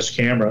VHS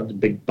camera, the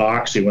big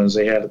boxy ones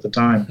they had at the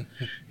time.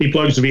 He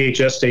plugs the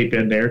VHS tape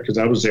in there because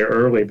I was there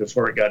early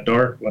before it got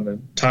dark when the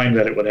time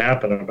that it would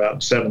happen,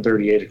 about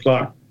 7:30, 8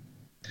 o'clock.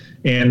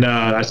 And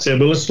I said,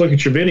 well, let's look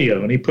at your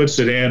video. And he puts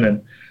it in.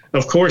 And,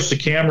 of course, the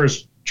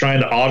camera's trying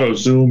to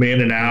auto-zoom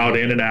in and out,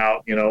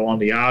 on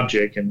the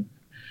object. And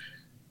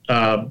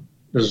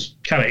it's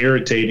kind of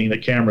irritating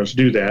that cameras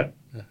do that.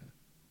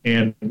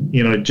 And,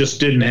 it just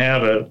didn't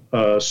have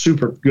a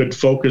super good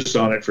focus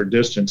on it for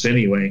distance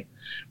anyway.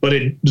 But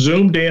it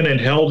zoomed in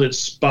and held its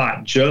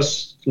spot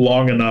just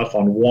long enough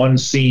on one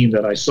scene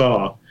that I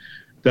saw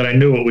that I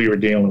knew what we were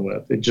dealing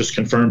with. It just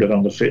confirmed it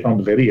on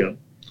the video.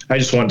 I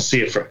just wanted to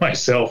see it for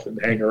myself and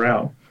hang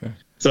around.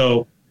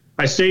 So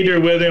I stayed there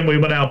with him. We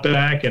went out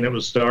back, and it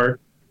was dark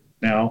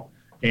now.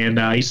 And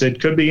he said,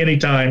 could be any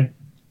time.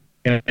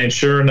 And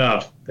sure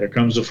enough, there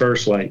comes the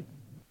first light.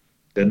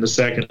 then the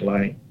second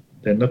light,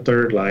 then the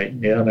third light.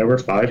 Yeah, there were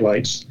 5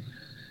 lights.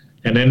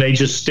 And then they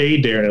just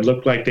stayed there, and it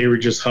looked like they were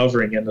just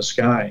hovering in the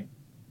sky.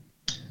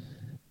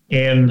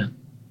 And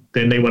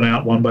then they went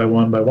out one by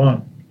one by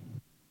one.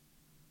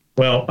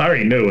 Well, I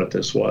already knew what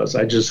this was.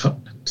 I just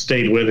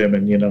stayed with him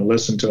and,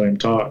 listened to him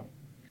talk.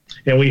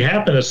 And we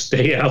happened to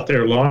stay out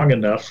there long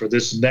enough for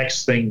this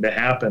next thing to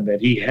happen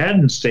that he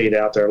hadn't stayed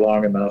out there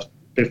long enough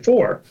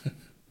before.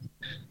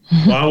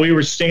 While we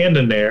were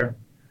standing there,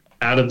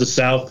 out of the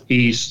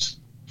southeast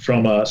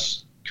from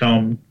us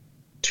come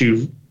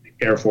 2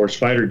 Air Force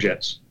fighter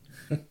jets.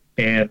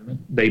 And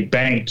they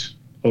banked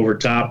over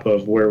top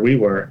of where we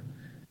were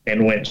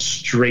and went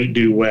straight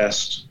due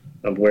west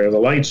of where the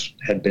lights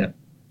had been.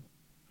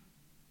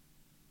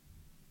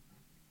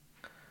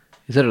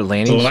 Is that a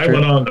landing So strip? I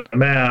went on the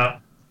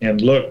map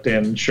and looked,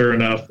 and sure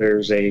enough,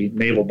 there's a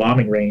naval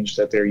bombing range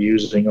that they're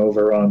using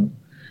over on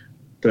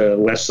the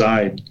west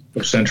side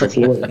of Central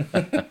Florida.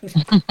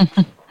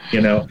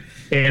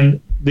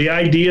 And the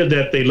idea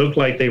that they looked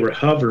like they were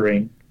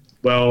hovering,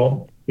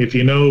 well, if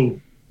you know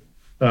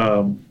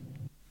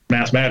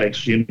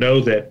mathematics, you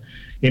know that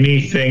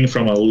anything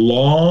from a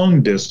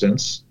long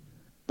distance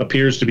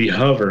appears to be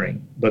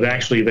hovering, but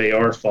actually they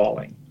are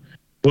falling.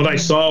 What I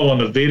saw on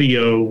the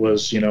video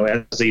was,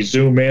 as they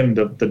zoom in,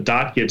 the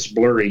dot gets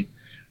blurry,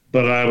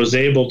 but I was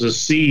able to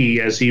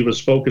see, as he was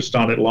focused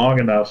on it long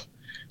enough,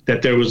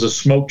 that there was a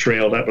smoke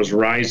trail that was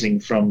rising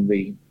from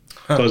the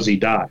fuzzy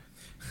dot.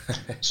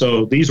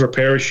 So these were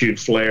parachute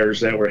flares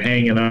that were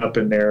hanging up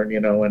in there,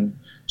 and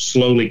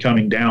slowly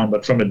coming down,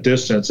 but from a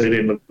distance, they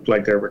didn't look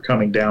like they were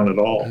coming down at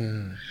all.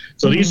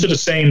 So these are the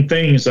same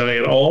things that I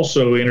had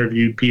also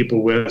interviewed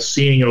people with,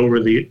 seeing over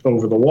the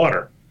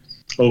water,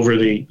 over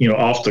the,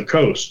 off the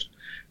coast,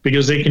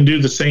 because they can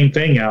do the same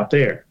thing out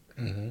there.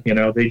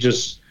 They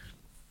just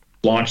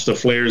launch the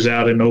flares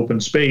out in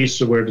open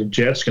space where the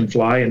jets can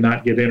fly and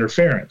not get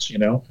interference,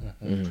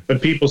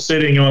 But people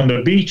sitting on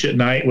the beach at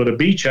night with a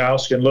beach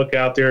house can look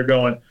out there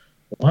going,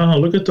 wow,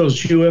 look at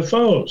those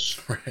UFOs,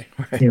 Right.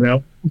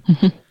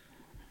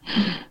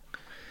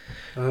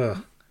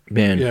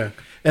 Man. Yeah.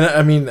 And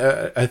I mean,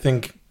 I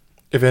think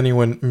if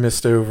anyone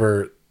missed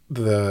over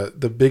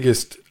the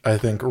biggest, I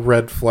think,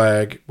 red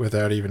flag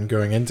without even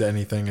going into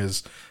anything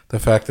is the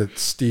fact that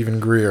Stephen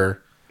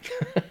Greer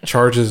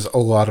charges a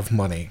lot of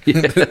money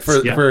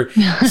for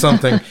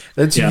something.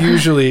 That's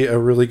usually a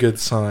really good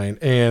sign.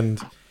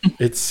 And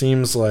it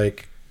seems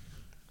like,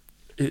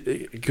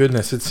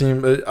 goodness, it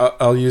seemed,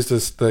 I'll use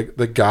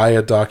the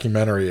Gaia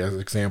documentary as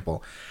an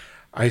example.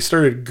 I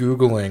started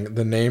Googling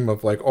the name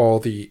of like all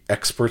the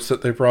experts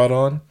that they brought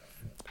on,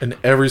 and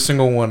every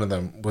single one of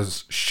them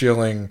was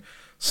shilling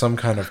some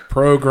kind of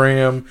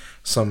program,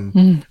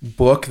 some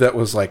book that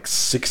was like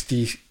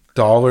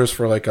 $60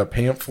 for like a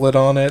pamphlet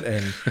on it,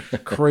 and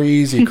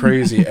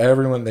crazy.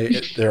 Everyone,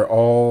 they're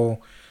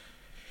all,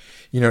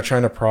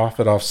 trying to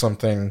profit off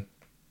something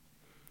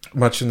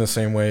much in the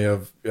same way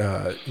of,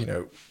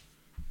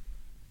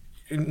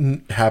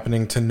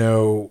 happening to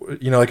know,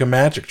 like a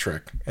magic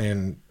trick,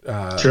 and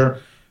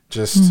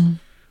just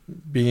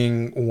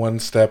being one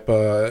step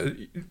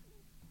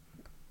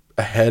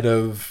ahead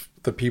of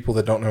the people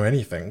that don't know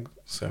anything.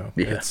 So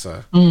it's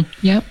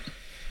Yep.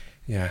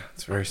 Yeah,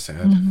 it's very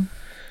sad.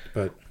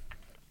 But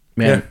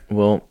Man,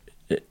 well,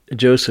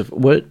 Joseph,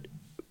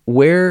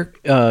 where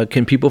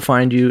can people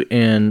find you?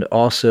 And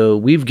also,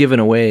 we've given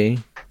away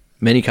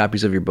many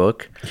copies of your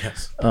book.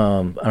 Yes. I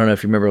don't know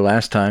if you remember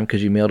last time,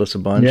 because you mailed us a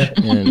bunch. Yeah.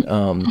 And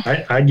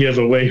I give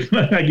them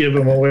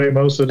away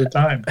most of the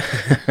time.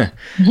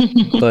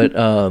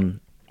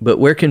 But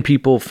where can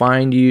people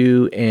find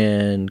you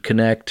and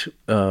connect,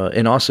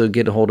 and also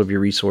get a hold of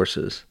your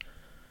resources?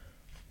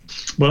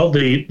 Well,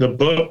 the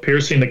book,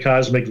 Piercing the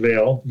Cosmic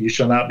Veil, You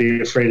Shall Not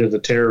Be Afraid of the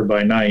Terror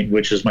by Night,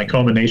 which is my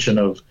culmination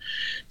of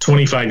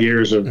 25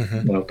 years of,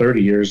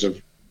 30 years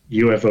of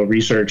UFO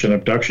research and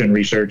abduction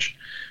research,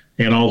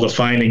 and all the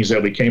findings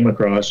that we came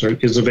across,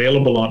 is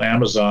available on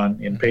Amazon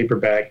in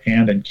paperback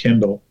and in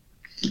Kindle.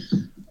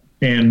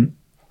 And,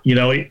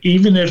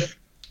 even if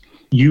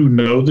you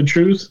know the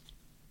truth,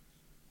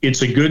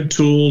 it's a good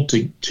tool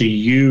to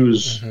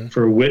use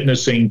for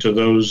witnessing to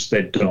those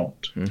that don't.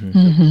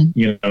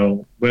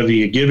 Whether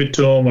you give it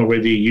to them or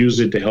whether you use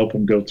it to help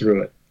them go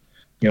through it.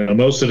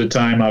 Most of the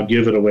time I'll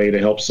give it away to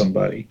help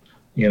somebody.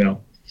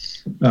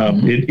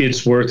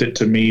 It's worth it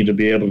to me to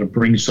be able to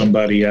bring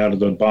somebody out of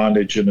the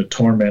bondage and the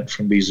torment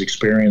from these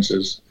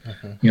experiences.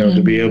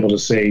 To be able to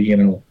say,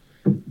 and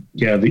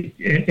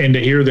to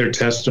hear their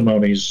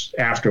testimonies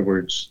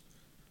afterwards.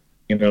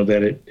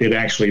 That it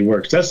actually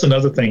works. That's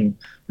another thing.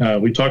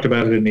 We talked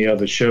about it in the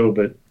other show,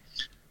 but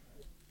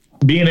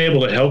being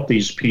able to help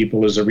these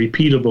people is a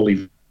repeatable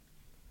event.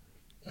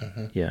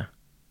 Yeah.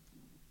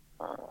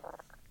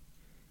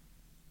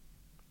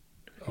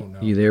 oh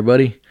no, You there,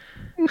 buddy?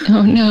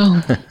 Oh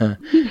no.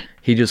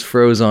 He just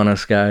froze on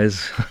us,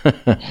 guys.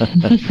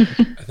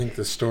 I think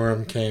the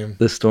storm came.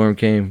 The storm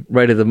came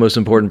right at the most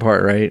important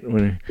part, right?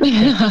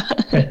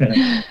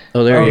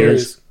 Oh, there he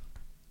is.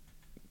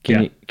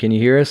 Can you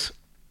hear us?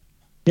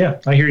 Yeah,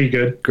 I hear you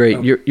good.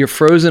 Great. You're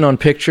frozen on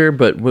picture,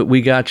 but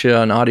we got you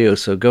on audio.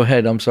 So go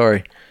ahead. I'm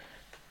sorry.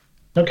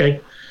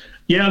 Okay.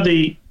 Yeah,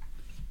 the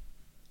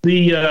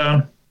thing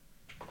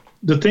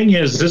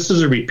is, this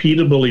is a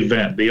repeatable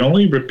event, the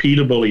only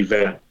repeatable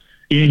event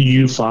in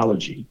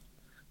ufology.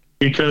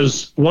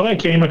 Because what I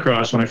came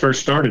across when I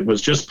first started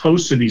was just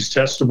posting these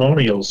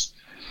testimonials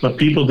of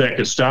people that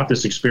could stop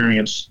this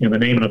experience in the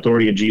name and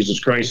authority of Jesus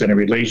Christ and a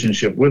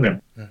relationship with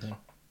him. Mm-hmm.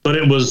 But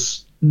it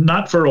was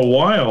not for a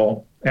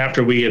while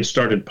after we had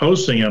started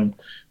posting them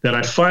that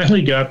I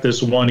finally got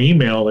this one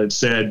email that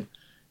said,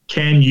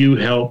 "Can you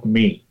help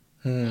me?"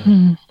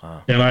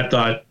 Wow. And I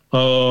thought,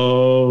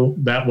 oh,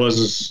 that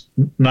was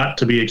not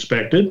to be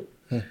expected.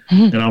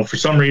 For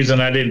some reason,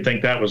 I didn't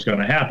think that was going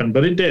to happen,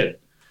 but it did.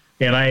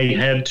 And I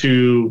had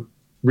to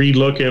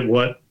relook at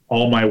what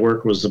all my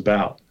work was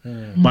about.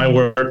 My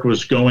work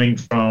was going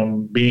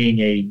from being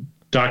a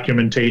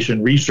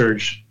documentation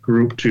research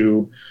group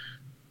to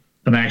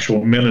an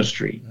actual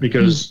ministry,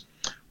 because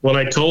what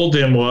I told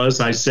them was,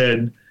 I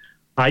said,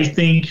 I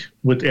think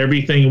with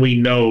everything we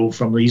know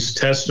from these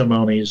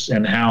testimonies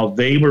and how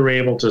they were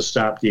able to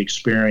stop the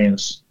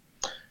experience,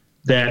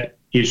 that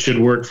it should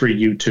work for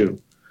you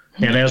too.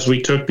 And as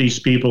we took these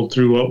people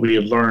through what we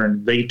had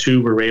learned, they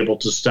too were able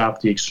to stop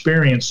the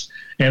experience,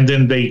 and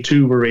then they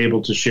too were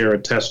able to share a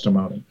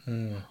testimony.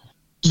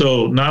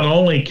 So not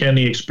only can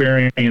the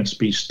experience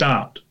be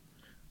stopped,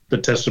 the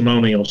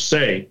testimonial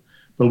say,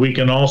 but we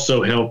can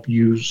also help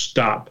you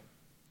stop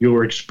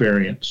your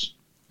experience.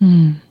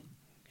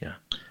 Yeah,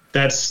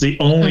 that's the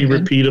only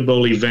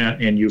repeatable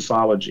event in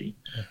ufology.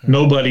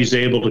 Nobody's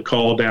able to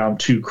call down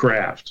two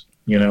craft,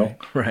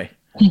 Right.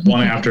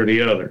 one after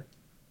the other.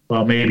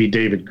 Well, maybe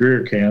David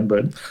Greer can,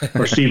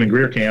 or Stephen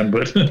Greer can,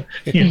 but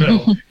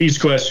he's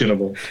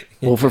questionable.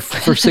 Well, for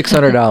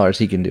 $600,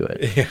 he can do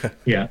it.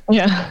 Yeah.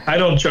 I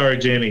don't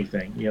charge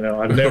anything.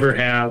 I've never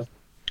have.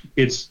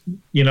 It's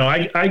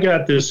I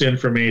got this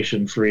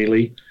information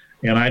freely,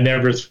 and I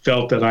never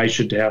felt that I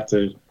should have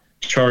to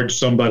charge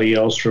somebody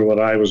else for what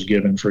I was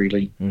given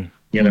freely. And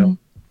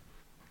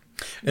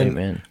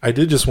Amen. I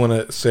did just want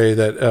to say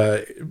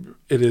that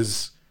it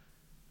is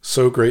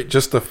so great.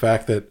 Just the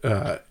fact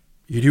that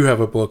you do have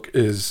a book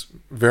is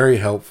very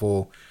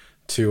helpful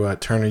to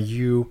Turner.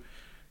 You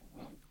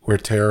were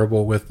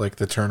terrible with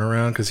the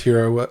turnaround, because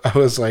here I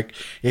was like,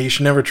 yeah, you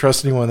should never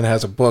trust anyone that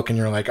has a book, and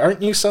you're like,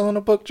 aren't you selling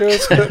a book,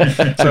 Joseph?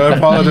 So I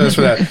apologize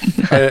for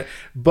that.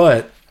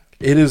 But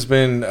it has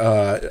been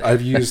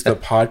I've used the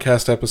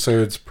podcast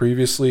episodes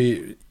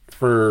previously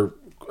for,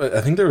 I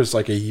think there was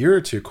a year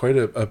or two, quite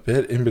a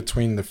bit in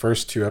between the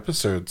first two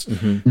episodes,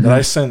 that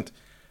I sent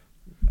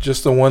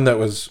just the one that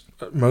was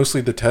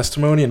mostly the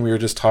testimony, and we were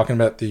just talking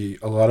about a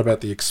lot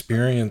about the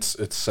experience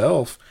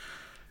itself,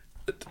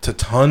 to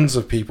tons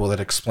of people that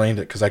explained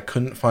it, because I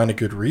couldn't find a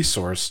good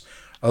resource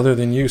other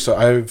than you. So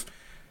I've,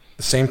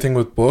 the same thing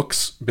with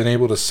books, been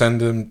able to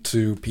send them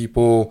to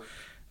people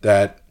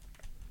that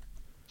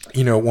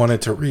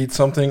wanted to read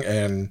something,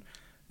 and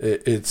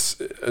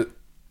it's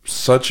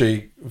such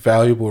a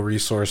valuable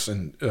resource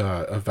and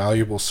a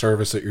valuable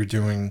service that you're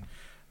doing.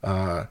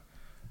 I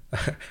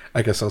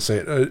guess I'll say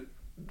it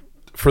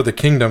for the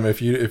kingdom,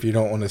 if you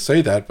don't want to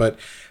say that, but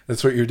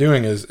that's what you're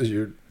doing, is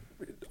you're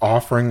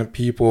offering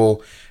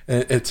people.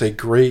 It's a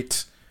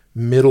great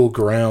middle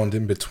ground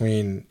in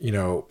between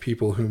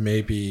people who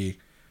may be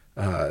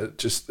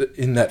just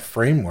in that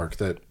framework,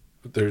 that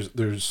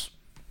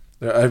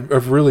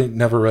I've really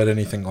never read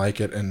anything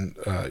like it, and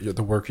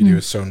the work you do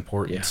is so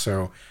important. Yeah.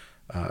 So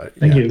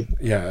thank you.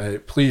 Yeah,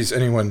 please,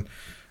 anyone,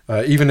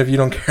 even if you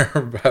don't care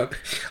about,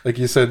 like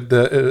you said,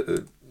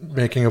 the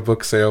making a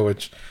book sale,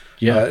 which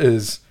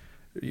is,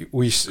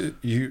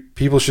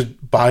 people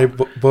should buy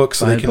books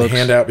so they can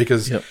hand out,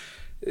 because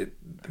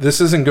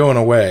this isn't going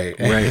away.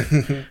 Right.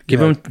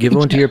 Give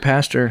one to your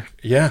pastor.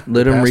 Yeah.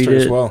 Let them read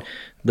it. Well.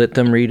 Let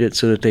them read it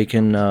so that they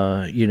can,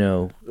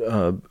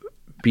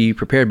 be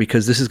prepared,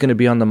 because this is going to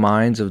be on the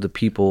minds of the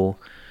people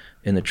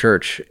in the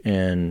church.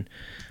 And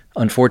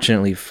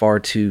unfortunately, far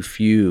too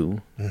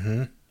few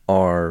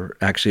are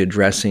actually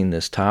addressing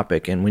this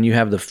topic. And when you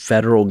have the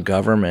federal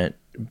government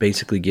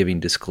basically giving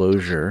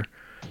disclosure,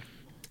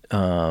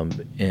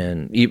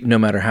 and no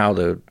matter how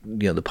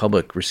the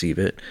public receive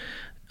it,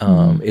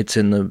 it's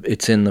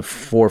in the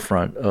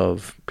forefront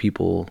of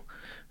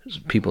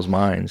people's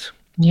minds.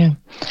 Yeah.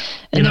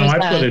 And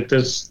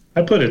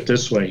I put it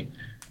this way.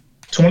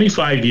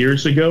 25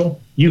 years ago,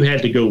 you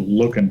had to go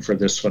looking for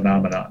this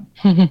phenomenon.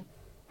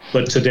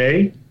 But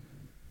today,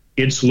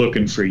 it's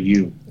looking for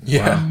you.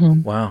 Yeah.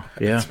 Wow.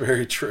 Yeah. That's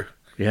very true.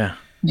 Yeah.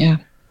 Yeah.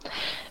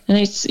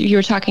 And you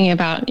were talking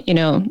about,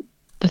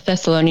 the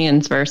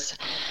Thessalonians verse,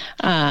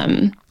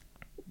 the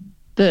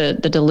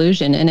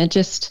delusion. And it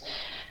just,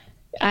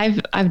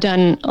 I've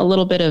done a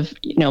little bit of,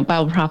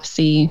 Bible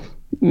prophecy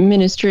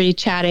ministry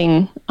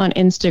chatting on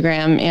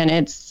Instagram, and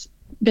it's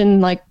been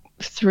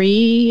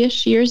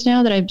 3-ish years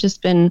now that I've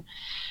just been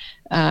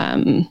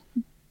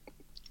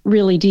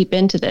really deep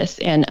into this,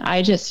 and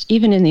I just,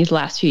 even in these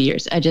last few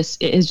years,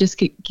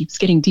 keeps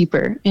getting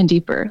deeper and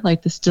deeper,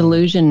 like this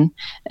delusion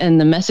and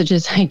the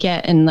messages I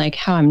get and like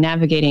how I'm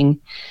navigating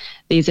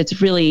these.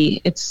 It's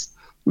really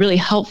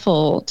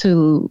helpful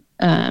to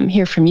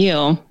hear from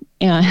you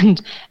and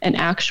an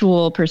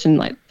actual person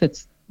like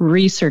that's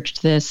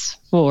researched this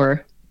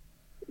for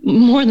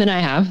more than I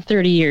have,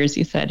 30 years,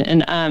 you said.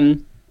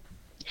 And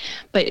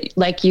but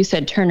like you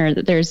said, Turner,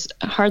 that there's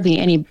hardly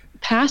any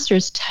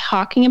pastors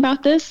talking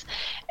about this,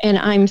 and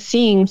I'm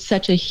seeing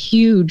such a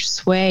huge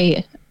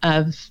sway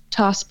of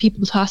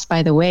people tossed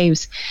by the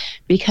waves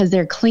because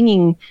they're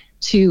clinging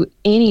to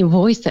any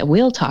voice that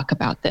will talk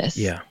about this.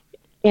 Yeah.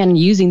 And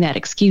using that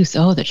excuse,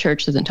 oh, the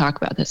church doesn't talk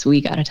about this,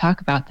 we got to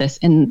talk about this.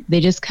 And they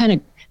just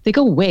they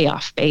go way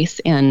off base.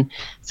 And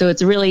so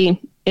it's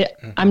really,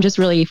 I'm just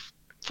really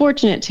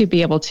fortunate to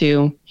be able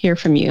to hear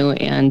from you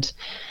and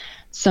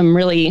some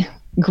really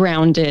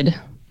grounded,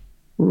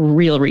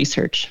 real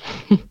research.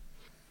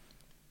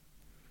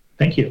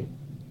 Thank you.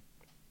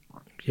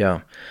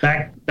 Yeah.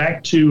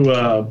 Back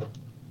to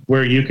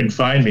where you can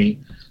find me.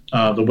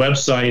 The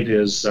website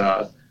is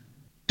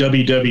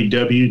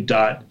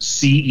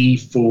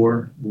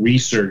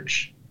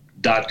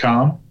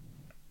www.ce4research.com.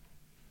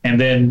 And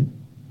then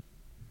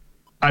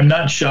I'm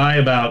not shy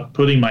about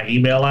putting my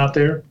email out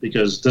there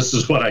because this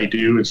is what I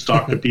do, is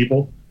talk to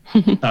people.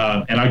 And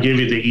I'll give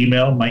you the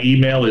email. My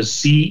email is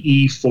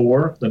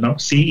CE4,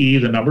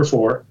 the number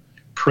 4,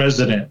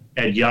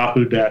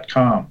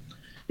 president@yahoo.com.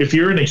 If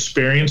you're an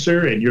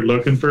experiencer and you're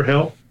looking for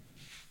help,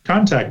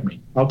 contact me.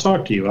 I'll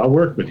talk to you. I'll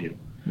work with you.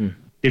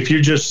 If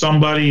you're just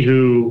somebody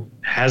who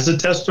has a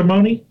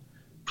testimony,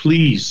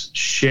 please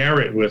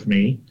share it with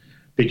me,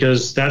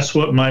 because that's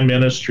what my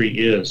ministry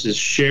is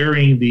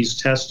sharing these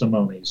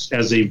testimonies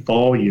as a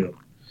volume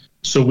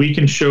so we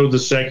can show the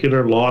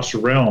secular lost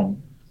realm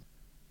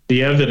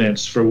the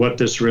evidence for what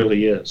this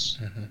really is.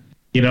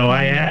 You know,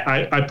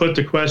 I put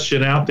the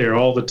question out there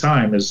all the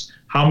time, is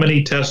how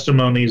many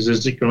testimonies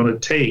is it going to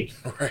take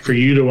for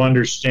you to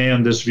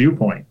understand this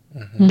viewpoint?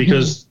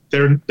 Because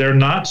they're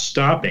not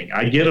stopping.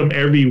 I get them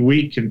every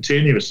week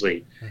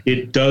continuously.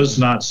 It does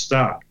not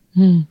stop.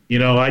 You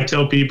know, I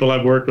tell people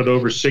I've worked with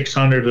over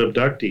 600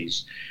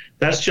 abductees.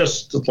 That's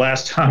just the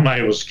last time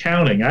I was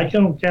counting. I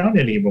don't count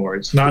anymore.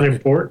 It's not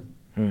important.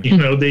 You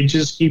know, they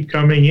just keep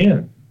coming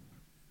in.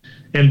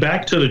 And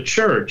back to the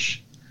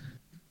church,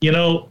 you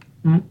know,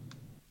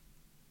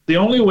 the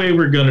only way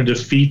we're going to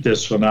defeat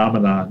this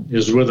phenomenon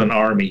is with an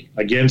army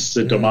against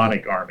the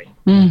demonic army.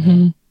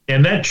 And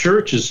that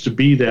church is to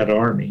be that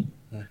army.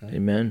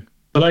 Amen.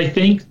 But I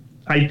think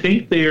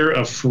they're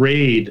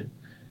afraid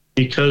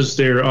because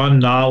they're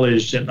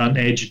unknowledged and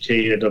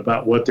uneducated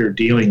about what they're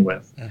dealing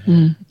with.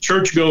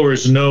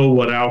 Churchgoers know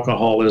what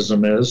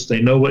alcoholism is.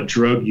 They know what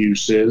drug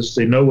use is.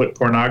 They know what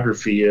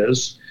pornography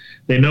is.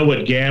 They know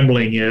what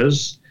gambling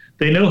is.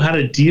 They know how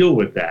to deal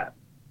with that.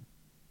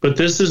 But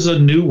this is a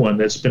new one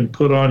that's been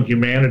put on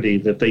humanity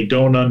that they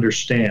don't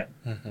understand.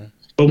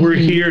 But we're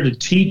here to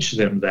teach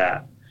them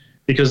that.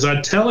 Because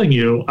I'm telling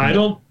you, I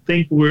don't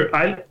think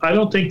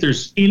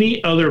there's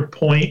any other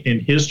point in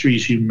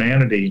history's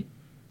humanity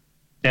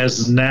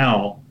as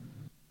now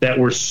that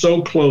we're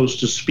so close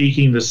to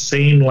speaking the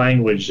same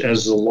language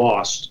as the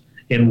lost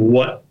in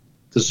what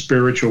the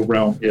spiritual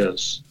realm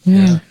is.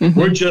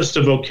 We're just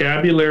a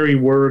vocabulary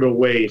word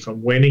away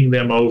from winning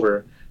them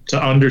over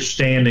to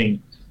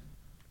understanding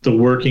the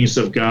workings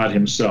of God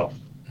himself.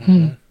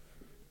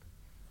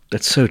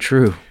 That's so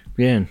true.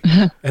 Yeah.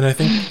 And I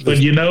think, but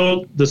you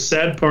know, the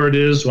sad part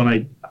is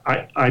when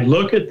I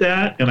look at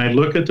that and I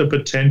look at the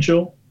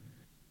potential,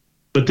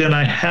 but then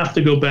I have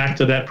to go back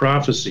to that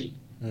prophecy.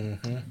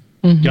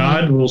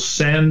 God will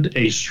send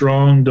a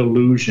strong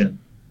delusion.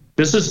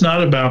 This is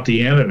not about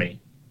the enemy.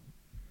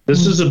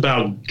 This is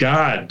about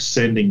God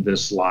sending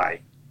this lie.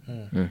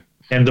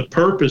 And the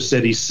purpose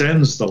that he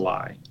sends the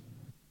lie,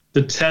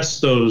 to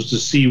test those to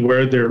see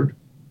where their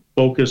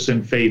focus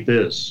and faith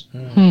is.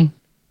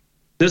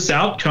 This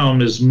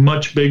outcome is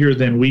much bigger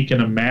than we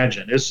can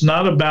imagine. It's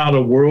not about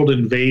a world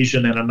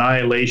invasion and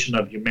annihilation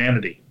of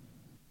humanity.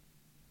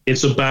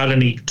 It's about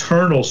an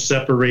eternal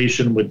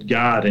separation with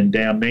God and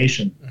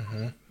damnation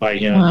by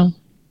him. Wow.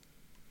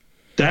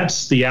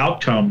 That's the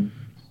outcome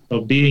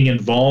of being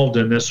involved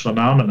in this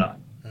phenomenon.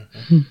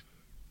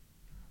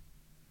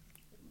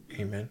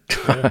 Amen.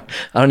 I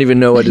don't even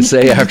know what to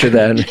say after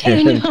that.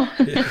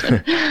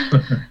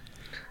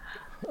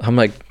 I'm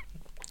like,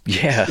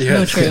 yeah.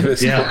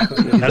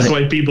 That's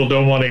why people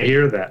don't want to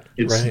hear that.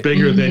 It's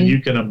bigger than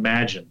you can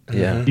imagine.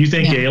 You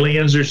think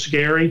aliens are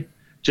scary?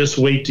 Just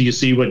wait till you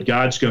see what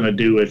God's going to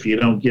do if you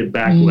don't get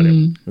back with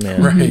him.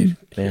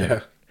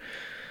 Man.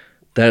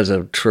 That is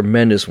a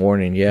tremendous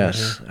warning.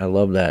 Yes. I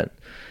love that.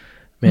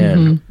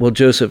 Man. Well,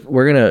 Joseph,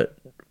 we're going to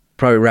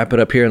probably wrap it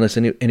up here unless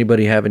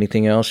anybody have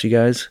anything else, you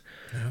guys?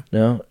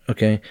 No?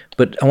 Okay.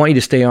 But I want you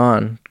to stay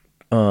on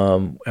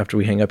after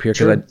we hang up here,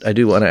 because I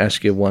do want to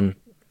ask you one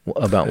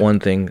about one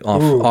thing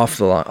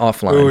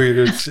offline.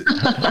 Ooh, it's-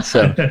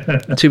 So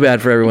too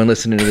bad for everyone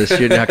listening to this.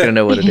 You're not going to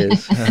know what it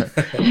is.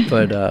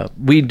 But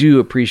we do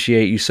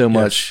appreciate you so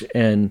much.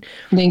 And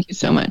Thank you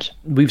so much.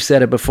 we've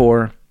said it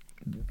before.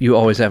 You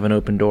always have an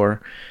open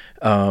door.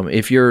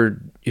 If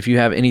you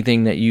have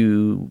anything that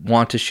you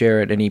want to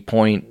share at any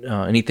point,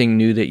 anything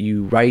new that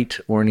you write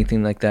or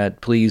anything like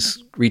that,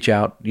 please reach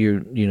out.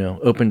 You're,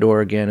 open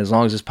door again. As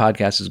long as this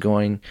podcast is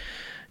going,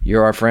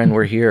 you're our friend.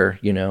 We're here,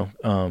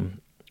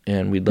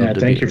 and we'd love to.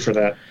 Thank you for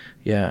that.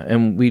 Yeah,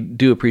 and we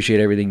do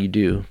appreciate everything you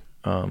do.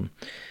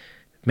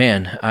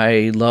 Man,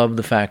 I love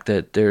the fact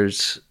that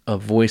there's a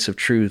voice of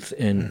truth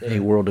in a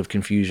world of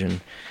confusion.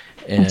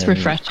 And It's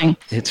refreshing.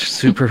 It's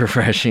super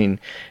refreshing,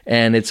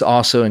 and it's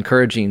also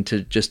encouraging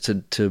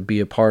to be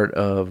a part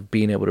of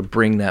being able to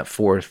bring that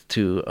forth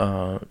to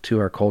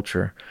our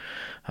culture.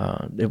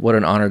 What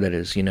an honor that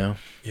is,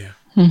 Yeah.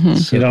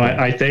 So,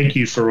 I thank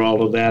you for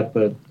all of that,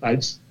 but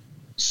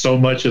so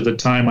much of the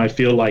time I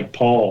feel like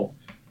Paul.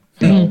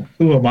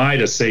 Who am I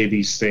to say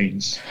these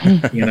things?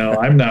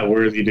 I'm not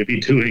worthy to be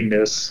doing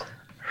this.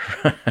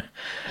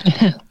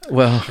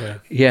 well,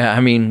 yeah.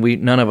 I mean,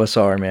 none of us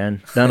are,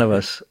 man. None of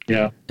us.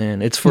 Yeah,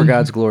 And it's for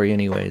God's glory,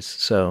 anyways.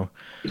 So,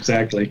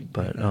 exactly.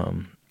 but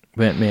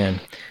man,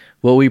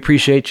 well, we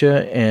appreciate you,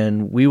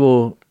 and we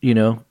will,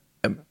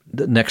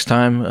 the next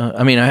time.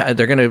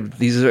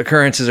 These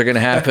occurrences are gonna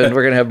happen.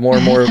 We're gonna have more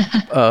and more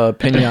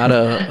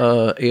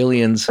pinata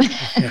aliens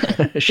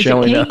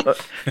showing up.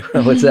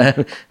 What's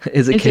that?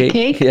 Is it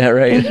cake? Yeah,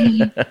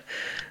 right.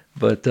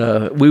 But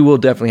we will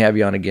definitely have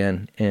you on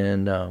again,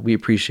 and we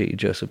appreciate you,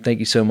 Joseph. Thank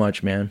you so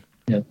much, man.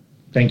 Yeah,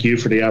 thank you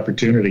for the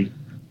opportunity.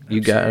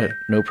 You got it.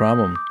 No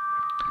problem.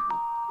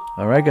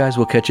 All right, guys.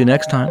 We'll catch you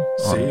next time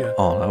on See ya.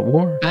 All Out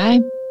War.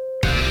 Bye.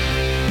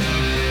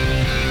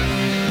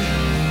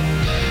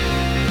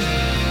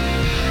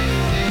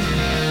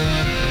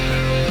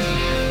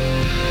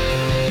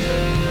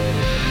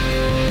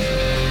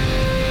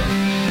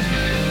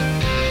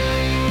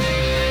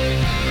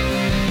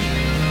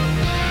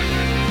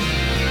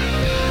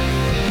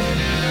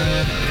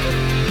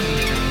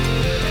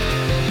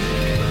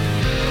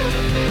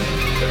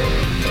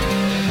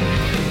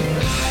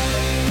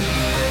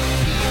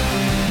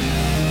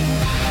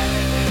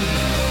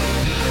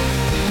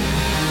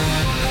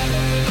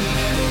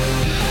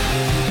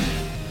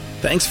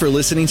 Thanks for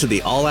listening to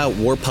the All Out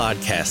War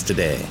podcast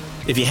today.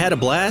 If you had a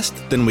blast,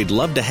 then we'd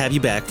love to have you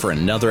back for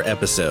another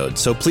episode,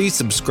 so please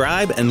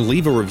subscribe and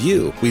leave a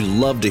review. We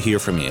love to hear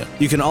from you.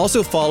 You can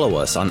also follow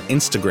us on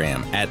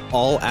Instagram at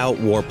All Out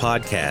War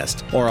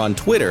Podcast or on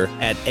Twitter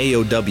at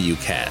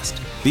AOWcast.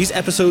 These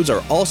episodes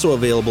are also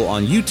available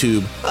on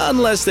YouTube,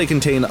 unless they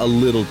contain a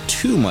little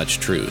too much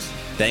truth.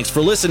 Thanks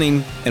for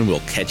listening, and we'll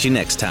catch you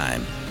next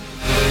time.